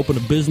who want to open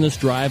a business,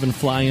 drive, and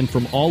fly in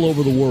from all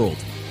over the world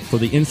for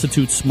the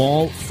Institute's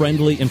small,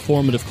 friendly,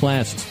 informative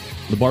classes.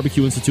 The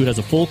Barbecue Institute has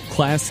a full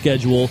class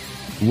schedule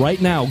right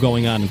now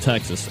going on in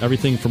Texas.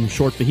 Everything from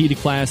short fajita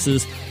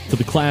classes to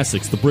the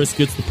classics, the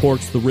briskets, the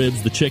porks, the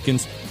ribs, the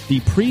chickens.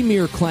 The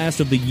premier class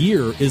of the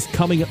year is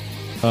coming up.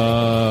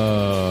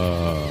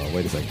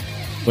 Wait a second.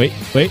 Wait.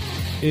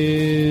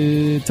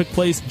 It took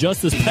place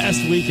just this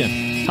past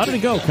weekend. How did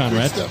it go,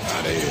 Conrad?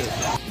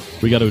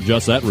 We got to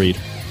adjust that read.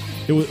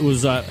 It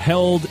was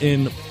held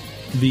in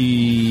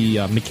the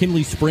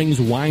McKinley Springs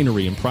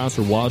Winery in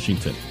Prosser,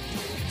 Washington.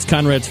 It's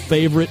Conrad's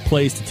favorite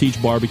place to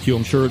teach barbecue.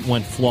 I'm sure it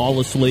went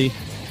flawlessly,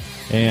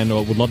 and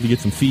would love to get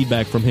some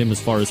feedback from him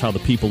as far as how the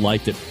people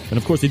liked it. And,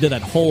 of course, they did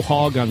that whole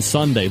hog on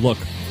Sunday. Look,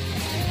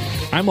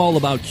 I'm all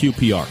about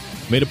QPR.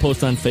 Made a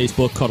post on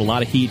Facebook, caught a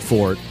lot of heat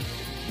for it.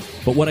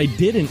 But what I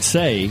didn't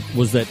say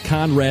was that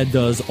Conrad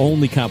does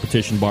only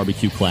competition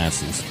barbecue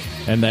classes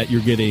and that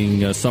you're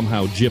getting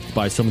somehow gypped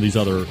by some of these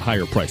other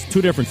higher prices.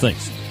 Two different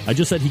things. I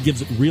just said he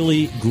gives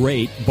really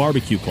great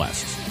barbecue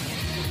classes.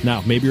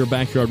 Now, maybe you're a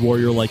backyard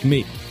warrior like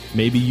me.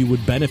 Maybe you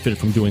would benefit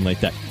from doing like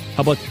that.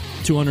 How about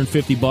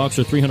 $250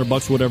 or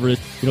 $300, whatever it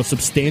is,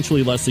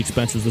 substantially less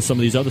expensive than some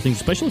of these other things,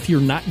 especially if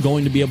you're not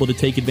going to be able to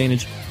take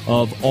advantage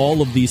of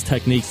all of these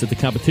techniques that the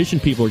competition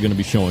people are going to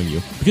be showing you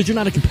because you're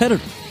not a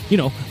competitor,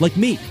 like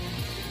me.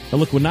 Now,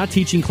 look, we're not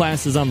teaching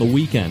classes on the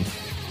weekend.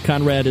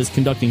 Conrad is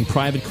conducting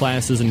private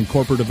classes and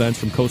corporate events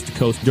from coast to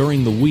coast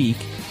during the week.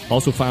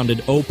 Also founded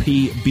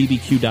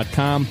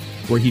OPBBQ.com,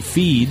 where he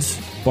feeds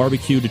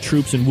barbecue to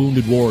troops and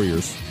wounded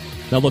warriors.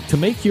 Now, look, to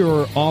make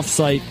your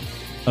off-site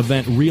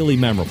event really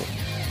memorable,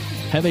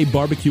 have a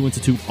Barbecue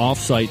Institute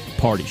off-site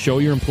party. Show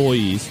your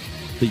employees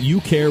that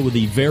you care with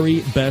the very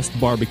best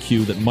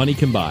barbecue that money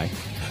can buy.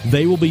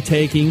 They'll be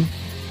taking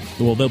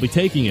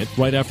it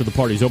right after the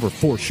party's over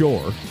for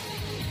sure,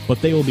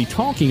 but they will be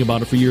talking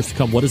about it for years to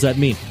come. What does that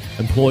mean?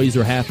 Employees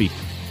are happy.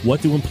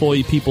 What do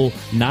employee people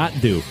not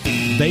do?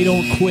 They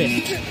don't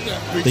quit.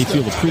 They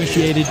feel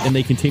appreciated, and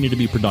they continue to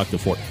be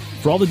productive for it.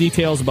 For all the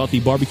details about the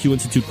Barbecue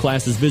Institute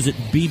classes, visit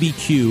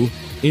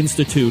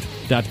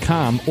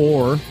bbqinstitute.com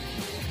or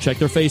check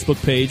their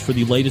Facebook page for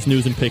the latest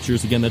news and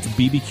pictures. Again, that's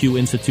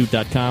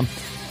bbqinstitute.com.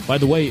 By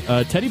the way,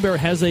 Teddy Bear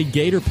has a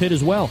gator pit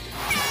as well.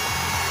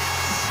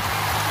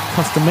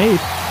 Custom made.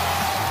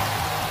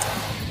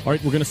 All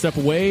right, we're going to step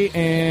away,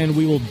 and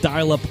we will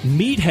dial up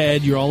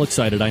Meathead. You're all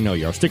excited. I know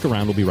you are. Stick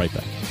around. We'll be right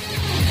back.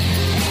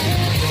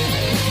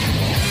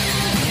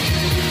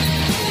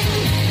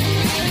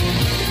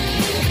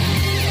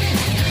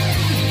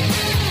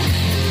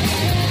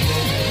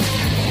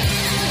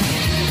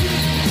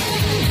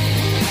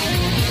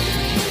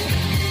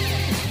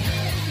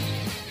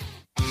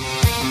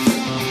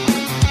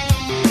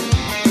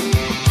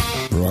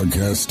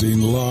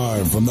 Broadcasting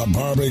live from the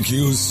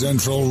Barbecue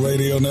Central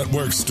Radio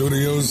Network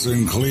studios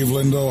in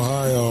Cleveland,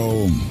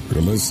 Ohio.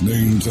 You're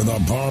listening to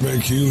the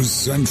Barbecue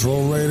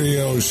Central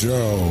Radio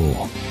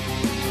Show.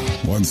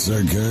 Once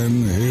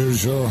again,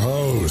 here's your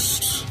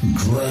host,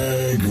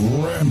 Greg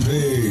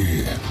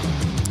Rempe.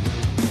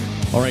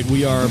 All right,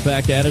 we are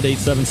back at it,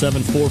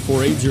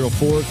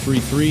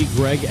 877-448-0433.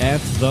 Greg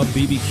at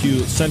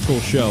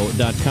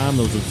thebbqcentralshow.com.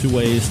 Those are two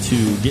ways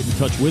to get in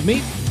touch with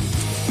me.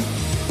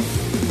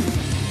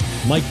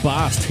 Mike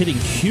Bost hitting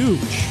huge.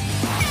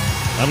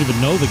 I don't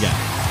even know the guy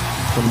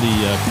from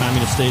the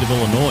communist state of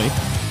Illinois.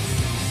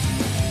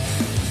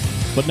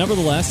 But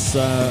nevertheless,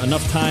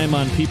 enough time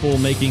on people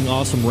making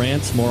awesome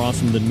rants, more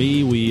awesome than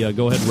me. We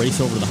go ahead and race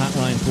over to the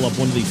hotline, pull up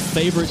one of the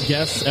favorite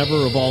guests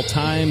ever of all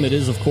time. It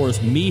is, of course,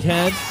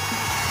 Meathead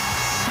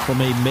from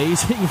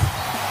Amazing.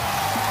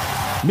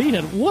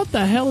 Meathead, what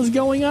the hell is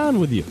going on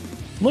with you?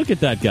 Look at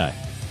that guy.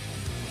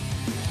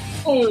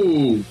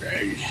 Oh,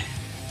 Greg.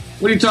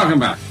 What are you talking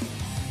about?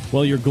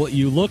 Well,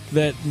 you look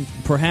that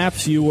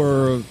perhaps you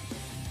were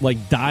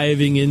like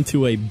diving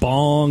into a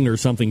bong or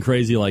something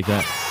crazy like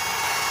that.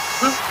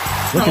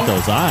 Look at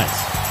those eyes.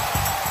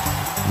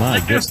 My I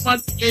guess Bud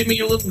gave me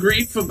a little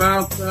grief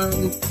about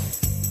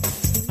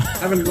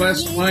having a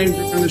glass of wine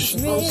during the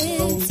show,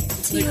 so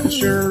making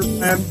sure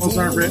animals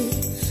aren't ready.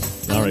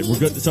 All right, we're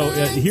good. So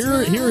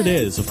here it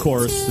is, of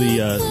course,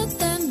 the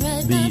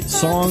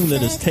song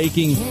that is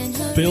taking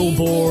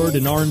Billboard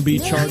and R&B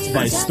charts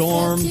by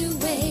storm.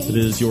 It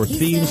is your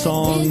theme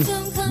song.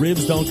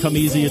 Ribs don't come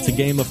easy. It's a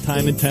game of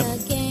time and temp.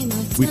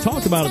 We've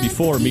talked about it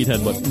before,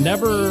 Meathead, but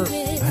never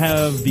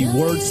have the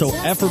words so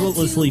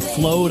effortlessly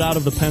flowed out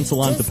of the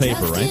pencil onto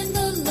paper, right?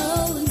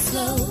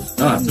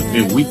 Oh, it took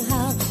me a week.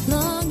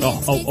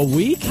 Oh, a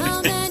week?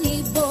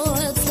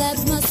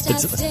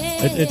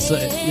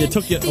 It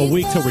took you a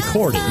week to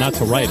record it, not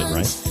to write it,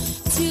 right?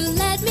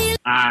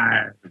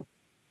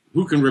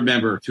 Who can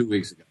remember 2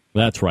 weeks ago?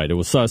 That's right. It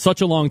was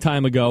such a long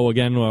time ago.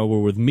 Again, we're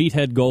with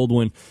Meathead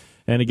Goldwyn.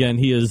 And again,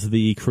 he is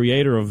the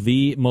creator of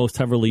the most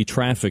heavily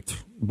trafficked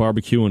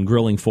barbecue and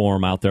grilling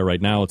forum out there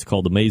right now. It's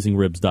called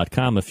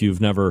AmazingRibs.com if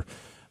you've never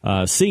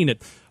seen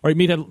it. All right,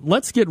 Meathead,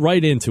 let's get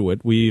right into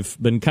it. We've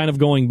been kind of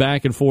going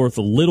back and forth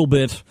a little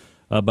bit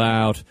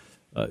about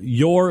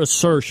your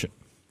assertion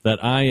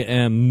that I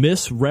am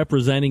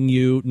misrepresenting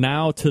you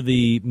now to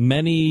the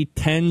many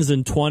tens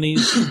and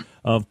 20s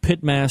of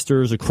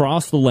pitmasters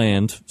across the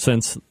land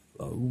since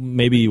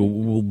maybe a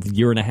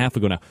year and a half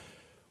ago now,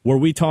 where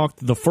we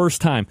talked the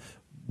first time.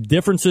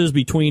 Differences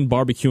between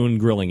barbecue and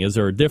grilling. Is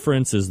there a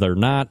difference? Is there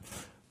not?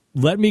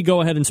 Let me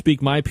go ahead and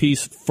speak my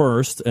piece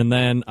first, and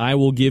then I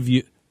will give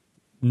you...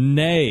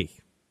 Nay.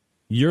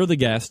 You're the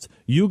guest.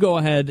 You go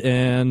ahead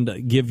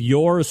and give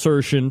your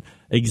assertion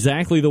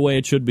exactly the way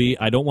it should be.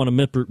 I don't want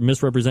to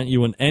misrepresent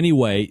you in any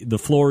way. The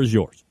floor is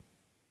yours.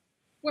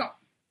 Well,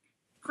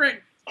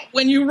 Greg,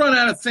 when you run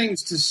out of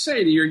things to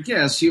say to your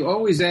guests, you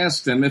always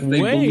ask them if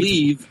they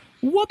believe...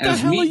 What the as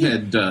hell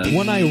Meathead does.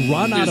 When I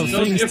run out of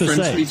things to say. There's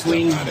no difference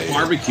between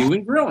barbecue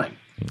and grilling.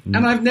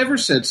 And I've never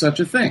said such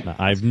a thing.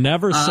 I've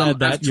never said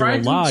that. I've You're a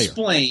tried liar. to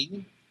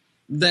explain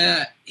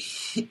that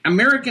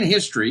American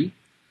history,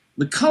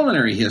 the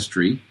culinary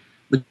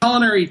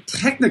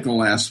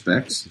technical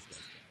aspects,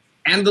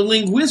 and the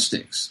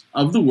linguistics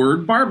of the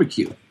word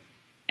barbecue.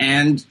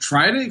 And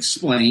try to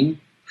explain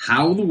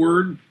how the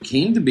word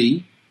came to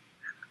be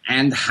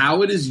and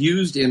how it is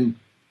used in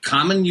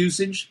common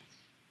usage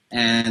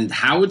and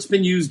how it's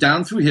been used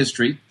down through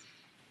history,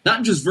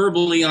 not just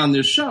verbally on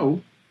this show,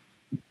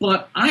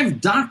 but I've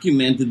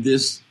documented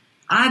this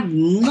ad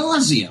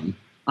nauseum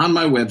on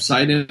my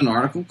website in an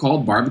article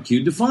called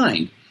Barbecue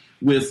Defined,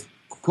 with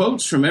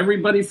quotes from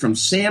everybody from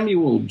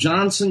Samuel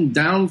Johnson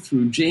down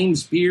through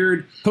James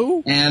Beard.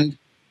 Who? And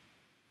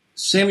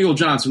Samuel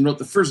Johnson wrote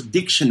the first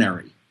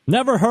dictionary.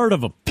 Never heard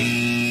of him.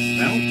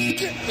 Well,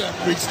 get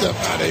that big stuff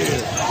out of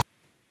here.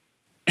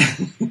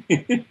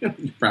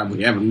 You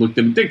probably haven't looked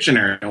at a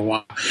dictionary in a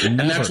while. Never.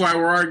 And that's why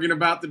we're arguing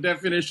about the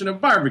definition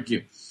of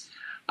barbecue.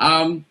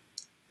 Tell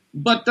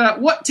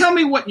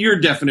me what your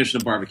definition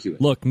of barbecue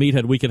is. Look,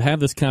 Meathead, we could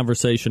have this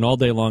conversation all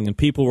day long, and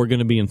people were going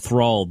to be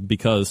enthralled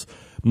because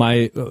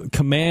my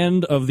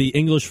command of the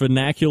English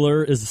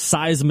vernacular is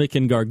seismic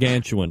and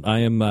gargantuan. I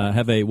am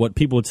have what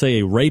people would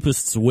say a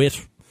rapist's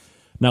wit.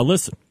 Now,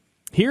 listen.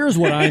 Here's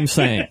what I'm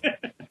saying.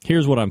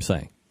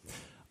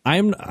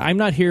 I'm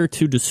not here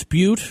to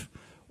dispute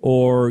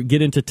or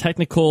get into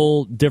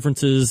technical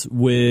differences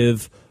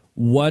with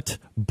what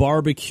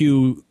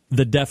barbecue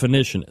the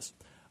definition is.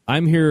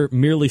 I'm here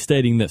merely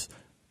stating this.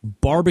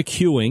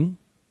 Barbecuing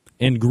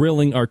and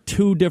grilling are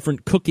two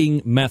different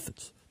cooking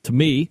methods. To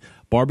me,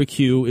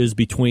 barbecue is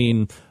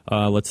between,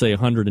 let's say,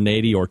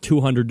 180 or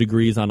 200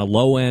 degrees on a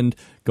low end,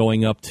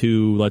 going up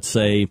to, let's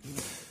say,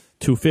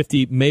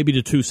 250, maybe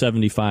to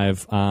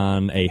 275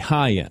 on a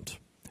high end.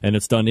 And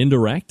it's done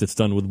indirect. It's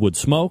done with wood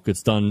smoke.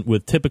 It's done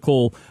with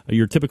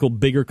your typical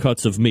bigger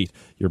cuts of meat,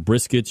 your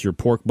briskets, your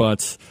pork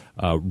butts,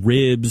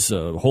 ribs,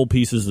 whole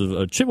pieces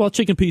of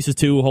chicken pieces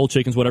too, whole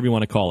chickens, whatever you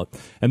want to call it.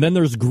 And then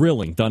there's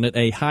grilling, done at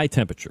a high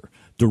temperature,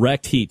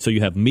 direct heat. So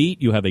you have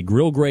meat, you have a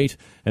grill grate,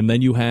 and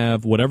then you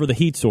have whatever the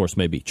heat source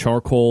may be,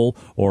 charcoal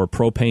or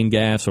propane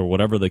gas or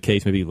whatever the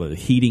case may be, the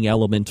heating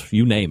element,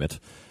 you name it.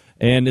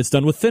 And it's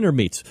done with thinner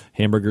meats,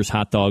 hamburgers,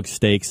 hot dogs,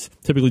 steaks,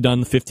 typically done in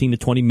the 15 to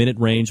 20-minute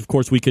range. Of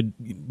course, we could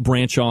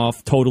branch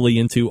off totally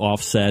into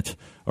offset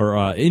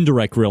or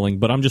indirect grilling,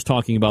 but I'm just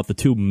talking about the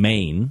two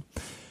main.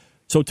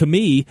 So to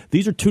me,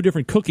 these are two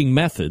different cooking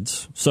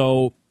methods,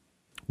 so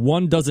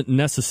one doesn't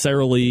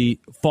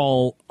necessarily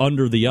fall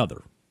under the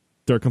other.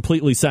 They're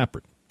completely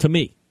separate, to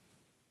me.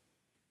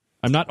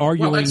 I'm not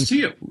arguing. Well, that's to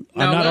you.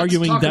 Now, I'm not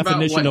arguing talk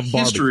definition about what of barbecue.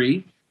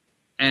 History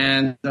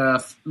and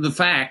the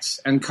facts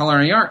and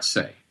culinary arts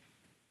say.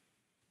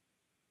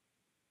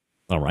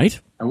 All right.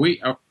 Are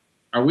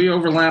we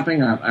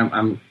overlapping?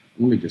 Let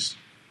me just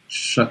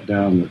shut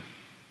down the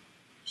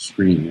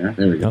screen here.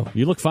 There we go.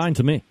 You look fine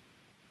to me.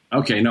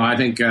 Okay. No, I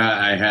think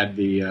I had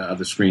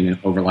the screen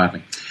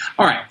overlapping.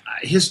 All right.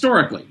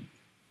 Historically,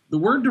 the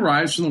word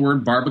derives from the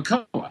word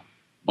barbacoa.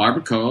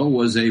 Barbacoa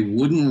was a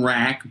wooden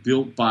rack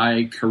built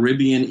by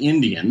Caribbean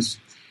Indians,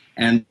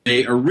 and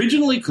they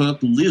originally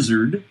cooked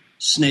lizard,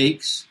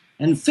 snakes,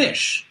 and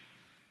fish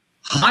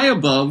high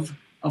above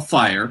a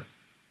fire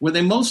where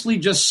they mostly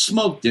just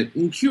smoked it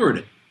and cured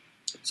it.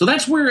 So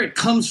that's where it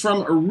comes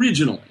from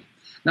originally.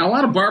 Now, a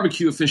lot of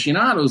barbecue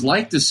aficionados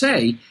like to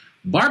say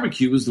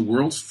barbecue is the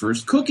world's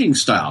first cooking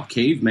style.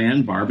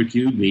 Caveman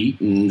barbecued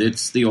meat, and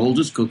it's the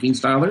oldest cooking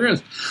style there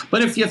is.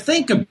 But if you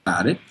think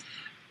about it,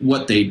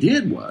 what they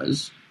did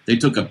was they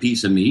took a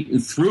piece of meat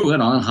and threw it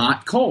on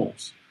hot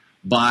coals.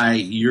 By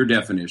your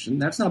definition,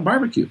 that's not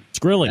barbecue. It's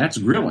grilling. That's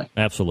grilling.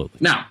 Absolutely.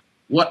 Now,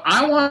 what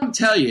I want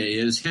to tell you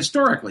is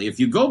historically, if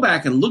you go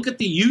back and look at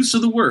the use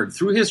of the word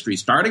through history,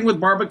 starting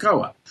with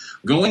barbacoa,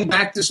 going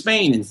back to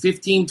Spain in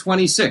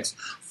 1526,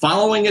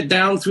 following it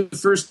down through the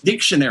first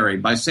dictionary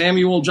by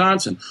Samuel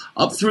Johnson,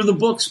 up through the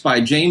books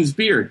by James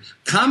Beard,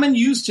 common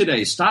use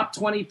today, stop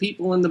 20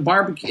 people in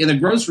the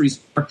grocery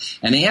store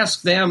and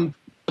ask them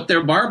what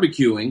they're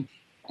barbecuing,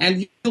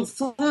 and you'll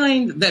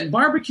find that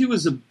barbecue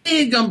is a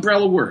big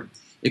umbrella word.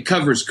 It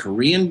covers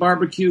Korean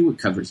barbecue, it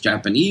covers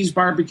Japanese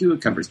barbecue,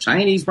 it covers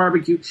Chinese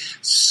barbecue.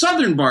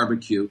 Southern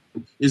barbecue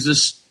is a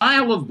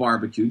style of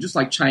barbecue, just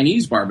like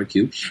Chinese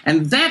barbecue,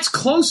 and that's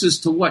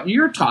closest to what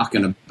you're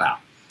talking about.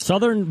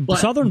 Southern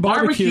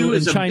barbecue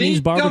and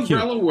Chinese barbecue.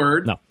 Umbrella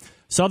word. No,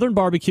 Southern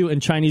barbecue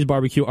and Chinese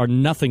barbecue are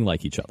nothing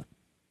like each other.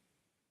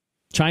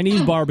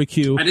 Chinese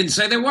barbecue. I didn't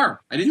say they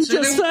were. You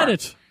just said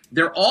it.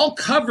 They're all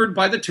covered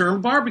by the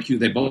term barbecue.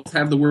 They both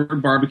have the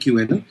word barbecue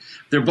in them.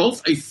 They're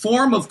both a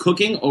form of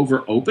cooking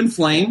over open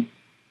flame.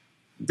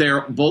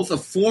 They're both a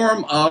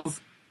form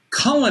of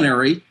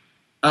culinary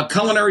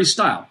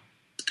style.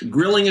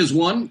 Grilling is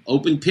one,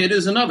 open pit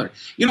is another.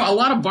 You know, a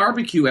lot of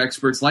barbecue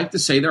experts like to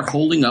say they're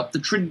holding up the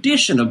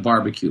tradition of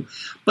barbecue.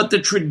 But the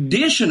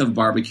tradition of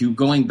barbecue,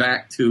 going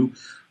back to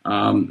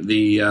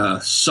the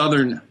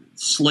southern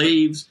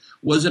slaves,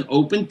 was an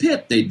open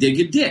pit. They dig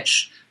a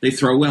ditch. They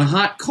throw in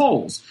hot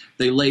coals.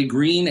 They lay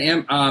green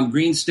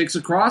sticks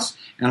across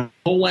and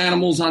whole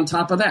animals on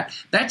top of that.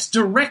 That's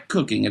direct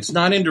cooking. It's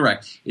not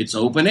indirect. It's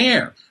open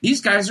air. These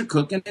guys are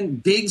cooking in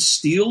big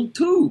steel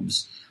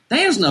tubes.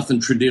 There's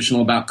nothing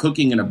traditional about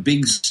cooking in a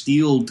big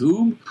steel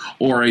tube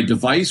or a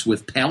device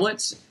with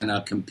pellets and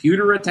a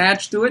computer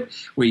attached to it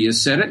where you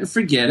set it and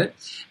forget it.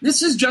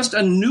 This is just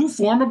a new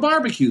form of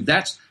barbecue.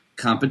 That's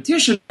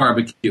competition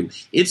barbecue.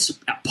 It's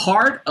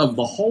part of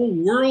the whole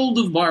world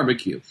of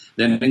barbecue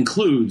that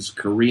includes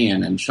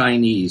Korean and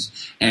Chinese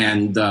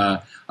and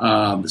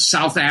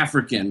South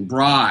African,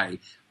 braai.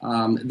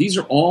 These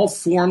are all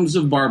forms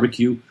of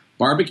barbecue.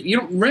 You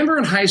know, remember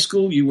in high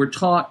school you were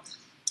taught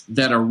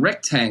that a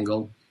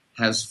rectangle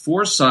has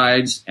 4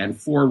 sides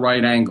and 4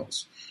 right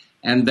angles,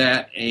 and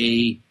that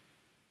a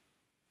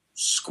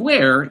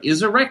square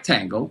is a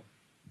rectangle,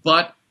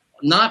 but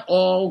not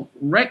all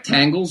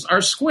rectangles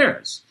are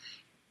squares.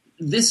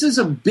 This is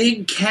a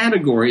big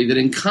category that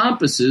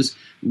encompasses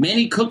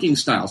many cooking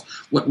styles.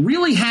 What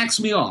really hacks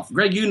me off,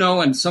 Greg, you know,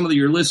 and some of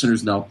your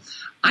listeners know,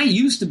 I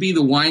used to be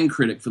the wine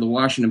critic for the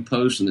Washington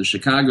Post and the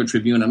Chicago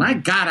Tribune, and I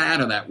got out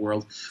of that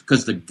world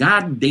because the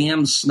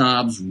goddamn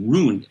snobs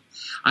ruined it.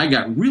 I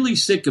got really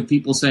sick of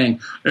people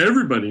saying,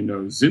 everybody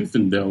knows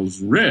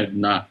Zinfandel's red,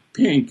 not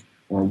pink,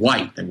 or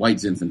white. The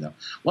white's Zinfandel.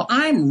 Well,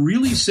 I'm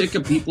really sick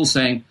of people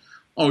saying,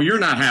 oh, you're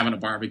not having a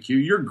barbecue,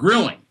 you're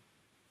grilling.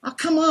 Oh,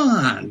 come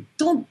on.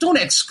 Don't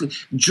exclude.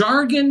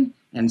 Jargon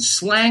and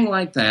slang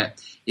like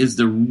that is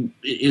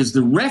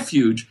the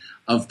refuge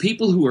of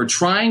people who are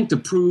trying to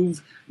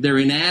prove their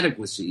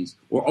inadequacies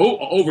or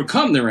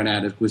overcome their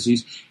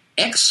inadequacies,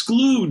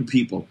 exclude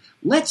people.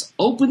 Let's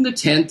open the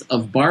tent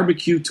of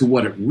barbecue to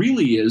what it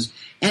really is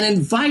and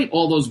invite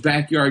all those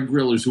backyard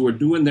grillers who are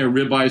doing their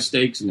ribeye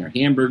steaks and their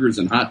hamburgers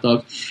and hot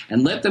dogs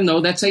and let them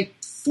know that's a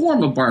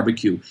form of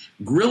barbecue.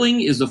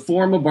 Grilling is a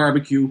form of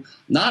barbecue.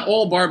 Not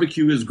all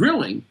barbecue is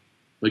grilling,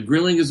 but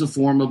grilling is a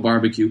form of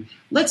barbecue.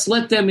 Let's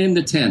let them in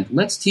the tent.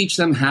 Let's teach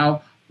them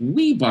how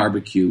we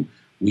barbecue.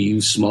 We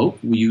use smoke.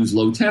 We use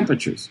low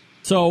temperatures.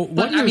 So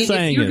what you're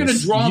saying is, if you're going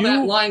to draw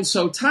that line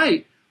so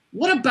tight,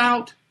 what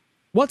about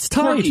What's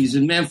tight? Corky's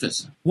in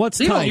Memphis.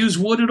 They don't use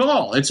wood at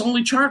all. It's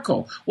only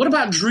charcoal. What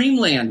about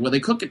Dreamland, where they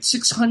cook at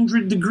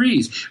 600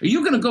 degrees? Are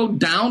you going to go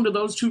down to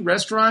those two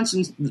restaurants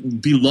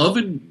and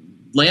beloved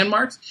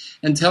landmarks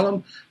and tell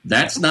them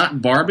that's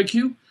not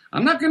barbecue?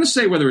 I'm not going to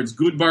say whether it's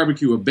good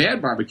barbecue or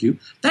bad barbecue.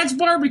 That's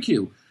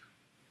barbecue.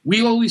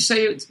 We always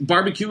say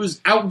barbecue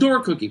is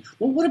outdoor cooking.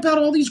 Well, what about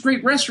all these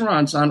great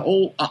restaurants on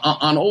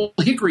old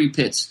hickory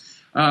pits?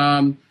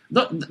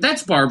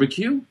 That's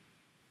barbecue.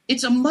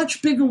 It's a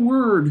much bigger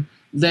word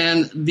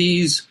than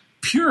these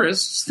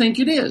purists think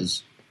it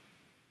is.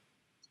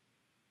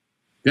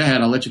 Go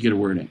ahead, I'll let you get a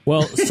word in.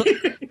 Well,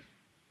 I'm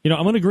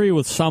going to agree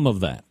with some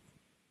of that.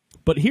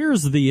 But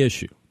here's the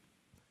issue.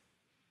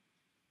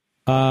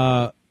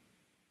 Why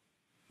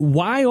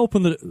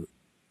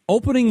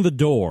opening the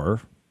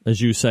door,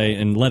 as you say,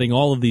 and letting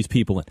all of these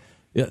people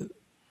in?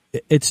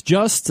 It's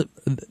just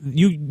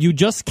you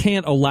just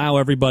can't allow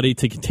everybody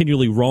to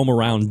continually roam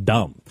around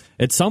dumb.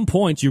 At some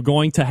point, you're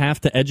going to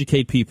have to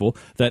educate people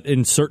that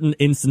in certain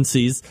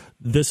instances,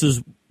 this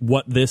is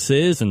what this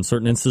is. In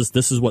certain instances,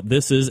 this is what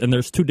this is. And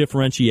there's two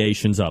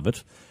differentiations of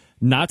it.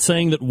 Not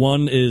saying that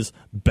one is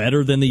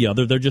better than the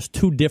other. They're just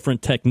two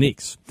different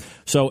techniques.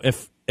 So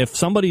if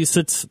somebody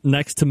sits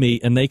next to me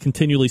and they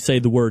continually say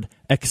the word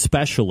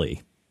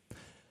especially,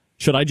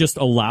 should I just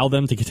allow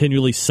them to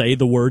continually say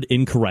the word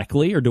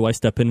incorrectly, or do I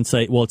step in and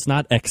say, well, it's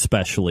not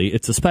especially,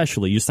 it's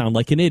especially. You sound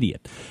like an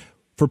idiot.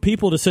 For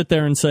people to sit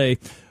there and say,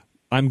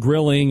 I'm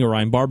grilling or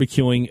I'm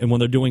barbecuing, and when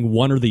they're doing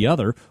one or the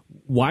other,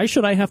 why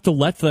should I have to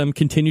let them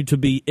continue to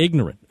be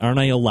ignorant? Aren't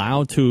I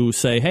allowed to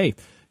say, hey,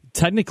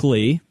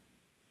 technically,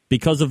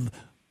 because of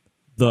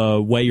the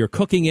way you're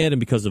cooking it and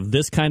because of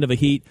this kind of a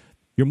heat,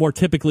 you're more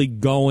typically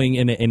going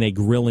in a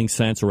grilling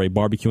sense or a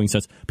barbecuing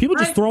sense. People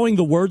just throwing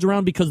the words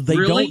around because they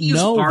grilling don't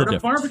know part the of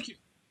difference. Barbecue.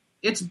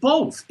 It's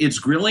both. It's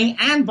grilling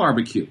and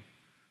barbecue.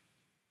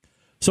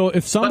 So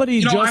if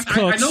somebody cooks...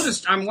 I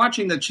noticed, I'm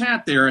watching the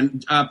chat there,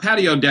 and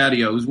Patio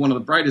Daddio is one of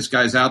the brightest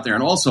guys out there,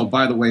 and also,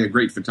 by the way, a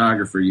great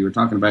photographer. You were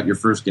talking about your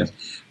first guest.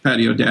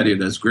 Patio Daddio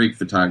does great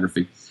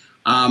photography.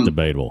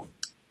 Debatable.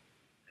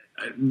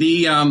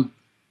 He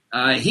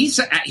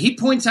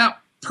points out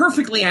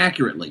perfectly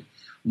accurately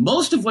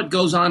most of what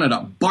goes on at a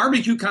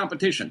barbecue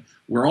competition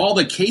where all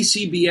the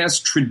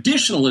KCBS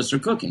traditionalists are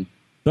cooking.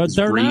 But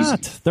they're crazy.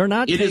 not. They're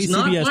not It KCBS is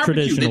not barbecue.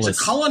 traditionalists.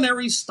 It's a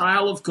culinary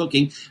style of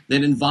cooking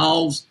that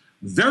involves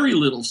very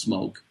little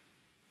smoke.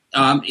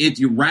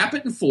 You wrap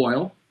it in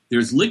foil.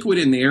 There's liquid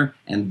in there,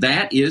 and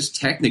that is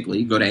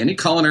technically, go to any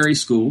culinary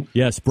school.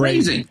 Yes,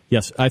 braising.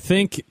 Yes, I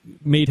think,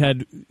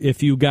 Meathead,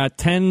 if you got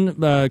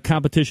 10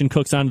 competition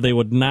cooks on, they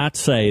would not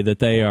say that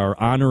they are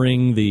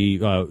honoring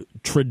the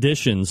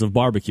traditions of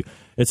barbecue.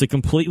 It's a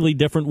completely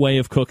different way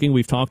of cooking.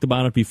 We've talked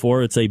about it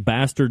before. It's a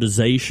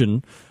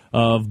bastardization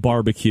of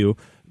barbecue.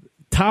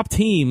 Top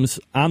teams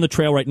on the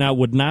trail right now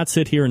would not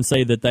sit here and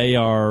say that they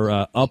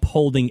are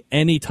upholding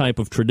any type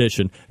of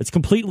tradition. It's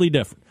completely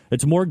different.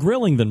 It's more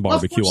grilling than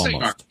barbecue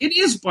almost. It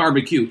is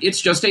barbecue.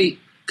 It's just a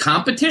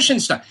competition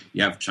style.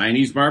 You have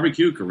Chinese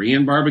barbecue,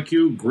 Korean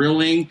barbecue,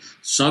 grilling,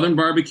 Southern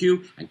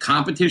barbecue, and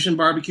competition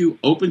barbecue,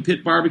 open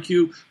pit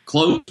barbecue,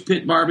 closed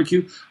pit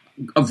barbecue,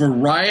 a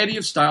variety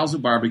of styles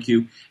of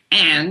barbecue,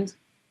 and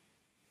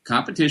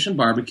competition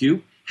barbecue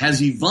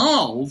has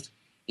evolved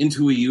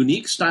into a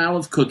unique style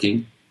of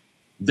cooking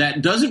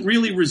that doesn't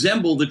really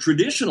resemble the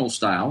traditional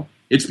style.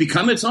 It's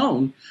become its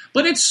own,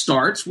 but it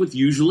starts with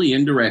usually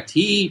indirect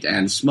heat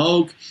and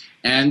smoke,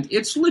 and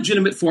it's a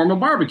legitimate form of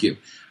barbecue.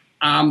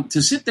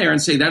 To sit there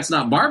and say that's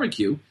not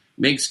barbecue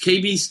makes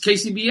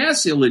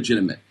KCBS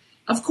illegitimate.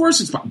 Of course,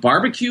 it's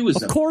barbecue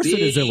is a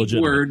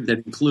big word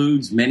that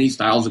includes many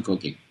styles of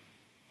cooking.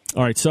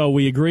 All right, so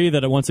we agree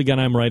that once again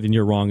I'm right and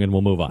you're wrong, and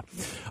we'll move on.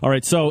 All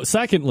right, so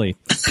secondly,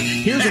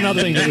 here's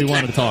another thing that we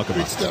wanted to talk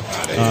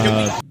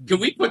about. Can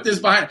we put this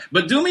behind?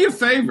 But do me a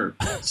favor.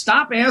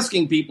 Stop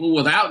asking people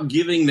without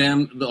giving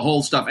them the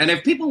whole stuff. And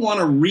if people want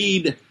to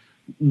read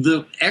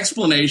the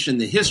explanation,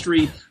 the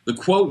history, the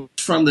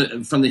quotes from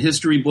the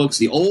history books,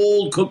 the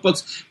old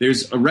cookbooks,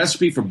 there's a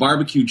recipe for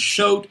barbecued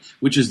shote,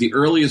 which is the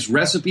earliest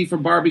recipe for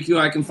barbecue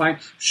I can find,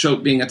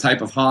 shote being a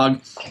type of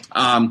hog.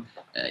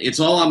 It's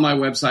all on my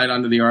website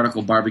under the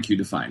article Barbecue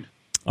Defined.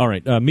 All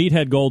right.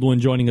 Meathead Goldwyn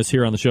joining us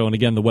here on the show. And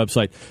again, the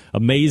website,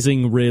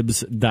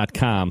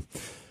 AmazingRibs.com.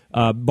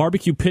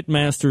 Barbecue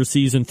Pitmaster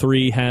Season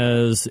 3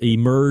 has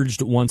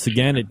emerged once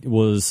again. It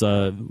was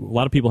a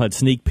lot of people had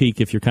sneak peek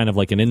if you're kind of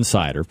like an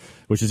insider,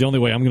 which is the only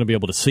way I'm going to be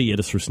able to see it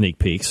is for sneak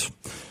peeks.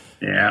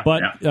 Yeah.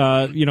 But,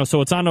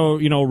 so it's on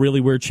a,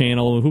 really weird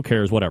channel. Who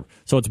cares? Whatever.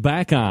 So it's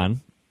back on.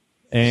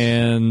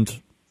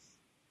 And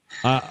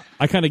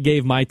I kind of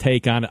gave my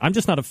take on it. I'm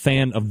just not a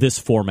fan of this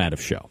format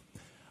of show.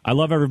 I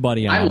love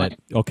everybody on it.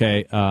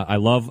 Okay, I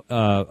love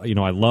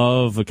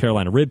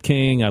Carolina Rib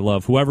King. I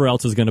love whoever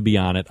else is going to be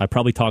on it. I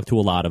probably talk to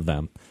a lot of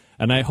them,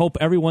 and I hope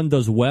everyone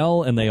does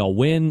well and they all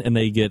win and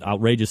they get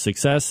outrageous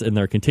success and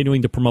they're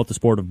continuing to promote the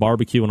sport of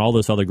barbecue and all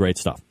this other great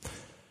stuff.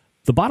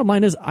 The bottom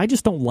line is, I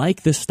just don't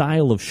like this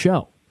style of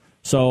show.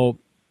 So,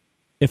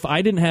 if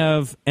I didn't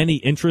have any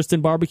interest in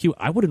barbecue,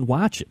 I wouldn't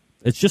watch it.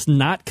 It's just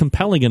not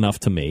compelling enough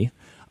to me.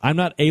 I'm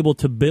not able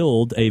to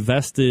build a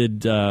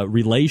vested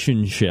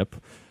relationship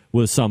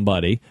with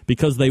somebody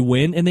because they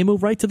win and they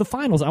move right to the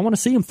finals. I want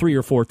to see them 3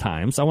 or 4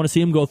 times. I want to see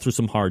them go through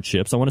some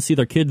hardships. I want to see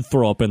their kid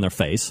throw up in their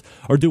face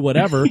or do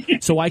whatever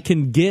so I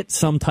can get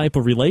some type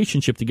of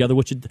relationship together,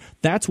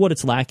 that's what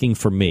it's lacking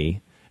for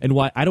me and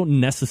why I don't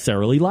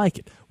necessarily like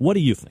it. What do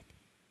you think?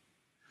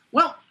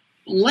 Well,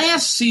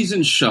 last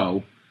season's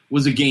show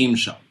was a game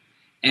show.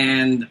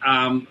 And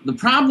the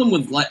problem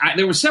with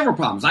there were several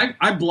problems. I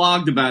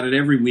blogged about it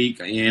every week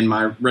in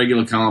my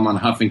regular column on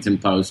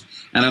Huffington Post,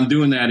 and I'm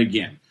doing that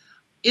again.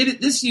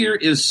 This year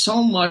is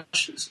so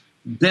much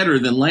better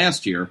than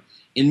last year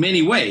in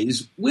many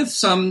ways, with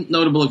some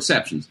notable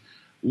exceptions.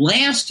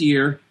 Last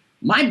year,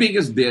 my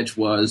biggest bitch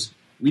was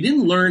we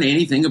didn't learn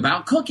anything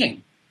about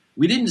cooking.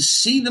 We didn't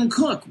see them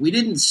cook. We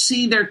didn't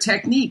see their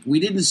technique. We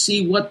didn't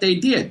see what they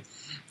did.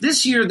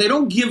 This year, they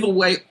don't give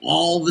away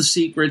all the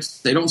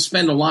secrets. They don't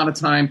spend a lot of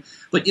time.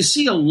 But you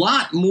see a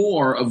lot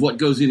more of what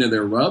goes into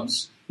their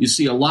rubs. You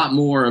see a lot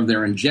more of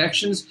their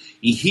injections.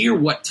 You hear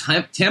what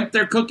temp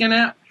they're cooking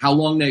at, how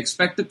long they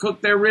expect to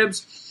cook their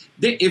ribs.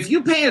 If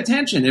you pay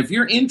attention, if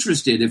you're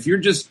interested, if you're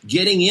just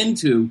getting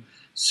into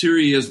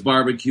serious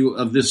barbecue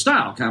of this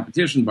style,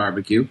 competition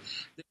barbecue,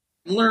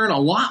 they learn a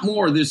lot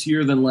more this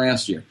year than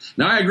last year.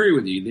 Now, I agree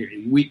with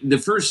you. The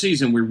first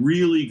season, we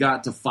really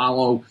got to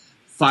follow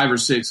 5 or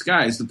 6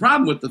 guys. The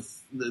problem with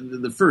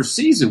the first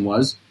season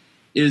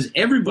is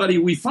everybody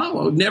we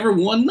followed never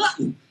won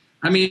nothing.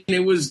 I mean,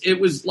 it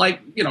was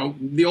like,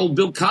 the old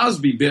Bill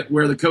Cosby bit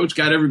where the coach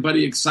got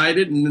everybody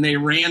excited and then they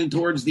ran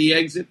towards the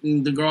exit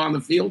and to go on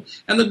the field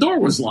and the door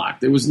was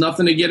locked. There was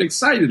nothing to get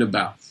excited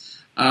about.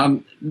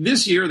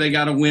 This year they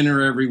got a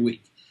winner every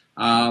week.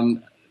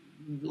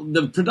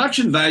 The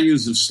production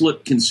values have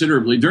slipped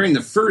considerably. During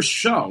the first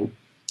show,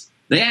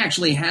 they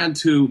actually had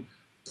to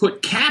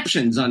put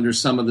captions under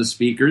some of the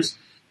speakers,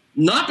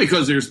 not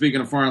because they were speaking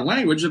a foreign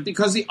language, but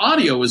because the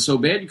audio was so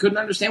bad you couldn't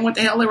understand what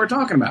the hell they were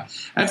talking about.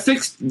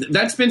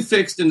 That's been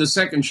fixed in the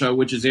second show,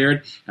 which is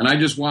aired, and I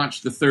just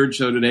watched the third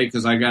show today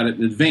because I got it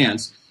in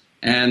advance.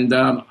 And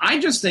I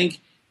just think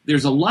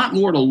there's a lot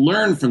more to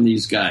learn from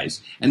these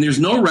guys. And there's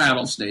no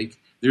rattlesnake.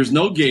 There's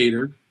no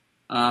gator.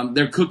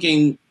 They're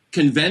cooking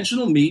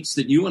conventional meats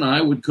that you and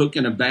I would cook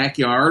in a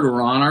backyard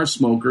or on our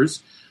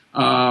smokers.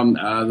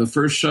 The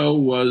first show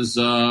was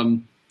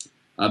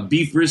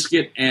beef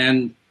brisket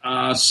and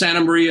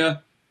Santa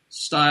Maria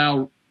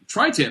style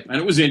tri-tip, and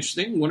it was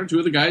interesting. 1 or 2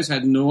 of the guys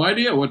had no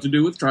idea what to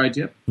do with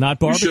tri-tip. Not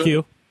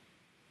barbecue.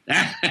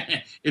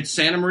 It's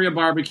Santa Maria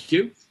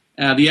barbecue.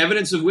 The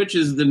evidence of which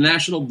is the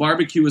National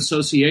Barbecue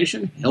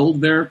Association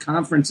held their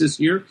conference this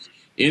year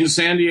in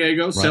San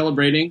Diego,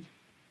 celebrating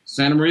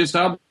Santa Maria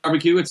style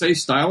barbecue. It's a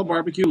style of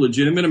barbecue,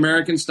 legitimate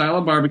American style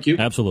of barbecue.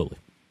 Absolutely.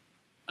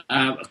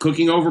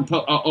 Cooking over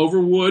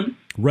wood.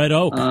 Red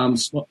oak.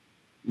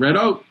 Red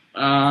oak.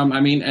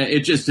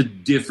 It's just a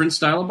different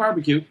style of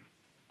barbecue.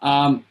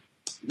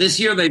 This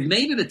year, they've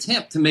made an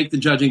attempt to make the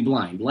judging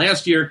blind.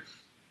 Last year,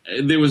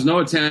 there was no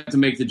attempt to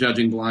make the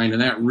judging blind,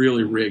 and that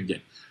really rigged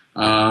it.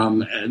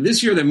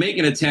 This year, they're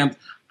making an attempt.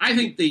 I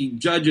think the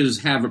judges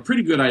have a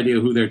pretty good idea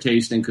who they're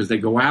tasting because they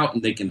go out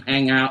and they can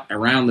hang out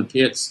around the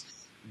pits.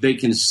 They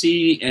can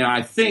see, and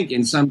I think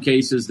in some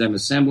cases, them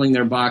assembling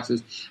their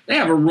boxes. They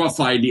have a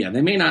rough idea.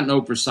 They may not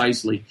know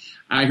precisely.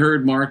 I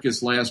heard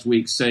Marcus last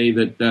week say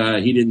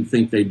that he didn't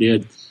think they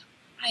did.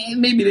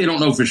 Maybe they don't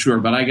know for sure,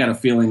 but I got a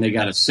feeling they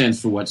got a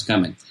sense for what's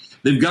coming.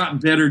 They've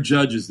got better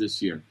judges this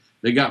year.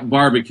 They got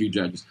barbecue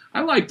judges.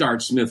 I liked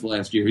Art Smith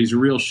last year. He's a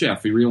real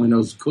chef. He really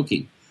knows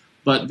cooking.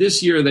 But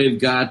this year they've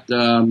got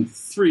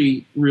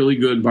 3 really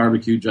good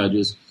barbecue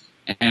judges,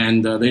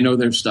 and they know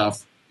their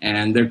stuff,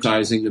 and they're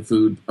sizing the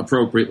food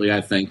appropriately, I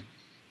think.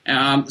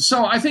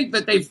 So I think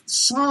that they've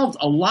solved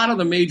a lot of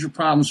the major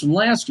problems from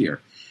last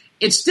year.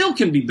 It still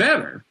can be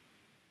better,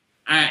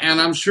 and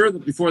I'm sure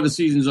that before the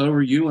season's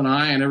over, you and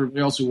I and everybody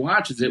else who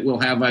watches it will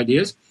have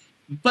ideas.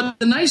 But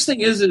the nice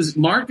thing is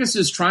Marcus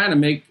is trying to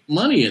make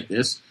money at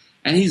this,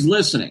 and he's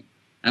listening.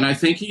 And I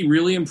think he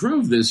really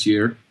improved this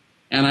year,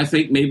 and I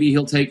think maybe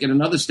he'll take it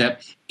another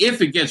step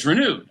if it gets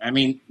renewed. I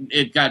mean,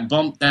 it got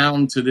bumped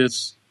down to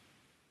this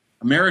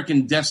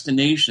American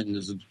Destination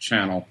as a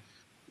channel,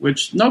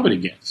 which nobody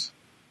gets.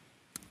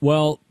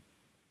 Well,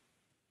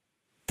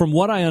 from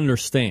what I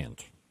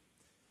understand,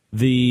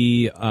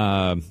 the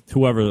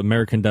whoever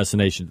American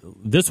Destination,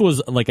 this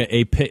was like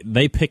they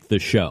picked the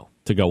show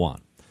to go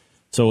on.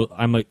 So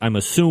I'm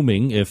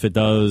assuming if it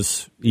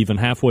does even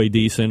halfway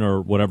decent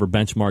or whatever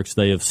benchmarks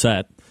they have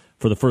set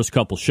for the first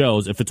couple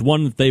shows, if it's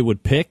one that they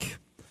would pick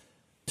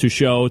to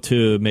show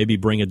to maybe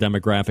bring a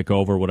demographic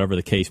over, whatever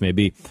the case may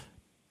be,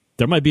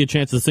 there might be a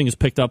chance this thing is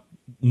picked up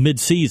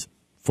mid-season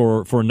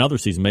for another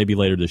season, maybe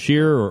later this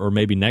year or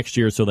maybe next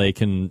year, so they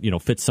can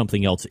fit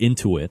something else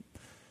into it.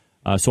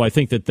 So I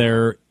think that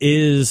there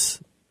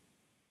is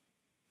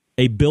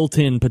a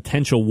built-in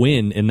potential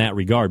win in that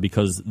regard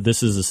because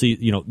this is they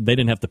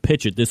didn't have to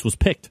pitch it. This was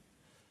picked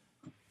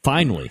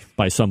finally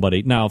by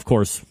somebody. Now, of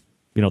course,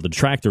 the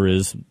detractor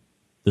is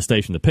the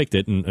station that picked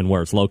it and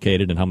where it's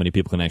located and how many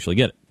people can actually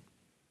get it.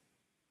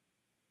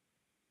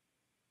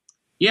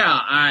 Yeah,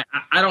 I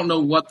don't know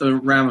what the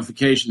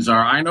ramifications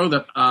are. I know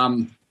that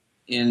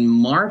in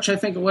March, I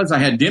think it was, I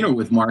had dinner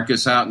with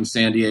Marcus out in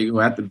San Diego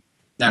at the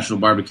National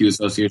Barbecue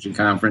Association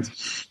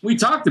Conference. We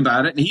talked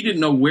about it, and he didn't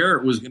know where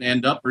it was going to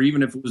end up or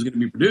even if it was going to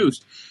be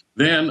produced.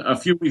 Then a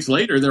few weeks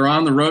later, they're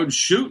on the road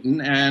shooting,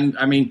 and,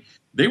 I mean,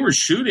 they were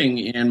shooting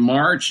in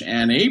March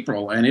and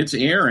April, and it's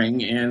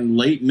airing in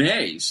late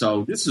May.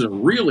 So this is a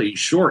really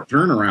short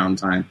turnaround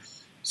time.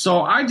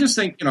 So I just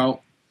think, you know,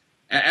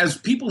 as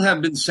people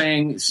have been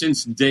saying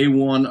since day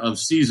one of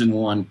season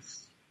one,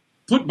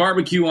 put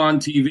barbecue on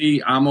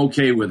TV. I'm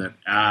okay with it.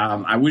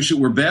 I wish it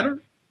were better,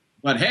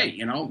 but hey,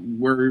 you know,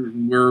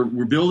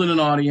 we're building an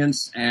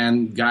audience,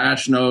 and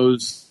gosh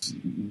knows,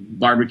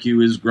 barbecue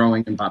is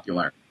growing in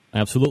popularity.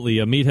 Absolutely.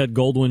 Meathead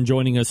Goldwyn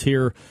joining us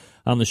here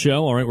on the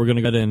show. All right, we're going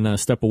to go ahead and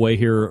step away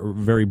here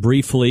very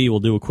briefly. We'll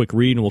do a quick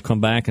read, and we'll come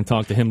back and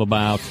talk to him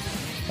about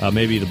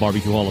maybe the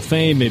Barbecue Hall of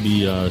Fame,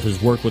 maybe his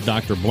work with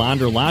Dr.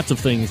 Blonder, lots of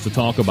things to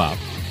talk about.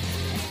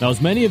 Now, as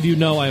many of you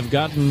know, I've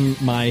gotten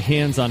my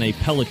hands on a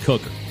pellet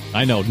cooker.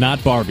 I know,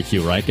 not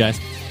barbecue, right, guys?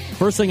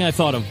 First thing I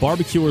thought of,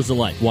 barbecuers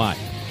alike. Why?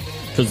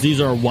 Because these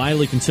are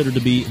widely considered to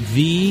be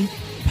the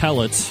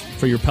pellets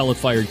for your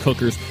pellet-fired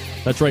cookers.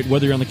 That's right,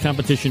 whether you're on the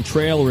competition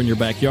trail or in your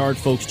backyard,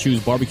 folks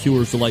choose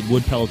Barbecuers Delight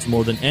wood pellets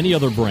more than any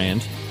other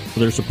brand for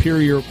their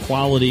superior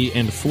quality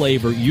and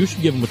flavor. You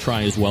should give them a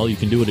try as well. You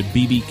can do it at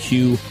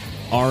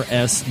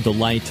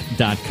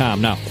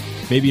bbqrsdelight.com. Now,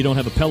 maybe you don't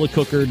have a pellet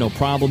cooker, no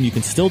problem. You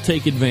can still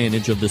take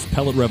advantage of this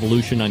pellet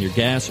revolution on your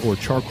gas or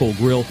charcoal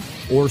grill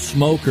or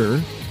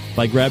smoker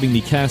by grabbing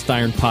the cast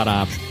iron pot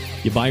option.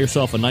 You buy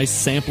yourself a nice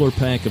sampler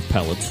pack of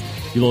pellets.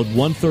 You load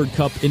 1/3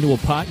 cup into a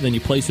pot, and then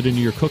you place it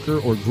into your cooker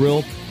or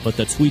grill. Let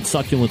that sweet,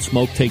 succulent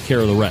smoke take care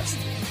of the rest.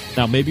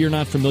 Now, maybe you're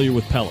not familiar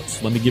with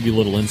pellets. Let me give you a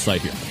little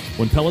insight here.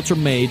 When pellets are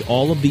made,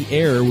 all of the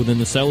air within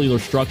the cellular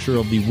structure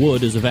of the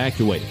wood is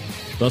evacuated,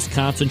 thus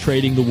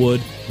concentrating the wood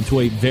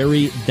into a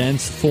very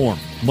dense form,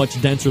 much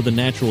denser than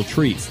natural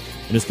trees.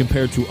 And as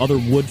compared to other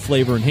wood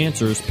flavor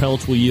enhancers,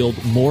 pellets will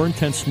yield more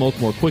intense smoke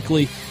more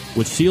quickly,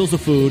 which seals the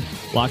food,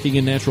 locking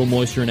in natural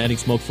moisture and adding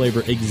smoke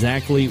flavor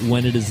exactly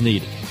when it is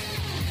needed.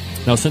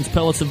 Now, since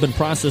pellets have been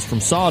processed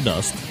from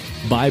sawdust,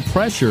 by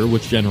pressure,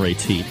 which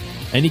generates heat,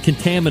 any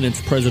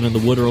contaminants present in the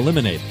wood are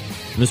eliminated.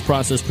 And this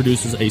process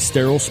produces a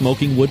sterile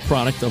smoking wood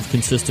product of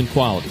consistent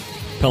quality.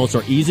 Pellets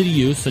are easy to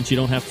use since you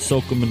don't have to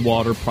soak them in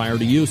water prior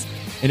to use,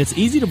 and it's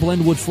easy to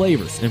blend wood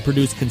flavors and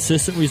produce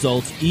consistent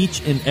results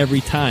each and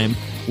every time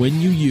when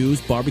you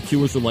use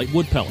Barbecuers Delight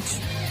wood pellets.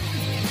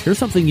 Here's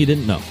something you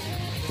didn't know.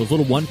 Those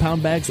little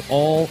 1-pound bags,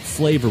 all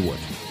flavor wood.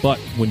 But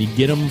when you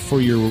get them for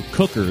your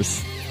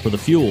cookers, for the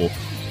fuel,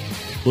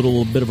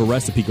 little bit of a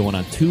recipe going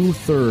on.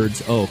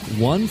 2/3 oak,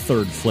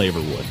 1/3 flavor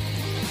wood,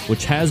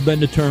 which has been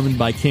determined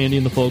by Candy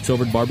and the folks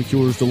over at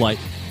Barbecuers Delight,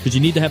 because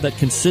you need to have that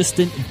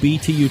consistent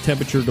BTU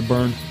temperature to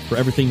burn for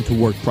everything to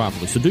work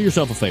properly. So do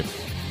yourself a favor.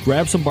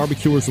 Grab some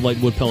Barbecuers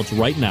Delight wood pellets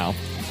right now.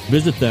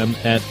 Visit them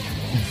at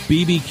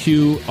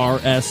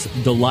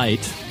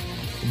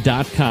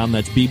bbqrsdelight.com.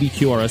 That's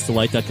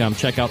bbqrsdelight.com.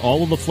 Check out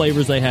all of the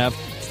flavors they have.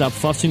 Stop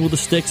fussing with the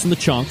sticks and the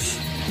chunks.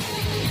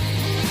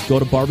 Go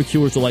to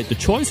Barbecuers Delight, the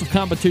choice of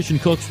competition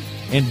cooks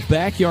and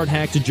backyard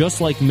hacks just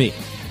like me.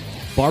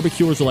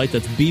 Barbecuers Delight,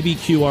 that's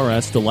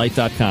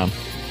bbqrsdelight.com.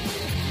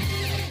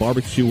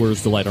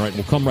 Barbecuers Delight. All right,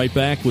 we'll come right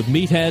back with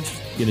Meathead,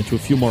 get into a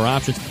few more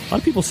options. A lot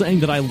of people saying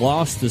that I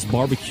lost this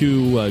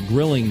barbecue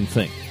grilling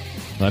thing.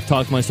 I've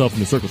talked myself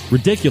into circles.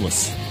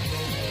 Ridiculous.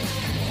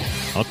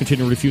 I'll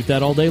continue to refute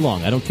that all day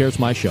long. I don't care. It's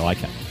my show. I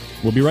can.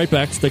 We'll be right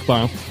back. Stick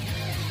by.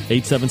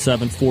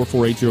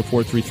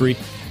 877-448-0433.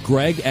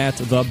 Greg at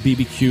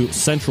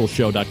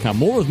thebbqcentralshow.com.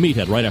 More with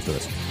Meathead right after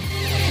this.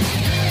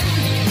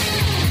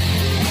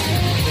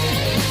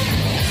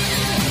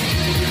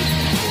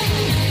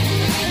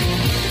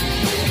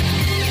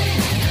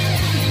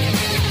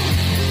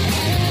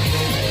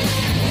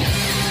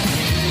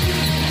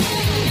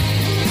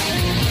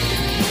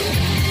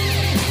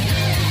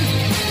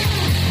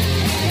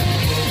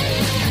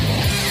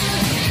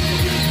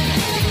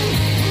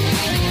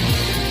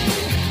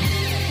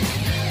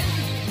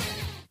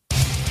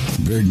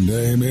 Big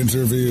name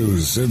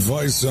interviews,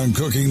 advice on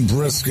cooking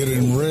brisket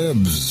and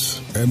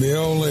ribs, and the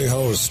only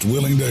host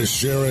willing to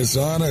share his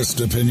honest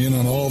opinion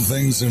on all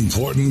things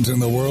important in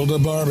the world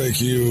of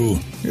barbecue.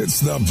 It's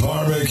the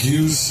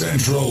Barbecue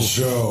Central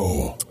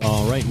Show.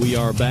 All right, we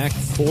are back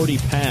 40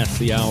 past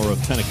the hour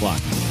of 10 o'clock.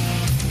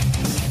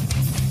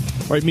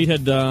 All right,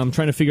 Meathead, I'm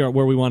trying to figure out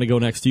where we want to go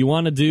next. Do you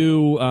want to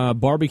do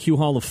Barbecue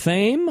Hall of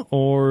Fame,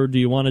 or do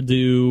you want to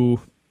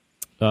do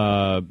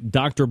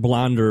Dr.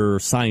 Blonder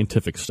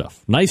scientific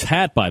stuff? Nice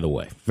hat, by the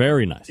way.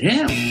 Very nice.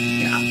 Yeah.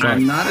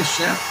 I'm not a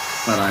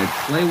chef, but I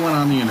play one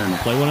on the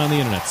internet. Play one on the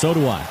internet. So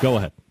do I. Go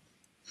ahead.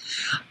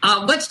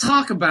 Let's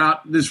talk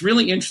about this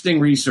really interesting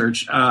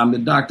research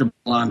that Dr.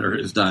 Blonder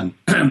has done.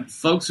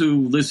 Folks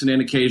who listen in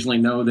occasionally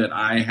know that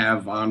I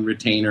have on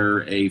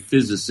retainer a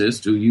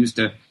physicist who used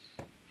to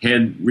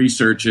head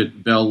research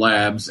at Bell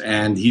Labs,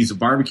 and he's a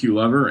barbecue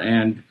lover.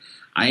 And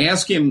I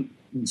ask him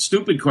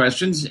stupid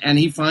questions, and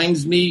he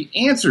finds me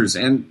answers,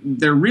 and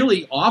they're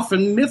really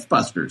often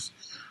mythbusters.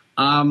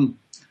 I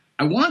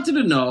wanted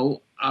to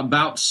know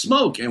about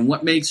smoke and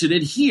what makes it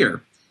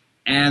adhere.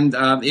 And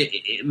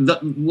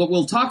what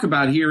we'll talk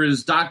about here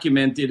is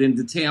documented in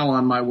detail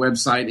on my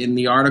website in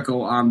the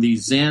article on the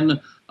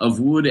Zen of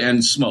wood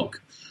and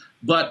smoke.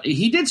 But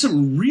he did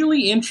some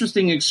really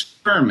interesting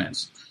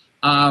experiments.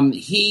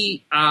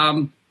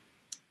 The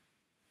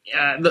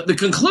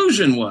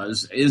conclusion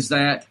is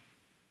that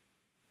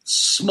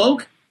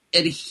smoke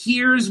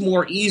adheres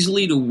more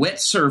easily to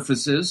wet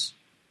surfaces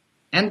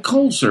and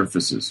cold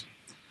surfaces.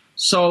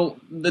 So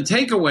the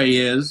takeaway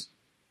is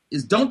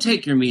don't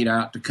take your meat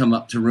out to come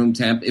up to room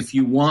temp if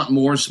you want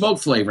more smoke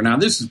flavor. Now,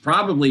 this is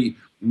probably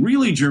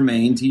really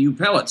germane to you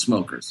pellet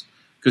smokers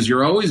because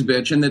you're always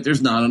bitching that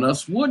there's not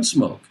enough wood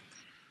smoke.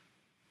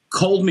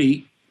 Cold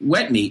meat,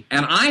 wet meat,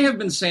 and I have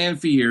been saying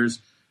for years,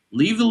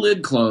 leave the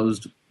lid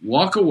closed,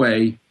 walk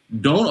away,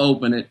 don't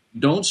open it,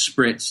 don't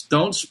spritz,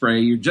 don't spray.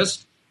 You're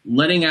just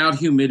letting out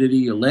humidity,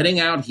 you're letting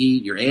out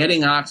heat, you're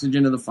adding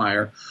oxygen to the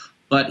fire.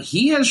 But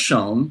he has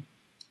shown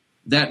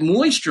that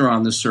moisture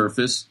on the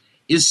surface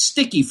is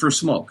sticky for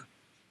smoke,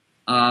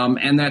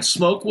 and that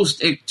smoke will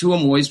stick to a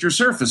moisture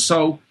surface.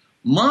 So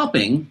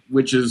mopping,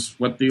 which is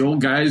what the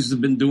old guys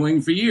have been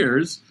doing for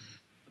years,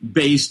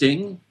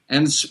 basting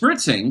and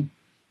spritzing,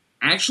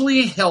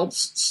 actually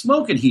helps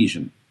smoke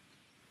adhesion.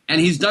 And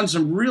he's done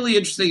some really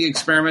interesting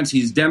experiments.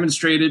 He's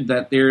demonstrated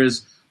that there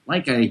is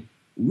like a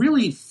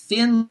really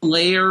thin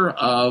layer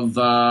of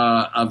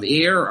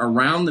air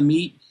around the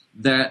meat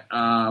that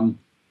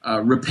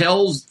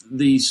repels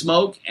the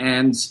smoke.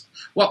 And,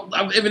 well,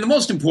 I mean, the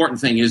most important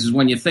thing is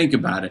when you think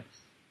about it,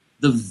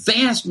 the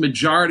vast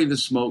majority of the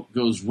smoke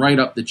goes right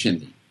up the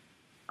chimney.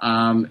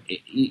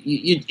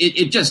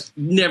 It just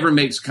never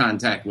makes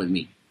contact with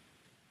meat.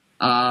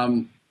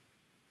 I'm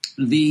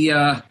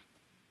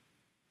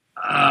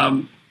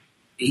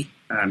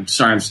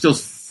sorry, I'm still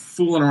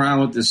fooling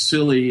around with this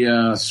silly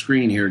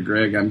screen here,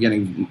 Greg. I'm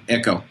getting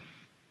echo.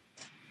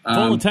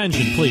 Full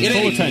attention, please.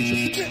 Full attention.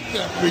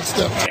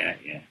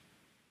 Yeah.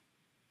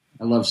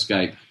 I love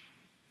Skype.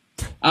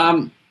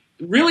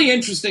 Really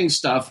interesting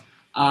stuff.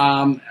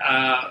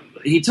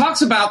 He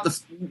talks about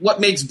what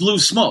makes blue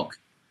smoke.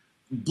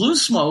 Blue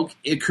smoke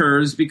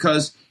occurs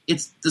because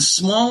it's the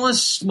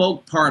smallest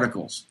smoke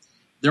particles.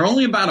 They're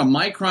only about a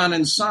micron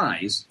in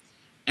size,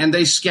 and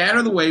they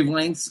scatter the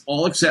wavelengths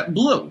all except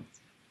blue.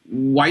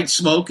 White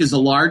smoke is a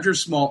larger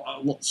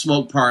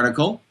smoke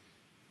particle.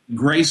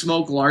 Gray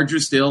smoke larger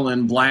still,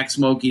 and black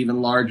smoke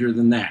even larger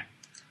than that.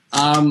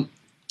 And,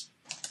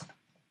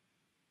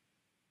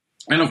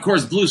 of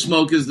course, blue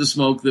smoke is the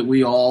smoke that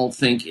we all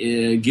think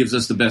gives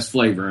us the best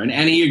flavor, and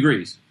he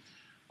agrees.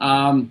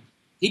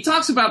 He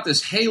talks about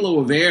this halo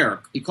of air.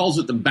 He calls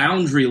it the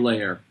boundary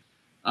layer,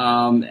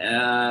 and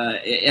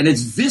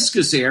it's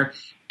viscous air,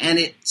 and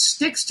it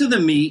sticks to the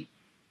meat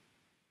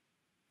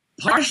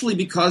partially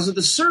because of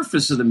the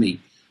surface of the meat.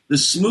 The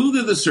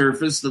smoother the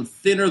surface, the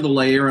thinner the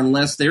layer, and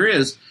less there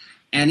is.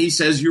 And he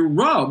says your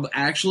rub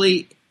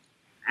actually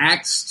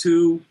acts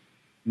to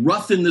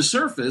roughen the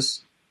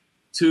surface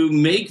to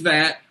make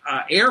that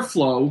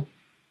airflow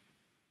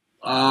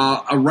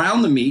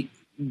around the meat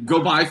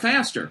go by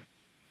faster.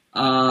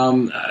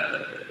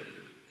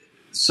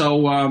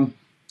 So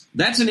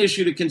that's an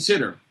issue to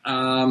consider.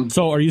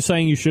 So are you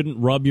saying you shouldn't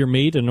rub your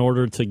meat in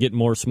order to get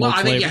more smoke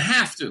flavor? Well,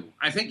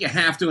 I think you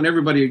have to, and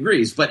everybody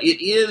agrees. But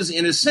it is,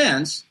 in a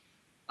sense,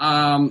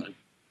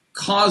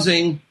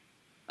 causing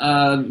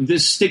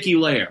this sticky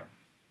layer.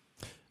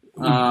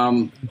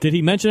 Did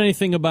he mention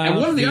anything about... And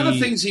one of the other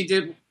things he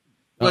did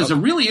was a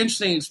really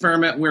interesting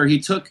experiment where he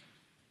took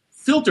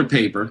filter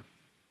paper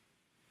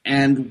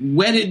and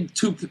wetted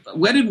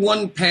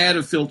one pad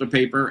of filter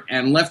paper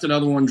and left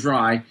another one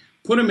dry,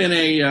 put them in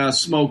a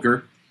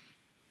smoker,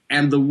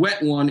 and the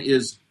wet one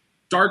is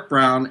dark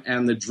brown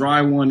and the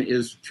dry one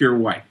is pure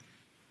white.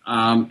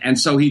 And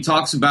so he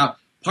talks about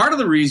part of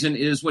the reason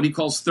is what he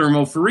calls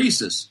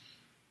thermophoresis.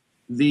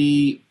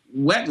 The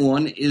wet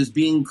one is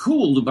being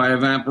cooled by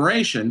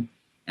evaporation,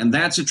 and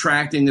that's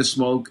attracting the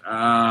smoke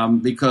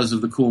because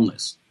of the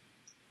coolness.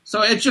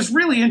 So it's just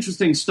really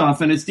interesting stuff,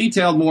 and it's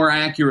detailed more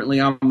accurately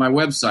on my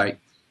website.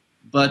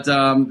 But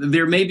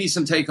there may be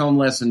some take-home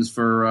lessons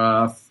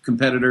for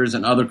competitors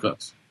and other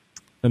cooks.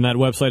 And that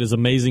website is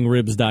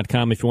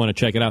AmazingRibs.com if you want to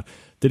check it out.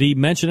 Did he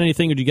mention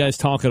anything, or did you guys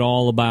talk at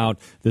all about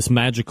this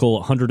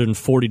magical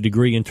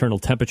 140-degree internal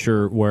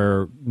temperature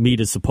where meat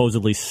is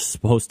supposedly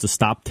supposed to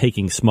stop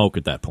taking smoke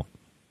at that point?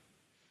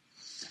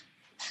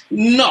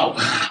 No.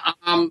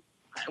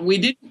 We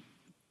didn't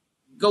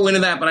go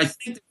into that, but I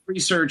think the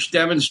research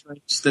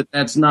demonstrates that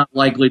that's not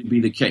likely to be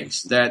the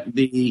case, that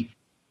the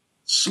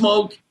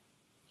smoke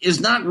is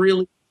not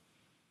really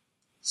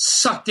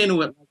sucked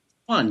into it like a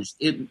sponge.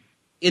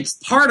 It's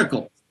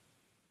particles.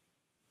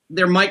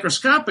 They're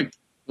microscopic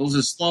particles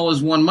as small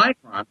as 1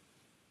 micron,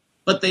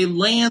 but they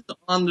land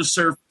on the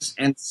surface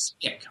and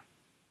stick.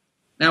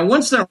 Now,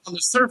 once they're on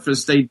the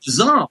surface, they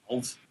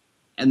dissolve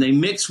and they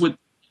mix with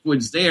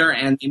liquids there,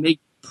 and they may be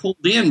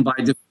pulled in by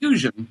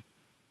diffusion,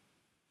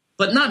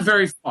 but not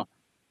very far.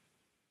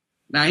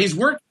 Now, he's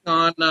working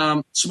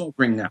on smoke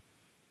ring now,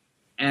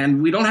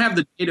 and we don't have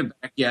the data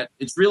back yet.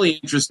 It's really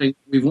interesting.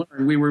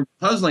 We were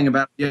puzzling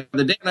about it the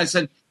other day, and I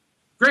said,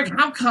 Greg,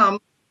 how come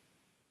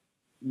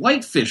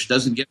whitefish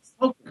doesn't get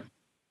smoke ring?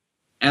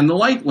 And the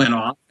light went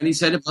off, and he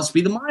said it must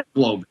be the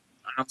myoglobin.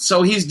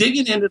 So he's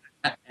digging into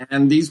that,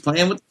 and he's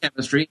playing with the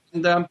chemistry,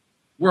 and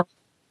we're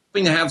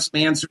hoping to have some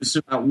answers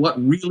about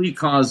what really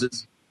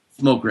causes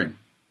smoke ring.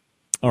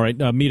 All right,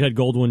 Meathead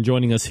Goldwyn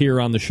joining us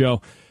here on the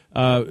show.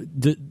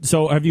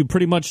 So have you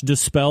pretty much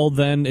dispelled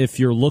then if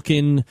you're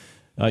looking,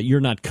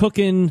 you're not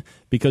cooking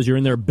because you're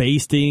in there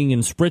basting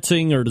and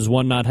spritzing, or does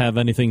one not have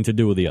anything to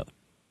do with the other?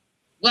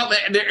 Well,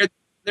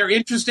 they're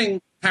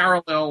interesting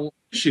parallel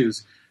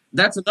issues.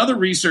 That's another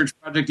research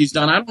project he's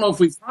done. I don't know if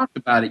we've talked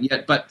about it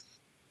yet, but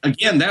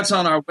again, that's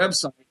on our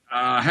website.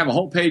 I have a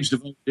whole page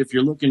devoted if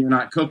you're looking, you're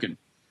not cooking.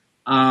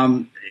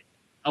 A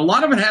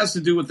lot of it has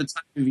to do with the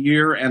time of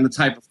year and the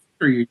type of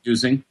filter you're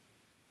using.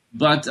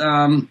 But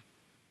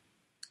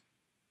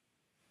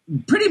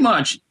pretty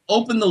much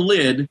open the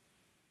lid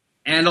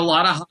and a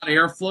lot of hot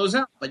air flows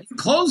out. But you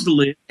close the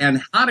lid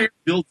and hot air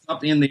builds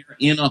up in there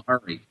in a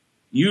hurry.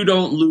 You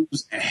don't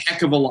lose a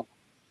heck of a lot.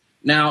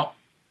 Now,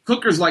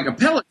 cookers like a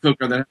pellet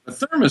cooker that have a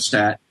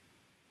thermostat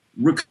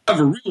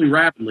recover really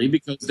rapidly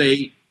because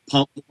they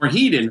pump more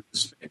heat into the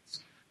space.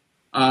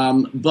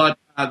 But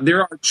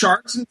there are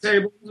charts and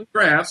tables and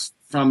graphs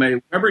from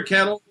a Weber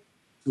kettle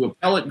to a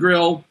pellet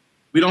grill.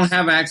 We don't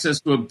have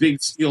access to a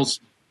big steel,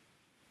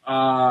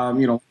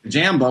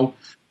 Jambo.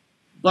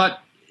 But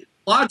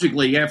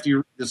logically, after you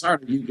read this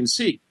article, you can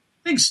see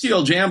big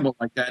steel Jambo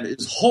like that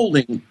is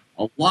holding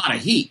a lot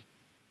of heat.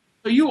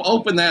 So you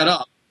open that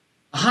up,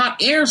 the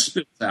hot air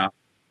spits out,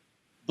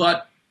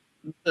 but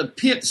the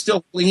pit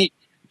still holding heat.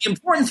 The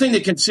important thing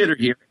to consider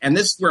here, and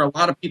this is where a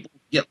lot of people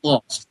get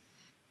lost,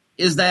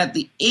 is that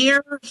the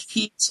air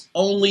heats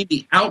only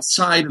the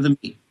outside of the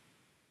meat.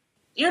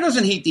 Air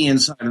doesn't heat the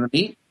inside of the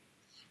meat.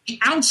 The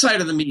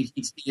outside of the meat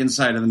heats the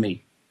inside of the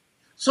meat.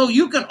 So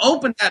you can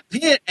open that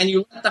pit and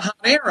you let the hot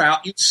air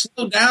out. You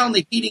slow down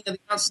the heating of the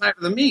outside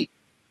of the meat.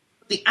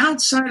 But the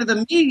outside of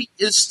the meat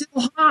is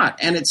still hot,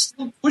 and it's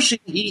still pushing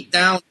heat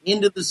down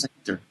into the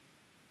center.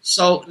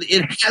 So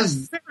it has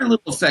very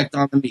little effect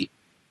on the meat.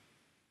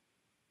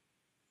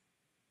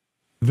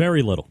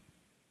 Very little.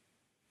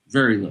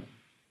 Very little.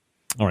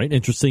 All right,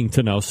 interesting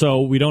to know.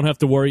 So we don't have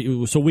to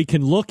worry. So we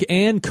can look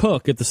and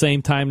cook at the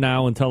same time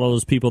now and tell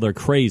those people they're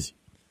crazy.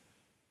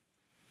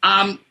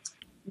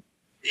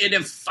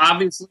 If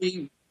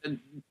obviously,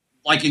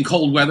 like in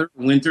cold weather,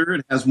 winter,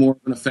 it has more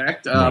of an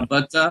effect. Right.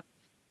 But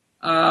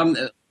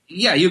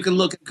you can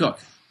look and cook.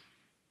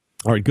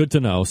 All right, good to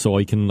know. So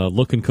I can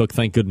look and cook.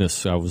 Thank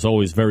goodness. I was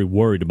always very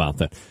worried about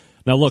that.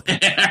 Now, look,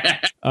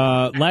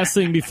 last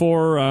thing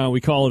before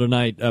we call it a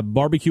night,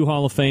 Barbecue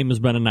Hall of Fame has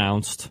been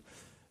announced.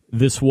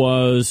 This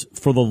was,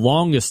 for the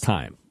longest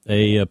time,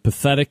 a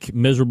pathetic,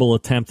 miserable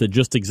attempt that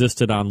just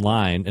existed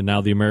online, and now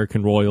the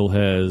American Royal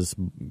has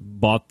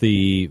bought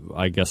the,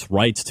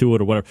 rights to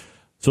it or whatever.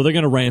 So they're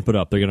going to ramp it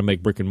up. They're going to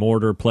make brick and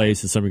mortar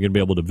places. Some you're going to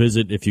be able to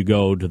visit if you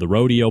go to the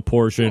rodeo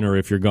portion or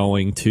if you're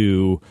going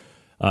to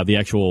the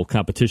actual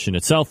competition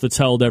itself that's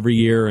held every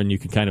year, and you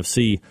can kind of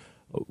see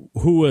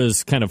who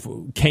has kind of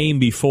came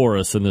before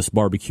us in this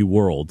barbecue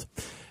world.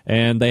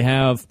 And they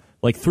have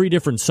like 3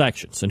 different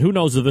sections. And who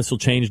knows if this will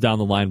change down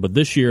the line, but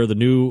this year the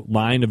new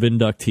line of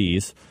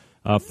inductees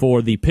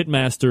for the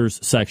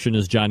Pitmasters section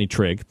is Johnny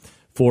Trigg.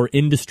 For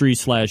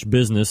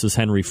industry/business is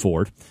Henry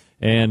Ford.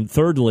 And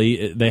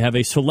thirdly, they have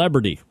a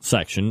celebrity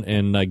section,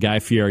 and Guy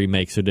Fieri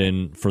makes it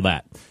in for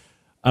that.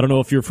 I don't know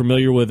if you're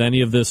familiar with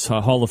any of this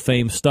Hall of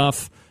Fame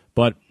stuff,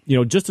 but,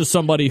 just as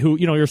somebody who,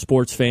 you're a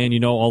sports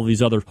fan, all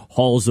these other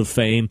halls of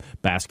fame,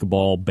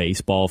 basketball,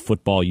 baseball,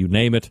 football, you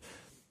name it.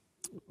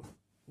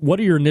 What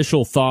are your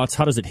initial thoughts?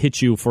 How does it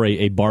hit you for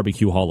a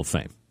barbecue Hall of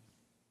Fame?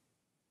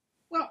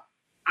 Well,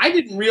 I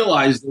didn't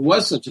realize there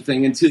was such a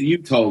thing until you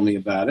told me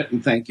about it,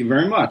 and thank you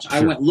very much. Sure. I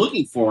went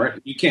looking for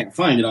it. You can't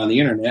find it on the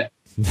internet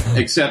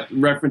except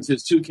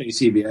references to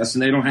KCBS,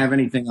 and they don't have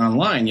anything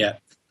online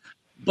yet.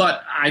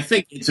 But I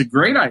think it's a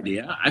great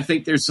idea. I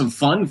think there's some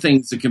fun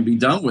things that can be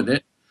done with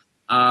it.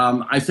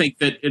 I think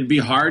that it'd be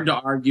hard to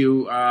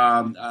argue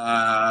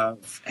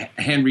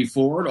Henry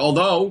Ford,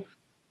 although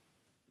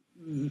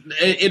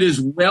it is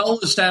well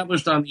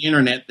established on the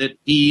internet that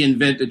he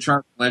invented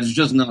charcoal. It's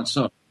just not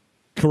so.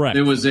 Correct.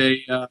 There was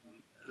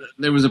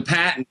a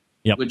patent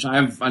which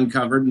I've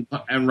uncovered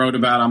and wrote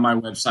about on my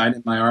website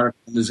in my article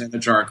in the Zen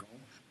of Charcoal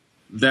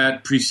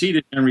that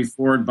preceded Henry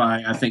Ford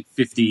by, I think,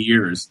 50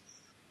 years.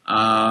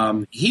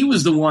 He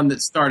was the one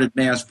that started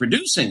mass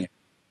producing it.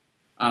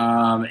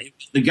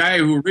 The guy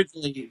who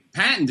originally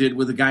patented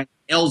was a guy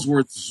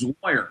Ellsworth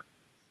Zoyer.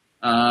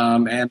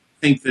 And I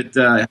think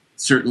that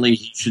certainly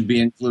he should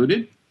be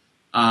included.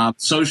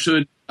 So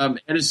should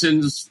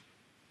Edison's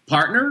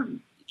partner,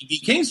 E.G.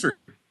 Kingsford.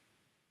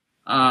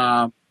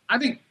 I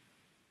think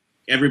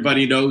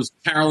everybody knows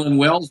Carolyn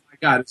Wells. My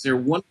God, is there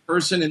one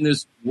person in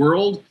this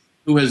world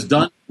who has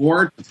done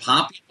more to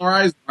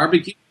popularize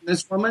barbecue than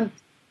this woman?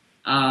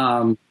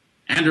 And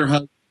her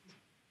husband,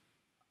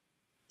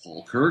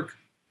 Paul Kirk,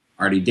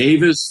 Artie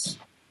Davis,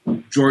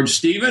 George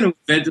Stephen, who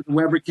invented the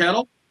Weber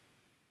kettle.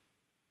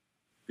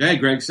 Okay,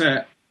 Greg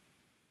said.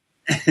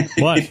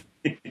 What?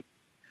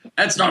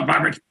 That's not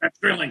barbecue, that's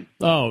grilling.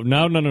 Oh,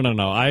 no.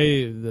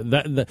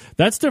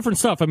 That's different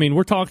stuff. I mean,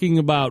 we're talking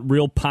about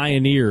real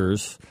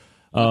pioneers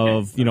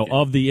of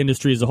of the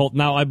industry as a whole.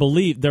 Now, I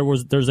believe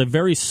there's a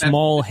very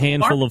small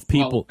handful of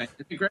people.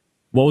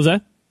 What was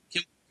that?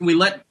 Can we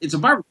it's a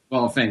barbecue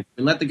Hall of Fame. Can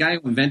we let the guy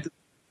who invented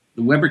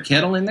the Weber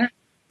kettle in there?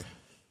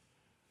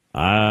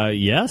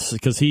 Yes,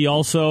 because he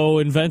also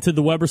invented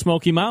the Weber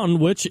Smoky Mountain,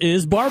 which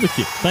is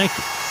barbecue. Thank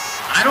you.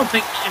 I don't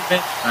think he invented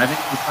it. I think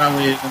it was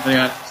probably somebody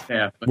on his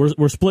staff. But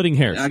we're splitting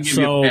hairs. I'll give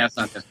you a pass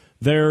on this.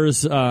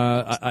 There's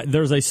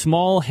a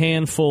small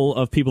handful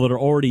of people that are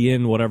already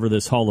in whatever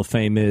this Hall of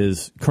Fame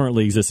is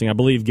currently existing. I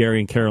believe Gary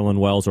and Carolyn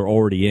Wells are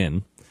already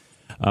in.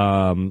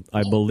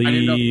 I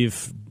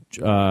believe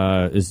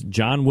is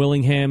John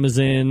Willingham is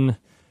in,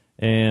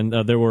 and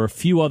there were a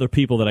few other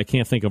people that I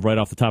can't think of right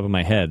off the top of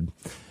my head.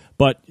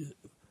 But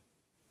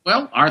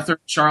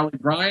Arthur Charlie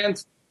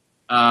Bryant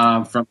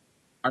from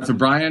Arthur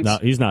Bryant. No,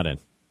 he's not in.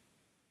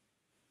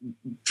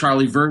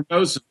 Charlie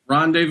Virgos,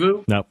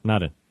 Rendezvous. No,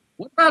 not in.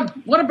 What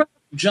about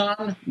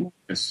John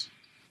Marcus?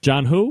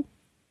 John who?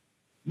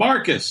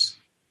 Marcus.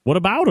 What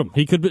about him?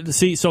 He could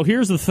see. So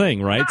here's the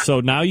thing, right? So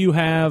now you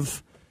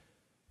have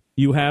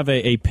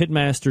a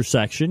pitmaster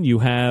section, you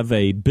have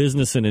a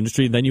business and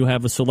industry, then you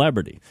have a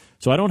celebrity.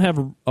 So I don't have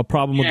a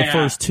problem with the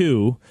first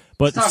two,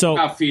 but Let's talk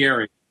about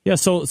Fieri. Yeah,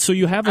 so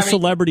you have a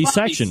celebrity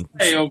section.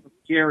 Stay over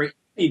Fieri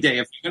any day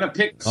if you're going to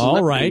pick celebrity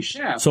all right,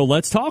 chef. So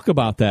let's talk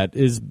about that.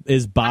 Is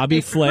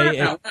Bobby Flay?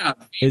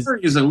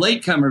 Fieri is a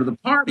latecomer to the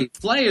party.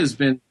 Flay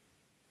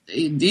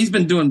he's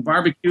been doing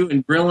barbecue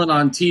and grilling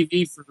on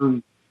TV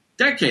for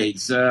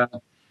decades.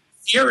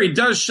 Fieri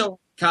does show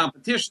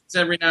competitions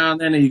every now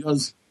and then. And he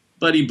goes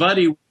buddy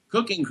with the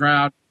cooking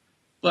crowd,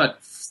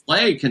 but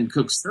Flay can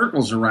cook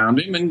circles around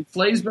him, and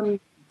Flay's been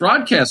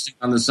broadcasting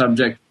on the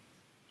subject.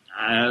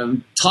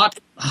 Taught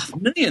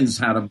millions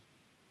how to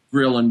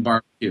grill and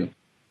barbecue.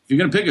 If you're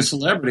going to pick a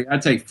celebrity,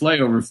 I'd take Flay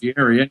over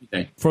Fieri any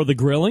day. For the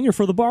grilling or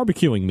for the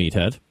barbecuing,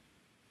 meathead?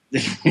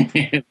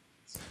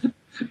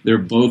 They're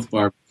both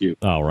barbecue.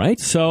 All right.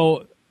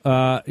 So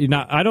I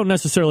don't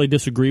necessarily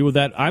disagree with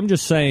that. I'm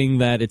just saying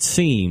that it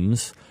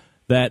seems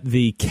that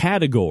the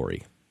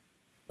category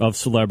of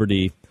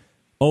celebrity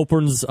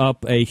opens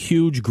up a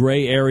huge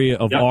gray area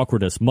of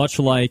awkwardness, much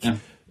like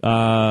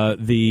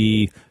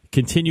the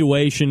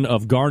continuation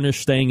of Garnish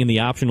staying in the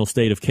optional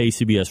state of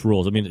KCBS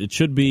rules. I mean, it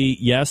should be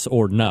yes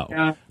or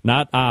no,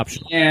 not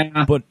optional.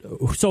 Yeah, but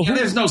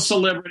there's no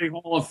celebrity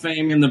Hall of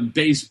Fame in the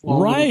baseball,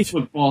 right?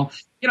 Football.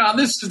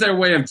 This is their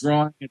way of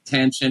drawing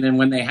attention. And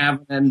when they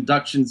have an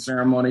induction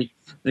ceremony,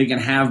 they can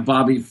have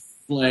Bobby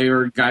Flay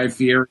or Guy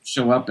Fieri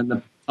show up, and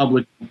the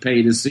public will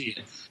pay to see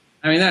it.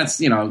 I mean, that's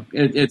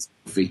it's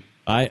goofy.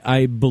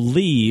 I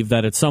believe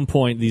that at some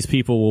point these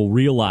people will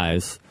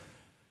realize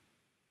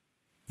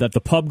that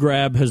the pub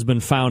grab has been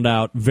found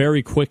out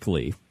very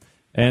quickly,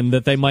 and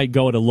that they might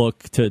go to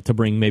look to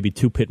bring maybe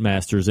two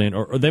pitmasters in,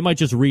 or they might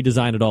just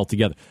redesign it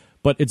altogether.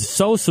 But it's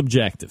so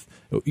subjective.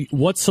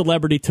 What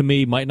celebrity to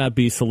me might not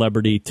be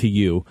celebrity to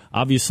you.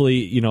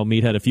 Obviously,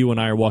 Meathead, if you and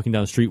I are walking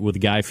down the street with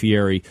Guy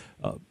Fieri,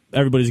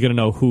 everybody's going to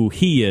know who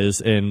he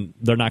is, and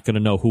they're not going to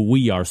know who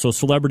we are. So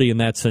celebrity in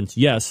that sense,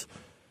 yes.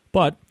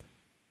 But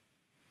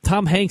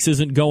Tom Hanks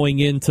isn't going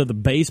into the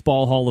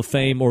Baseball Hall of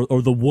Fame or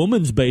the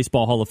Women's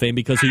Baseball Hall of Fame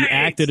because he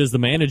acted as the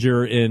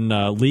manager in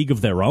League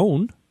of Their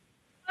Own.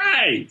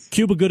 Right.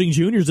 Cuba Gooding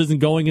Jr. isn't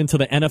going into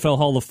the NFL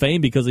Hall of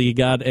Fame because he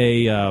got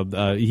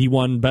he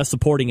won Best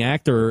Supporting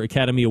Actor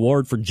Academy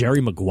Award for Jerry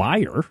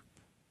Maguire.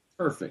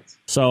 Perfect.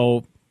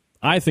 So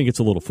I think it's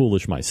a little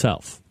foolish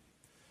myself.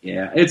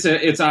 Yeah,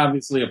 it's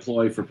obviously a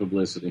ploy for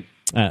publicity.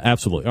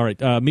 Absolutely. All right,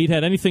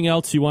 Meathead, anything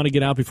else you want to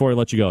get out before I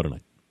let you go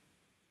tonight?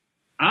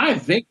 I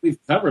think we've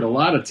covered a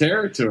lot of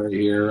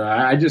territory here.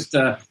 I just,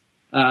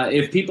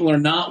 if people are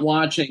not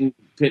watching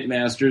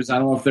Pitmasters, I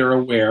don't know if they're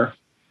aware.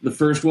 The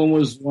first one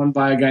was won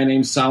by a guy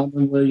named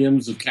Solomon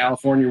Williams of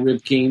California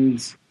Rib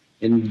Kings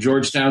in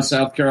Georgetown,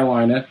 South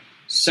Carolina.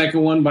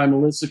 Second one by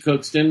Melissa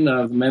Cookston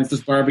of the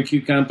Memphis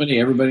Barbecue Company.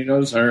 Everybody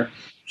knows her.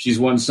 She's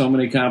won so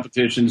many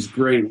competitions.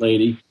 Great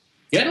lady.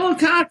 Getting a little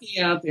cocky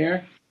out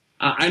there.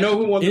 I know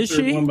who won the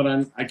third one,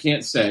 but I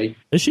can't say.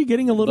 Is she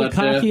getting a little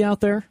cocky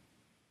out there?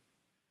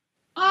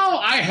 Oh,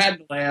 I had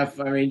to laugh.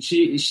 I mean,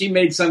 she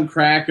made some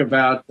crack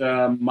about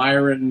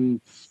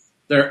Myron.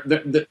 The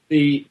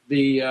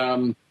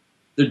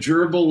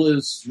gerbil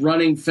is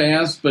running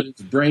fast, but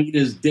its brain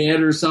is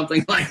dead, or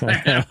something like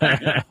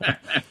that.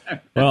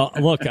 Well,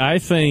 look, I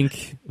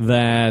think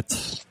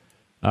that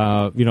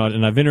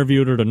and I've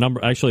interviewed her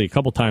a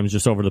couple times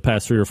just over the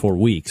past 3 or 4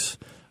 weeks.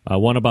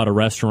 One about a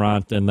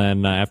restaurant, and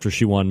then after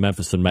she won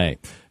Memphis in May,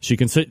 she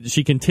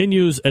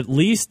continues at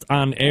least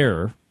on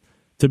air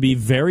to be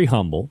very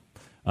humble,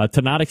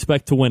 to not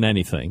expect to win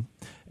anything.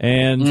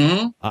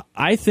 And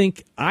I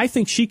think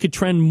she could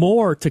trend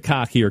more to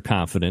cocky or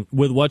confident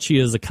with what she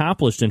has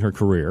accomplished in her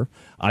career.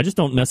 I just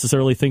don't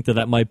necessarily think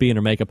that might be in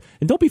her makeup.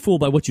 And don't be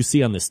fooled by what you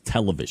see on this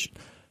television.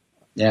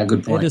 Yeah,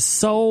 good point. It is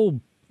so,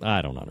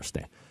 I don't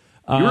understand.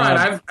 You're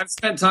right. I've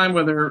spent time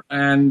with her,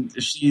 and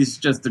she's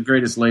just the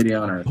greatest lady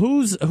on earth.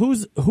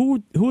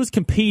 Who is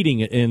competing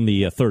in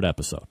the third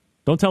episode?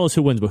 Don't tell us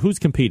who wins, but who's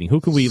competing? Who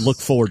can we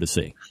look forward to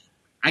seeing?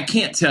 I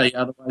can't tell you,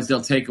 otherwise they'll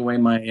take away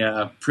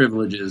my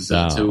privileges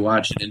to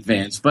watch in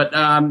advance. But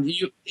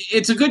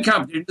it's a good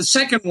competition. The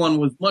second one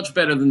was much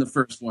better than the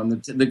first one.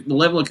 The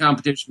level of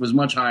competition was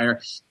much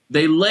higher.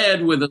 They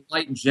led with a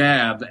light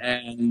jab,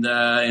 and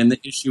in the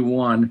issue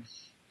one,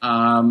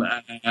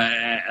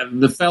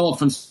 the fellow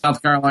from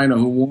South Carolina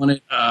who won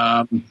it,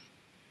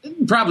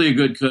 probably a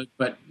good cook,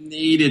 but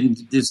he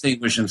didn't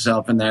distinguish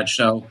himself in that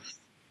show.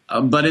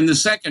 But in the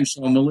second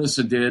show,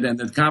 Melissa did, and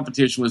the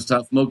competition was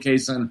tough. Mo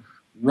Kaysen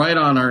right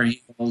on her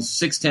heels,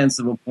 0.6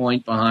 of a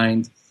point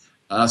behind.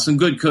 Some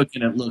good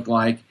cooking, it looked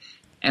like.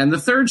 And the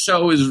third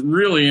show is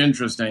really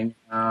interesting.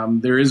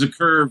 There is a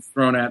curve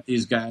thrown at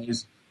these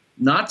guys.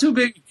 Not too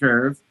big a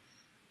curve.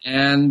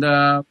 And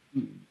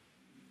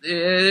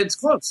it's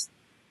close.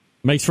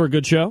 Makes for a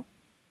good show?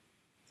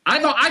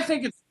 I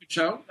think it's a good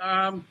show.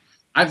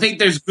 I think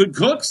there's good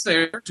cooks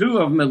there, 2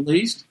 of them at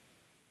least.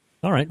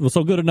 All right. Well,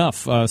 so good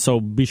enough.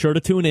 So be sure to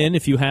tune in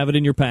if you have it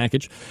in your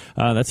package.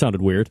 That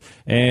sounded weird.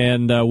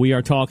 And we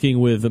are talking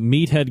with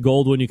Meathead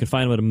Goldwyn. You can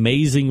find him at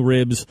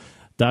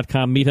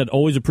AmazingRibs.com. Meathead,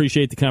 always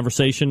appreciate the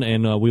conversation,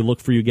 and we look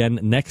for you again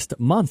next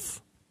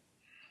month.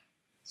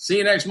 See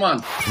you next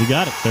month. You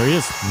got it. There he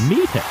is.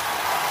 Meathead.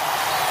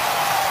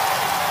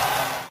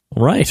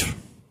 All right.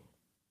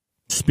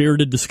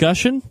 Spirited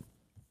discussion.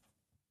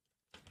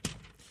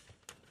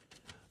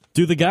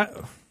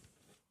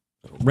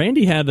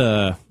 Randy had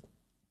an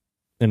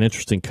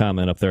interesting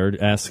comment up there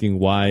asking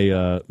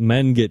why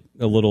men get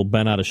a little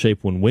bent out of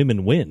shape when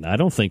women win. I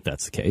don't think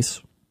that's the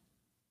case.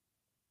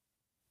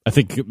 I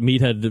think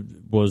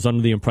Meathead was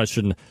under the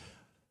impression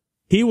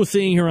he was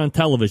seeing her on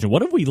television.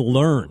 What have we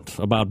learned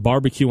about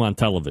barbecue on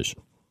television?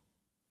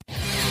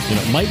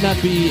 It might not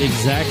be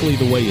exactly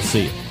the way you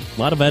see it. A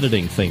lot of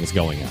editing things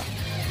going on.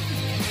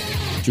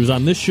 She was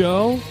on this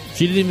show.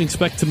 She didn't even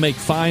expect to make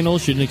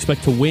finals. She didn't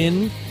expect to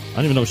win. I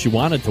don't even know if she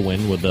wanted to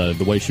win with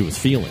the way she was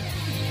feeling.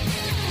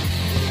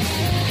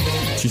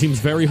 She seems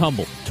very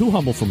humble. Too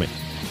humble for me.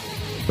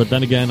 But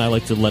then again, I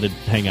like to let it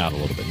hang out a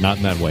little bit. Not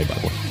in that way, by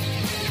the way.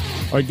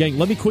 All right, gang,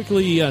 let me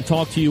quickly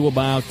talk to you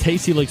about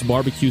Tasty Licks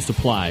Barbecue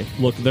Supply.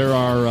 Look, there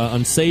are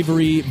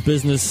unsavory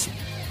business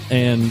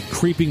and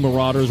creeping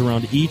marauders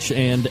around each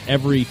and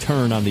every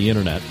turn on the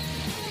internet.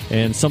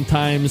 And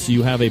sometimes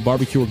you have a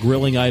barbecue or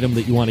grilling item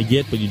that you want to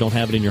get, but you don't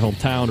have it in your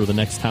hometown or the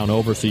next town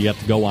over, so you have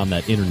to go on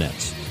that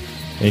internet.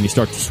 And you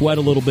start to sweat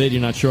a little bit.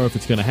 You're not sure if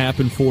it's going to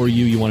happen for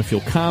you. You want to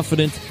feel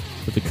confident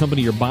that the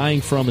company you're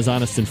buying from is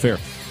honest and fair.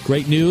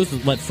 Great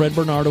news. Let Fred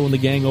Bernardo and the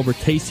gang over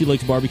Tasty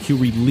Licks Barbecue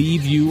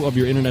relieve you of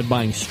your internet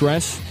buying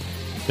stress.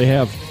 They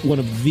have one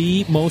of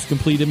the most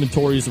complete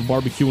inventories of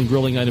barbecue and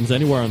grilling items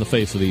anywhere on the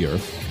face of the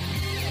earth.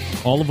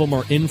 All of them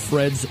are in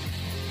Fred's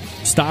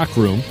stock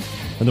room,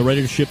 and they're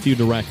ready to ship to you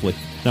directly.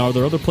 Now, are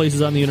there other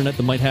places on the internet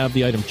that might have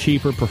the item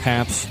cheaper?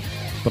 Perhaps.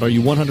 But are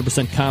you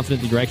 100%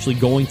 confident that you're actually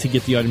going to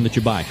get the item that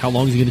you buy? How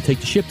long is it going to take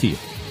to ship to you?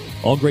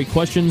 All great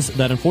questions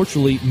that,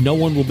 unfortunately, no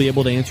one will be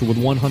able to answer with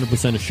 100%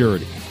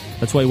 assurity.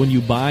 That's why when you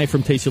buy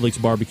from Tasty Licks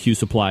Barbecue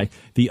Supply,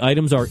 the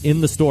items are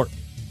in the store.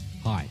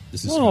 Hi,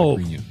 this is Scott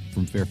Green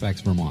from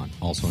Fairfax, Vermont,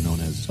 also known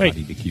as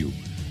Scotty the Q,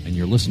 and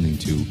you're listening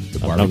to the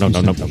Barbecue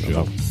Central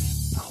Show.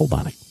 Hold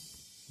on. Are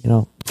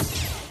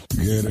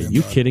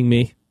you kidding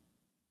me?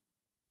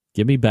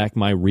 Give me back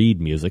my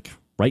Reed music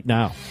right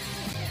now.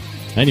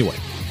 Anyway,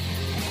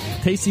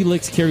 Tasty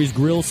Licks carries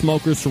grill,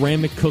 smokers,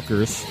 ceramic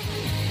cookers,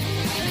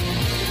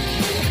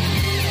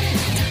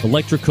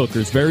 electric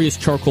cookers, various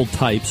charcoal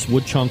types,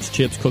 wood chunks,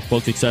 chips,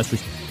 cookbooks,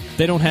 accessories. If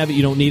they don't have it,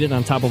 you don't need it.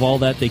 On top of all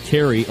that, they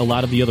carry a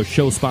lot of the other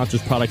show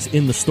sponsors' products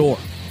in the store.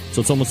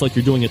 So it's almost like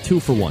you're doing a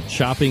 2-for-1,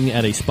 shopping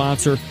at a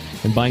sponsor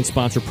and buying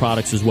sponsor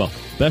products as well.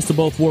 Best of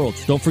both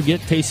worlds. Don't forget,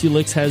 Tasty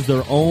Licks has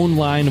their own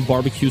line of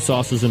barbecue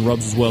sauces and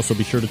rubs as well, so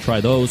be sure to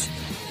try those.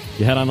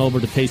 You head on over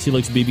to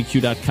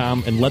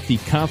TastyLicksBBQ.com and let the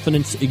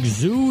confidence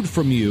exude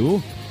from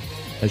you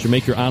as you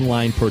make your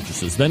online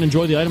purchases. Then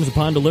enjoy the items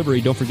upon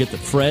delivery. Don't forget that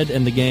Fred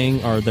and the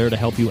gang are there to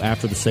help you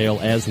after the sale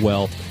as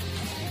well.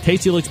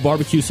 Tasty Licks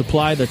Barbecue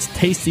Supply, that's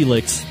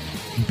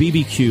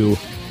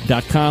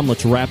TastyLicksBBQ.com.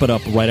 Let's wrap it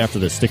up right after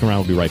this. Stick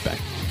around, we'll be right back.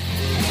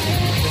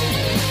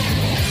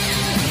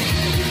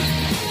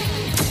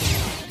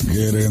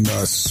 Get in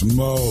the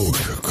smoke.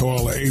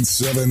 Call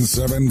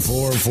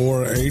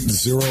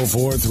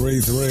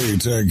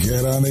 877-448-0433 to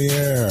get on the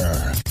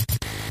air.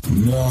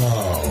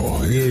 Now,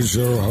 here's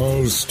your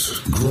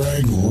host,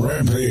 Greg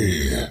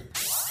Rempe.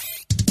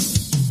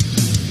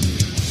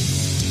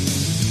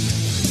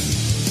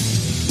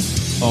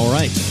 All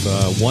right,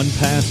 1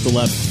 past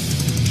 11.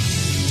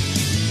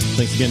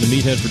 Thanks again to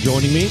Meathead for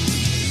joining me.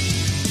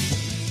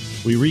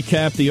 We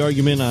recapped the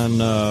argument on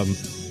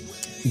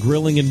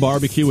grilling and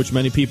barbecue, which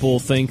many people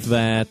think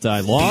that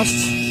I lost.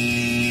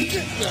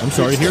 I'm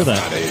sorry to hear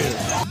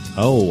that.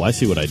 Oh, I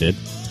see what I did.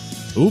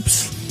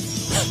 Oops.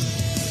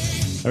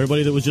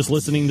 Everybody that was just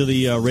listening to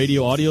the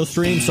radio audio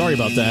stream, sorry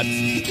about that.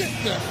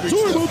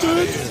 Sorry about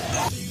that.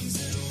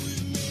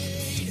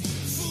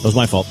 That was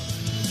my fault.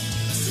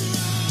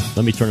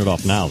 Let me turn it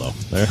off now, though.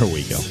 There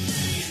we go.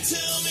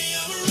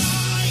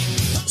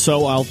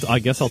 So I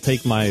guess I'll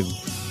take my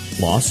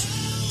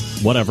loss.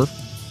 Whatever.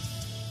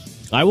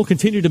 I will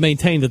continue to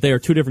maintain that they are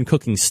two different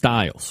cooking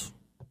styles.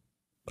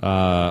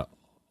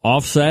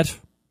 Offset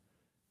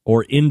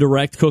or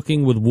indirect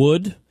cooking with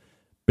wood.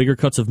 Bigger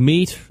cuts of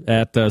meat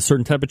at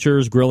certain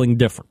temperatures, grilling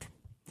different.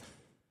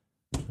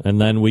 And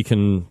then we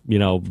can,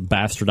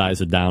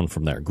 bastardize it down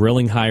from there.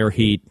 Grilling higher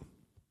heat,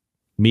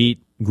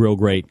 meat, grill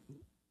grate,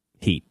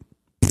 heat.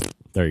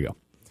 There you go.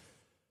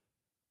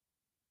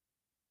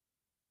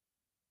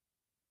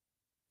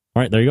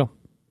 All right, there you go.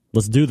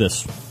 Let's do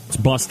this. Let's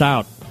bust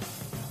out.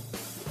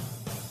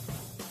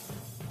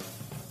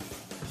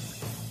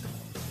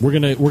 We're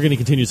gonna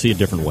continue to see it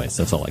different ways.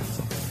 That's all I can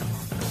say.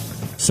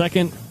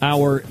 Second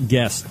hour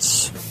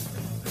guests.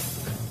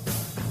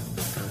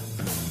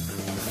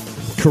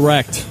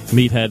 Correct,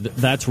 Meathead.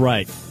 That's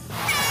right.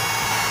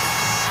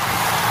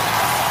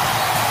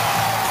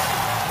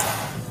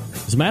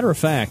 As a matter of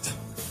fact,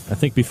 I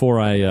think before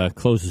I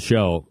close the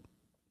show,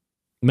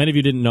 many of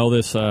you didn't know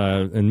this,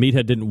 and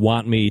Meathead didn't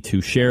want me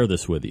to share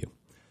this with you.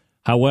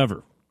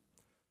 However,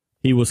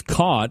 he was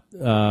caught,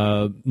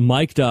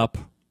 mic'd up,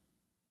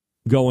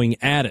 going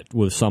at it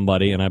with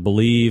somebody, and I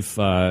believe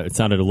it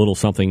sounded a little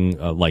something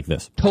like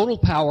this. Total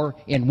power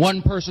in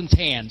one person's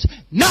hands,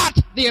 not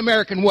the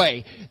American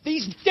way.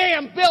 These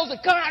damn bills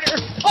that come out here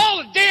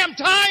all the damn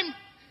time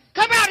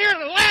come out here at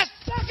the last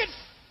second,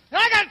 and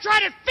I got to try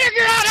to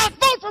figure out how to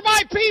vote for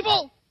my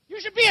people.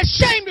 You should be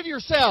ashamed of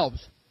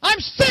yourselves. I'm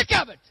sick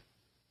of it.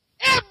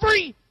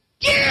 Every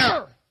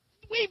year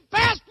we've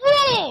passed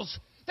rules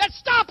that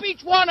stop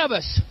each one of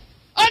us.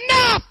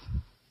 Enough!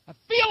 I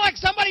feel like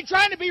somebody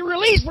trying to be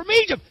released from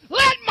Egypt.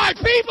 Let my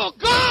people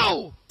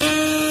go!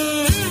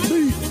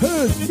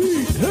 Meathead,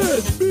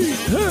 meathead,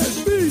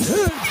 meathead,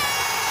 meathead.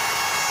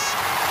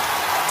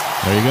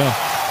 There you go.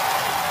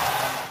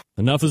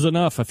 Enough is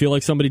enough. I feel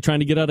like somebody trying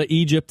to get out of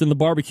Egypt in the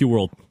barbecue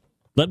world.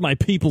 Let my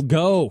people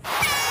go.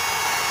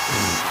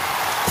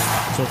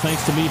 So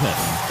thanks to Meathead.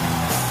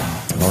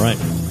 All right.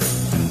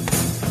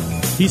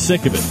 He's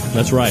sick of it.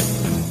 That's right.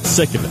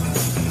 Sick of it.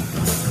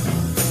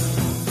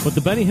 But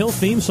the Benny Hill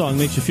theme song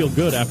makes you feel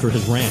good after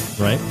his rant,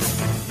 right?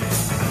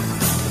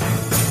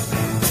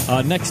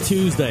 Next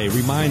Tuesday,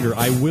 reminder,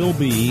 I will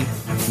be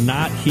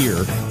not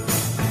here.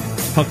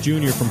 Huck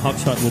Jr. from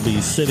Huck's Hut will be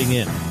sitting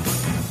in.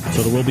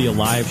 So there will be a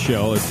live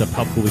show, except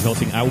Huck will be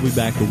hosting. I will be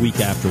back the week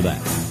after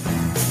that.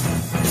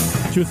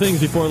 Two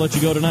things before I let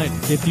you go tonight.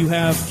 If you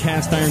have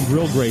cast iron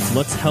grill grates,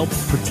 let's help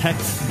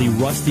protect the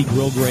rusty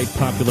grill grate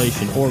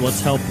population, or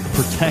let's help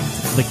protect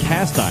the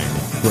cast iron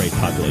grate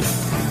population.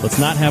 Let's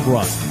not have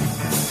rust.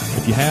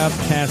 If you have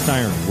cast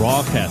iron,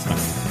 raw cast iron,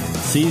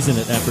 season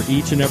it after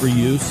each and every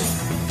use,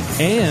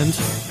 and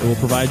it will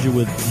provide you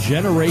with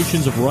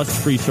generations of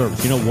rust-free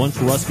service. Once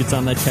rust gets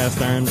on that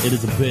cast iron, it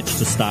is a bitch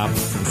to stop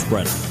from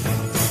spreading.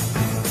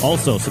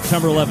 Also,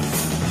 September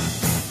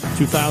 11th,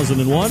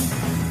 2001,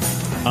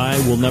 I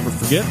will never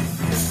forget,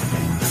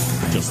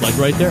 just like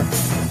right there.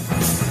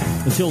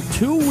 Until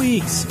 2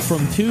 weeks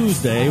from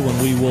Tuesday, when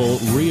we will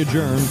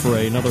re-adjourn for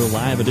another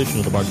live edition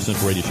of the Barbecue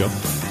Central Radio Show.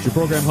 It's your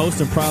program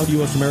host and proud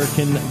U.S.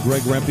 American,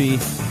 Greg Rempe.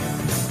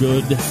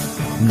 Good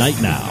night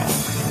now.